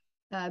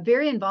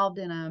very involved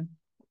in a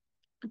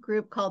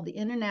group called the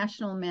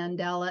International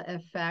Mandela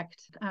Effect.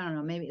 I don't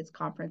know, maybe it's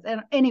conference.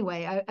 And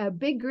anyway, a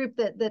big group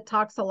that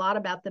talks a lot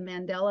about the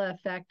Mandela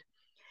Effect.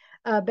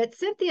 But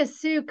Cynthia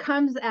Sue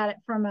comes at it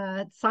from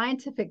a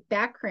scientific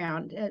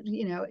background.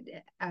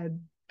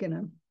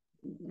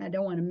 I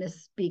don't want to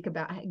misspeak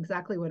about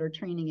exactly what her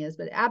training is,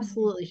 but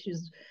absolutely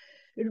she's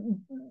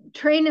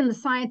trained in the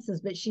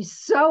sciences, but she's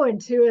so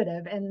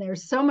intuitive, and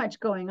there's so much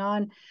going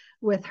on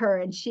with her,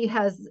 and she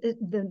has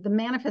the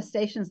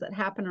manifestations that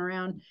happen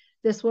around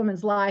this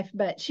woman's life.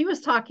 But she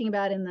was talking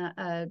about in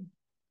the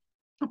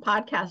a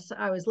podcast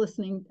I was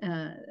listening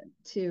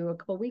to a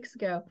couple of weeks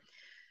ago,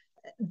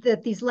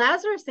 that these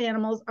Lazarus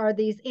animals are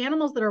these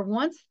animals that are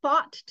once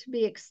thought to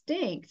be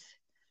extinct.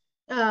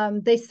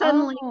 They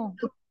suddenly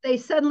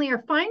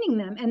are finding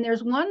them, and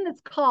there's one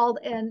that's called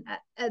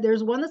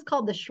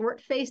the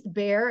short-faced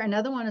bear.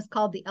 Another one is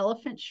called the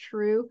elephant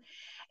shrew.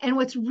 And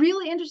what's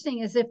really interesting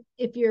is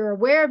if you're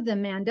aware of the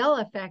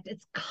Mandela effect,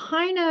 it's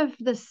kind of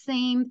the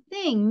same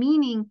thing,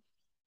 meaning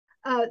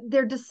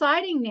they're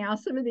deciding now,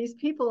 some of these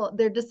people,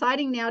 they're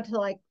deciding now to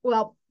like,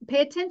 well,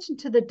 pay attention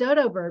to the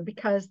dodo bird,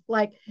 because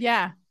like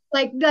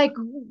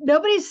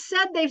nobody's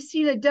said they've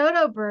seen a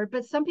dodo bird,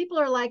 but some people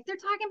are like, they're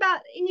talking about,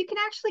 and you can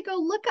actually go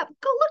look up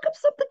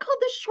something called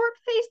the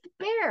short-faced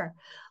bear.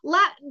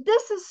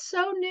 This is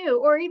so new.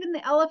 Or even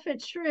the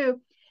elephant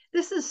shrew.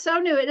 This is so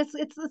new. It's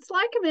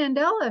like a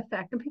Mandela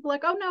effect. And people are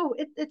like, oh no,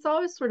 it's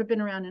always sort of been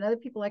around. And other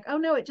people are like, oh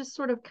no, it just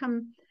sort of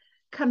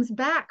comes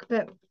back.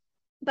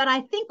 But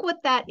I think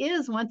what that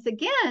is, once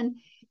again,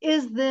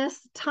 is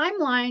this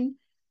timeline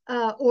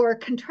or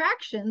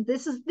contraction.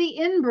 This is the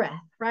in-breath,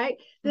 right?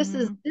 This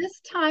is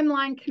this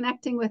timeline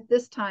connecting with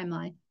this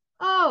timeline.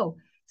 Oh,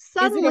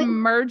 suddenly. Is it a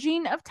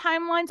merging of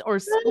timelines or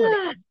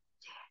splitting?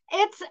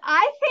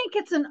 I think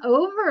it's an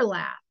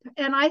overlap.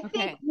 And I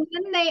think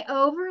when they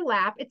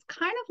overlap, it's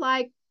kind of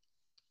like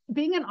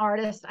being an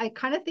artist. I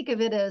kind of think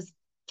of it as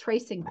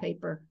tracing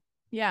paper.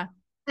 Yeah.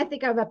 I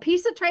think of a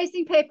piece of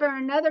tracing paper,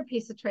 another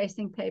piece of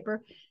tracing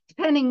paper,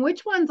 depending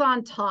which one's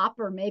on top,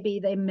 or maybe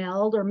they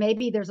meld, or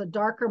maybe there's a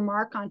darker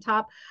mark on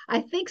top.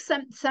 I think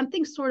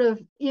something sort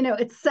of,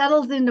 it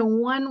settles into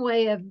one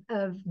way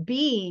of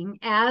being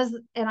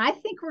and I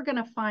think we're going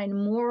to find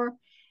more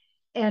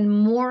and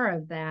more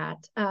of that.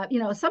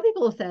 Some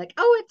people will say like,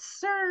 oh,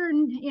 it's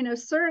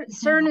CERN,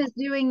 CERN is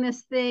doing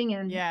this thing,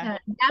 and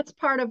that's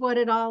part of what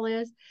it all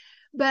is.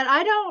 But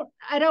I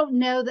don't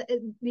know that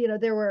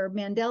there were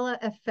Mandela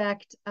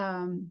effect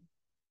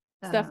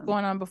stuff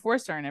going on before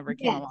CERN ever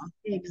came along.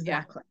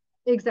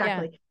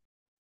 Exactly.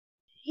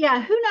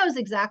 Yeah, who knows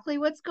exactly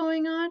what's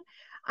going on?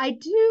 I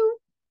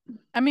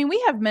mean,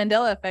 we have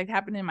Mandela effect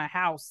happening in my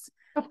house.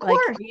 Of course.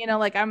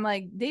 I'm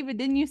like, David,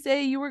 didn't you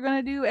say you were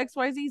going to do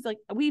XYZ? He's like,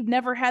 we've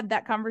never had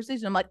that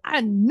conversation. I'm like,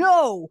 I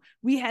know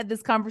we had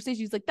this conversation.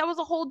 He's like, that was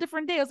a whole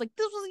different day. I was like,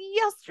 this was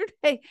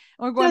yesterday. And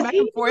we're going back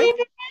and forth.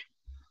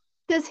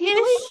 Does he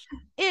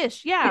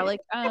ish? Yeah. Like,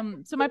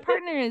 so my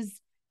partner is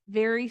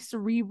very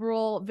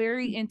cerebral,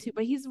 very into,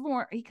 but he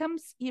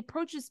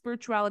approaches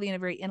spirituality in a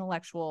very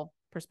intellectual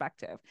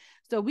perspective.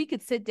 So we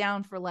could sit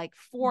down for like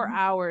 4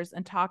 hours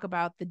and talk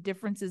about the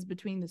differences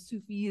between the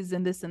Sufis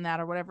and this and that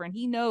or whatever. And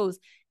he knows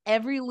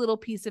every little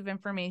piece of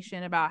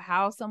information about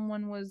how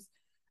someone was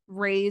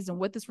raised and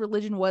what this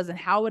religion was and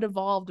how it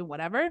evolved and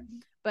whatever,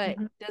 but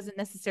doesn't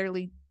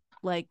necessarily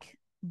like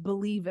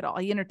believe it all.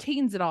 He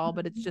entertains it all,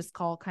 but it's just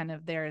called kind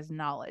of there as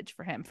knowledge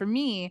for him. For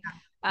me,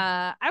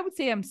 I would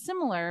say I'm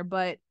similar,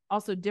 but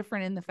also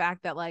different in the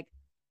fact that like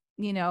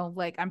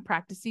I'm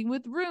practicing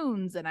with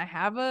runes, and I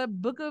have a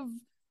book of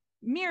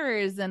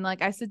mirrors, and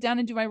like I sit down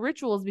and do my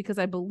rituals because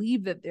I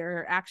believe that there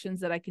are actions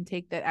that I can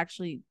take that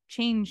actually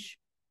change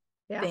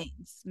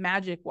things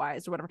magic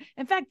wise or whatever.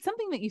 In fact,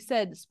 something that you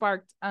said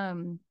sparked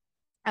I've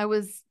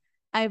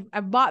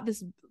bought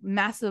this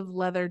massive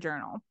leather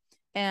journal,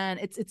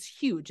 and it's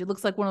huge. It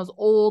looks like one of those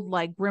old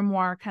like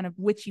grimoire kind of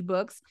witchy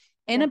books.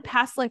 And in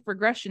past life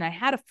regression, I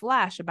had a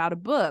flash about a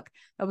book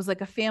that was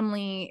like a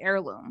family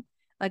heirloom,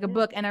 like a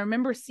book. And I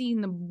remember seeing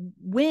the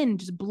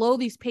wind just blow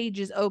these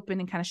pages open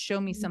and kind of show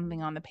me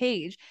something on the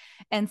page.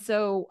 And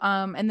so,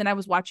 and then I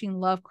was watching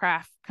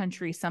Lovecraft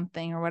Country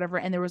something or whatever.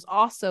 And there was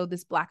also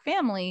this Black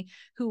family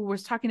who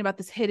was talking about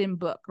this hidden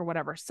book or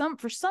whatever.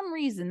 For some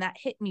reason that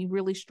hit me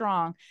really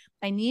strong.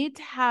 I need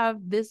to have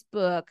this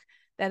book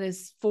that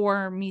is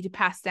for me to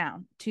pass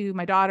down to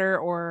my daughter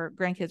or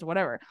grandkids or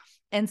whatever.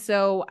 And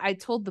so I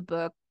told the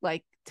book,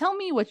 like, tell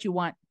me what you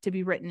want to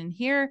be written in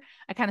here.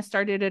 I kind of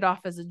started it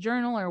off as a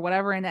journal or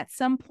whatever. And at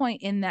some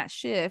point in that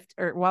shift,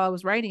 or while I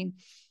was writing,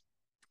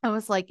 I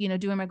was like,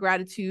 doing my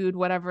gratitude,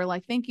 whatever,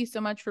 like, thank you so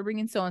much for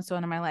bringing so-and-so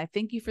into my life.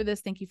 Thank you for this.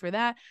 Thank you for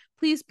that.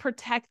 Please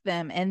protect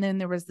them. And then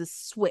there was this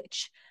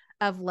switch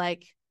of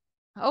like,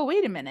 oh,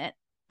 wait a minute.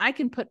 I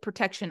can put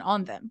protection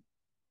on them.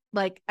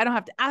 Like, I don't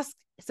have to ask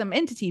some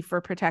entity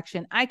for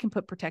protection. I can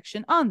put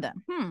protection on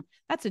them.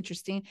 That's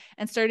interesting.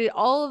 And started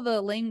all of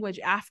the language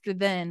after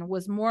then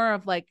was more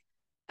of like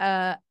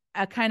a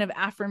kind of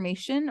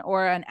affirmation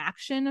or an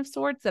action of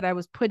sorts that I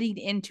was putting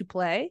into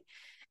play.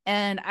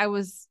 And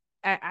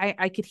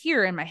I could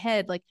hear in my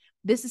head, like,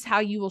 this is how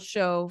you will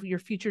show your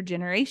future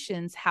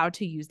generations how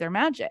to use their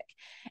magic.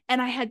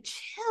 And I had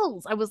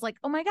chills. I was like,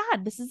 oh my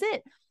God, this is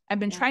it. I've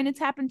been trying to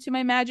tap into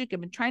my magic.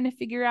 I've been trying to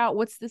figure out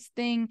what's this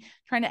thing,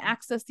 trying to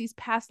access these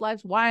past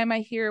lives. Why am I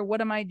here? What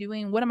am I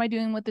doing? What am I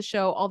doing with the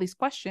show? All these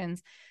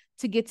questions.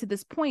 to get to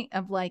this point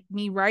of like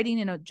me writing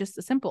in just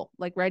a simple,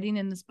 like writing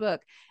in this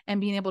book and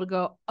being able to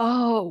go,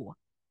 oh,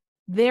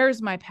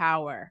 there's my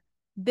power.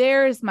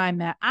 There's my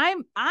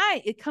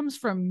it comes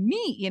from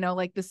me,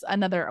 like this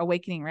another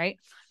awakening, right?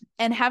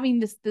 And having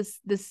this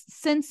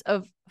sense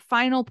of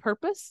final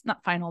purpose,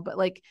 not final, but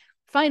like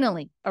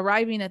finally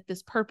arriving at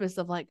this purpose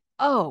of like,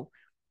 oh,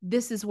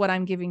 this is what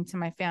I'm giving to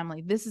my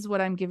family. This is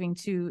what I'm giving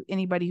to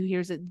anybody who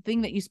hears it. The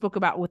thing that you spoke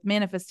about with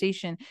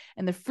manifestation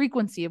and the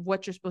frequency of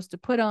what you're supposed to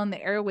put on the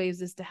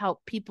airwaves is to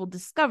help people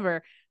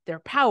discover their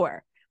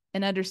power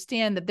and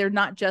understand that they're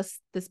not just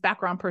this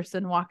background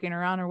person walking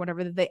around or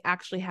whatever, that they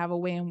actually have a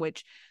way in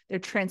which they're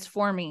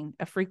transforming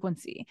a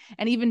frequency.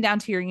 And even down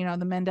to your,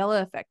 the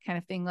Mandela effect kind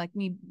of thing, like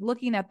me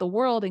looking at the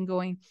world and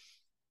going,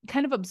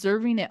 kind of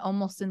observing it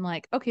almost in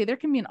like, okay, there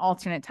can be an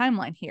alternate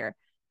timeline here.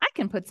 I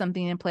can put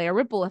something in play, a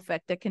ripple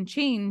effect that can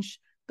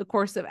change the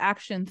course of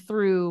action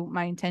through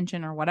my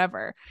intention or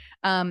whatever.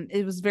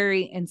 It was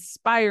very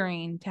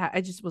inspiring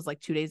I just was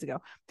like 2 days ago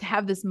to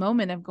have this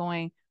moment of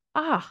going,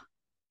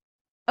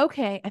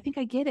 okay, I think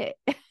I get it.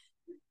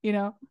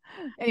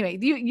 Anyway,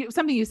 you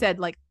something you said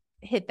like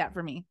hit that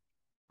for me.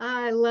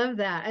 I love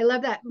that. I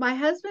love that. My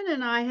husband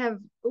and I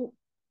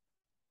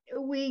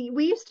we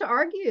used to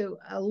argue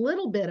a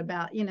little bit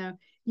about,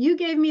 you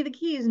gave me the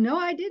keys. No,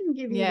 I didn't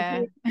give you the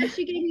keys. Yes,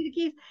 you gave me the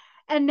keys.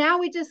 And now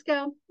we just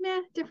go,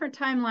 different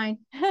timeline.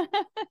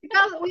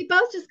 We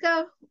both just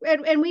go,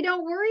 and we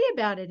don't worry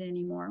about it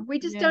anymore. We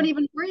just don't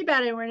even worry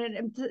about it.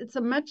 It's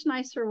a much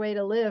nicer way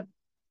to live.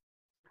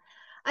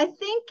 I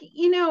think,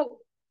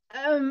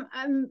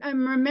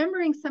 I'm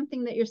remembering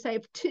something that you're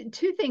saying.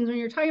 Two things. When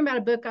you're talking about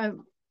a book,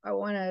 I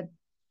want to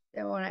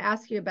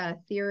ask you about a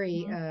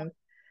theory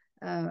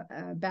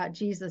about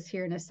Jesus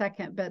here in a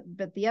second.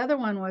 But the other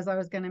one was I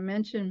was going to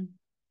mention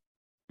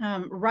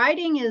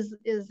writing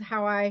is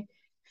how I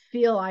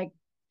feel I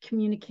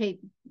communicate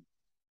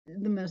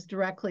the most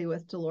directly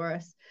with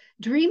Dolores.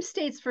 Dream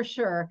states for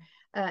sure.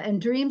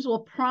 And dreams will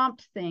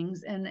prompt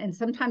things. And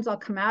sometimes I'll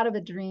come out of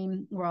a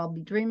dream where I'll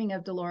be dreaming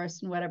of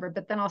Dolores and whatever,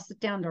 but then I'll sit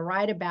down to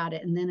write about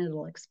it and then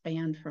it'll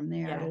expand from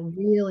there. Yeah. It'll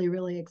really,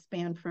 really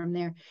expand from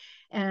there.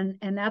 And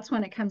that's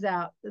when it comes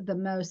out the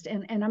most.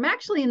 And I'm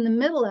actually in the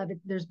middle of it.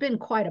 There's been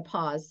quite a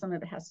pause. Some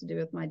of it has to do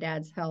with my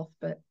dad's health,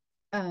 but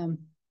I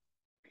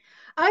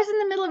was in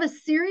the middle of a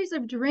series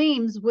of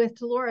dreams with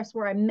Dolores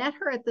where I met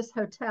her at this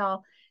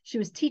hotel. She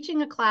was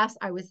teaching a class.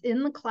 I was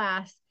in the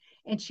class.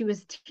 And she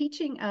was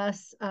teaching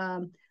us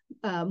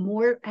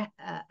more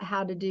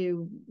how to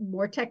do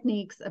more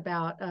techniques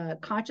about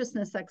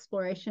consciousness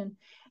exploration.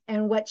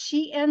 And what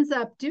she ends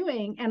up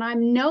doing, and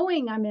I'm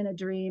knowing I'm in a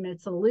dream,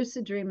 it's a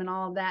lucid dream and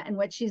all of that. And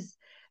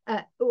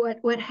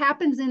what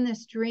happens in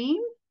this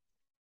dream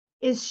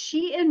is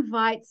she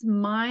invites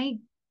my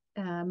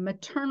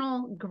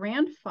maternal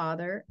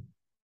grandfather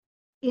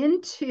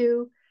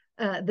into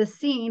the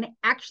scene,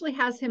 actually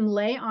has him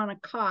lay on a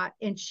cot,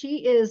 and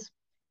she is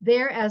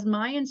there as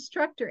my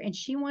instructor, and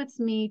she wants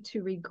me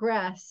to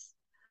regress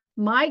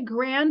my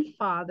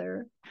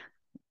grandfather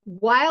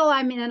while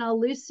I'm in a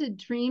lucid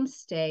dream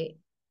state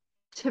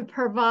to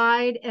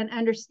provide and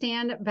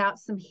understand about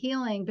some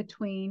healing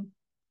between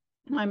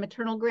my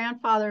maternal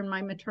grandfather and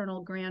my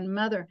maternal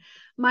grandmother.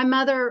 My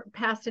mother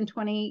passed in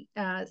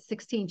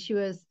 2016. She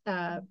was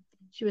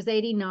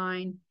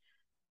 89.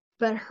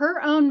 But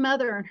her own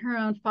mother and her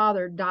own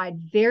father died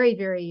very,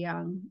 very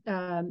young.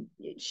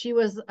 She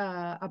was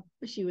a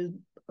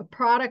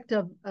product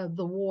of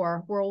the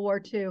war, World War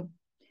II.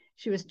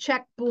 She was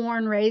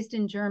Czech-born, raised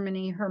in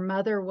Germany. Her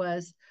mother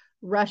was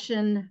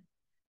Russian,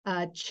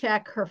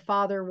 Czech. Her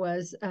father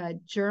was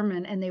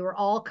German, and they were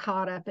all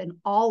caught up in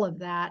all of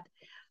that.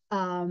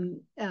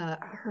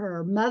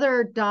 Her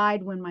mother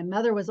died when my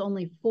mother was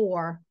only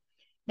 4,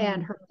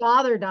 and her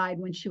father died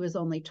when she was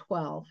only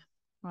 12.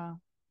 Wow.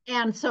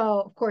 And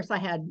so, of course, I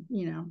had,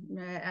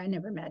 I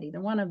never met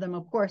either one of them,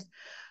 of course.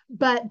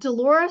 But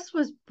Dolores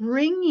was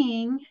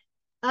bringing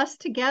us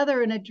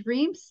together in a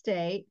dream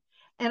state.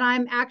 And I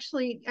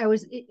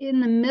was in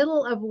the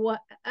middle of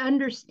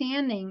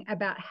understanding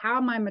about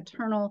how my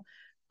maternal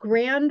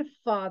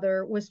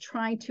grandfather was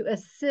trying to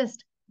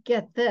assist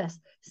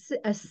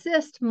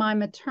my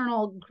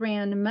maternal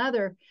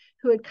grandmother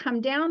who had come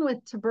down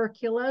with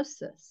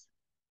tuberculosis.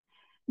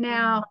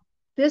 Now,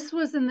 this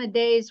was in the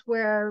days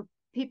where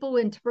people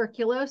in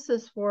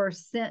tuberculosis were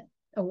sent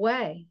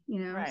away,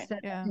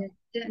 sent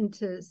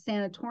into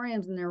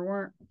sanatoriums, and there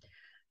weren't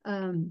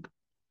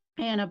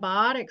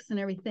antibiotics and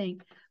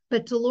everything.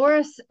 But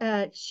Dolores,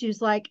 she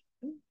was like,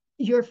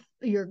 your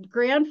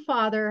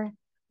grandfather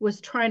was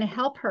trying to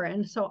help her.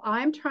 And so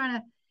I'm doing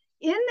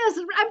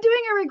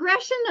a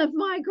regression of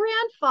my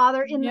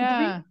grandfather in the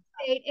dream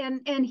state,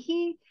 and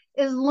he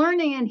is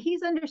learning and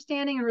he's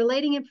understanding and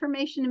relating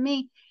information to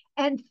me.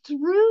 And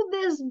through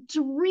this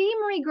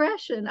dream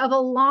regression of a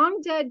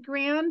long dead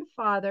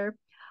grandfather,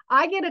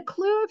 I get a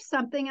clue of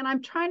something and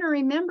I'm trying to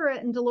remember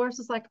it. And Dolores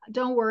is like,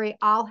 don't worry,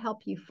 I'll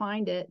help you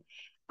find it.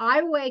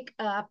 I wake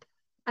up,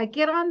 I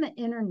get on the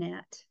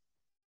internet,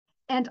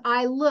 and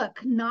I look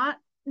not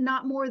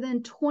not more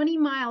than 20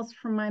 miles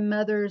from my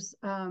mother's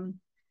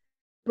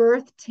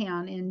birth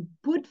town in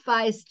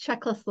Budweis,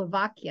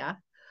 Czechoslovakia,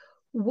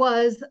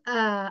 was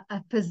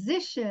a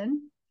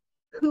physician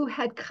who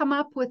had come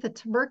up with a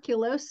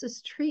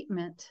tuberculosis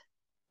treatment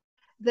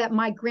that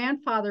my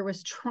grandfather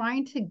was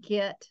trying to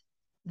get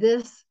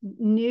this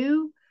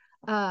new,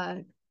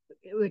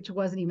 which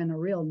wasn't even a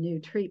real new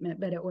treatment,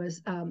 but it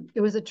was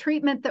a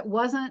treatment that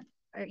wasn't,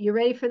 are you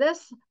ready for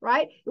this?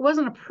 Right? It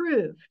wasn't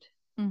approved.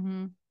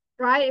 Mm-hmm.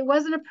 Right? It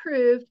wasn't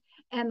approved.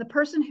 And the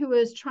person who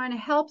was trying to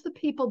help the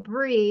people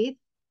breathe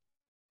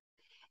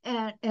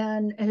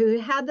and who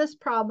had this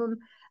problem,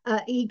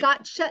 he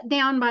got shut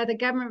down by the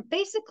government.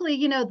 Basically,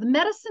 the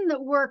medicine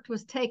that worked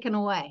was taken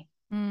away.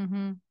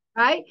 Mm-hmm.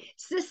 Right?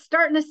 Is this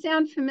starting to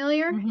sound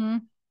familiar? Mm-hmm.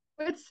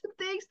 With some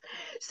things.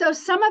 So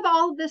some of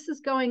all of this is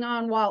going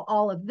on while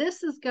all of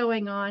this is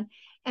going on.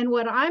 And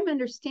what I'm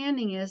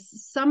understanding is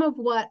some of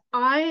what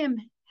I am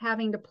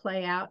having to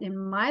play out in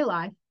my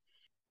life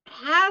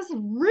has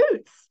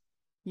roots.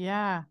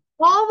 Yeah.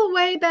 All the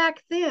way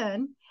back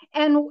then.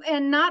 And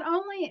not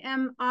only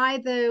am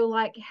I, though,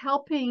 like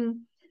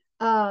helping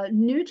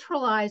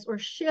neutralize or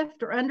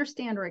shift or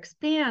understand or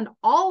expand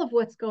all of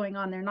what's going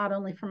on there, not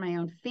only for my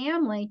own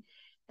family,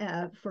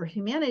 for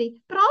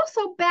humanity, but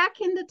also back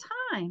into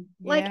time,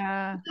 like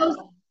those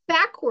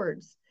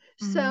backwards.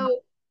 Mm-hmm. So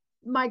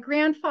my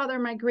grandfather,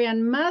 my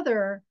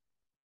grandmother,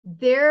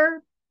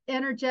 their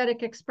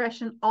energetic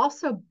expression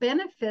also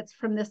benefits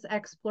from this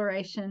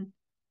exploration.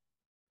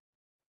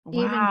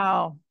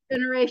 Wow. Even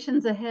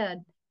generations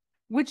ahead.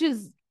 Which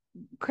is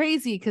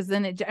crazy, because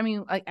then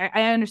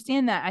I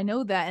understand that. I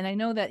know that. And I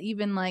know that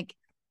even like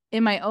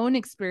in my own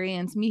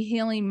experience, me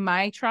healing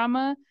my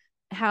trauma,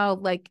 how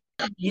like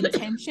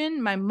intention,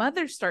 my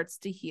mother starts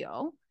to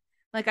heal.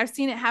 Like I've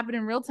seen it happen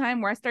in real time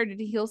where I started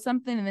to heal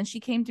something. And then she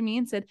came to me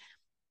and said,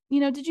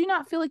 did you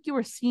not feel like you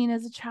were seen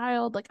as a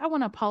child? Like, I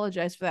want to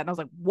apologize for that. And I was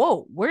like,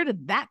 whoa, where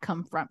did that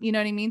come from? You know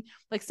what I mean?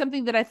 Like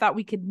something that I thought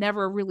we could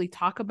never really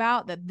talk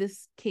about, that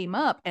this came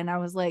up. And I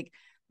was like,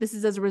 this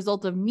is as a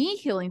result of me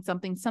healing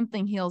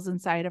something heals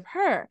inside of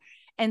her.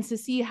 And to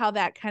see how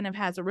that kind of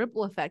has a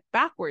ripple effect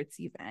backwards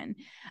even.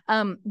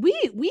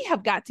 We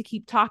have got to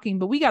keep talking,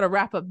 but we got to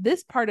wrap up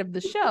this part of the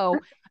show.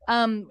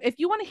 If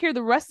you want to hear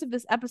the rest of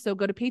this episode,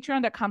 go to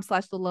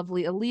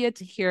patreon.com/thelovelyaleah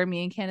to hear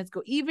me and Candace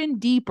go even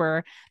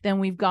deeper than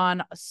we've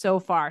gone so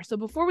far. So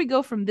before we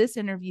go from this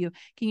interview,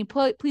 can you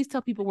please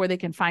tell people where they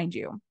can find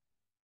you?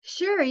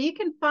 Sure. You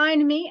can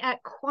find me at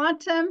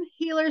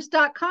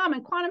quantumhealers.com,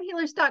 and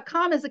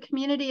quantumhealers.com is a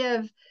community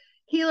of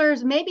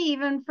healers, maybe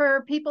even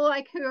for people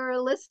like who are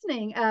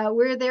listening.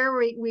 We're there.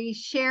 We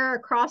share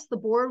across the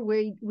board.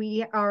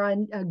 We are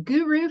a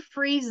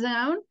guru-free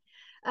zone.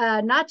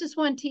 Not just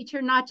one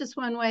teacher, not just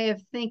one way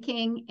of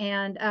thinking.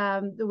 And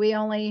we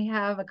only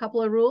have a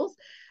couple of rules.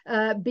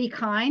 Be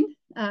kind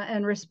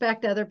and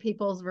respect other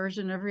people's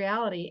version of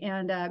reality.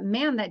 And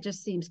man, that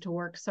just seems to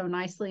work so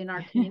nicely in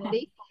our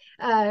community.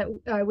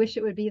 I wish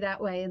it would be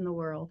that way in the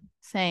world.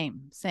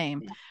 Same.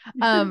 So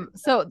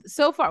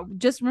far,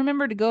 just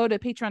remember to go to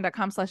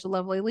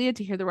patreon.com/thelovelyaleah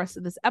to hear the rest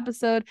of this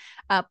episode.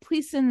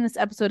 Please send this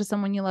episode to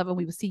someone you love, and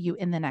we will see you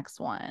in the next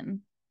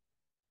one.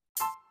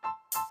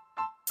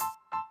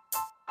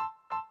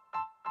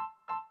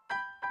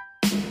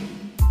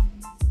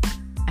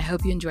 I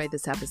hope you enjoyed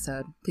this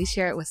episode. Please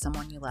share it with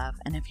someone you love.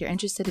 And if you're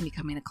interested in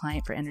becoming a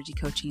client for energy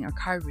coaching or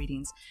card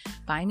readings,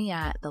 find me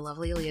at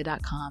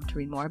thelovelyaleah.com to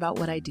read more about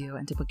what I do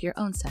and to book your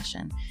own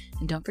session.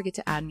 And don't forget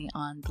to add me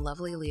on The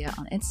Lovely Aleah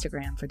on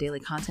Instagram for daily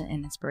content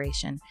and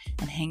inspiration,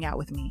 and hang out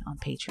with me on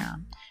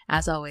Patreon.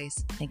 As always,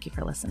 thank you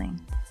for listening.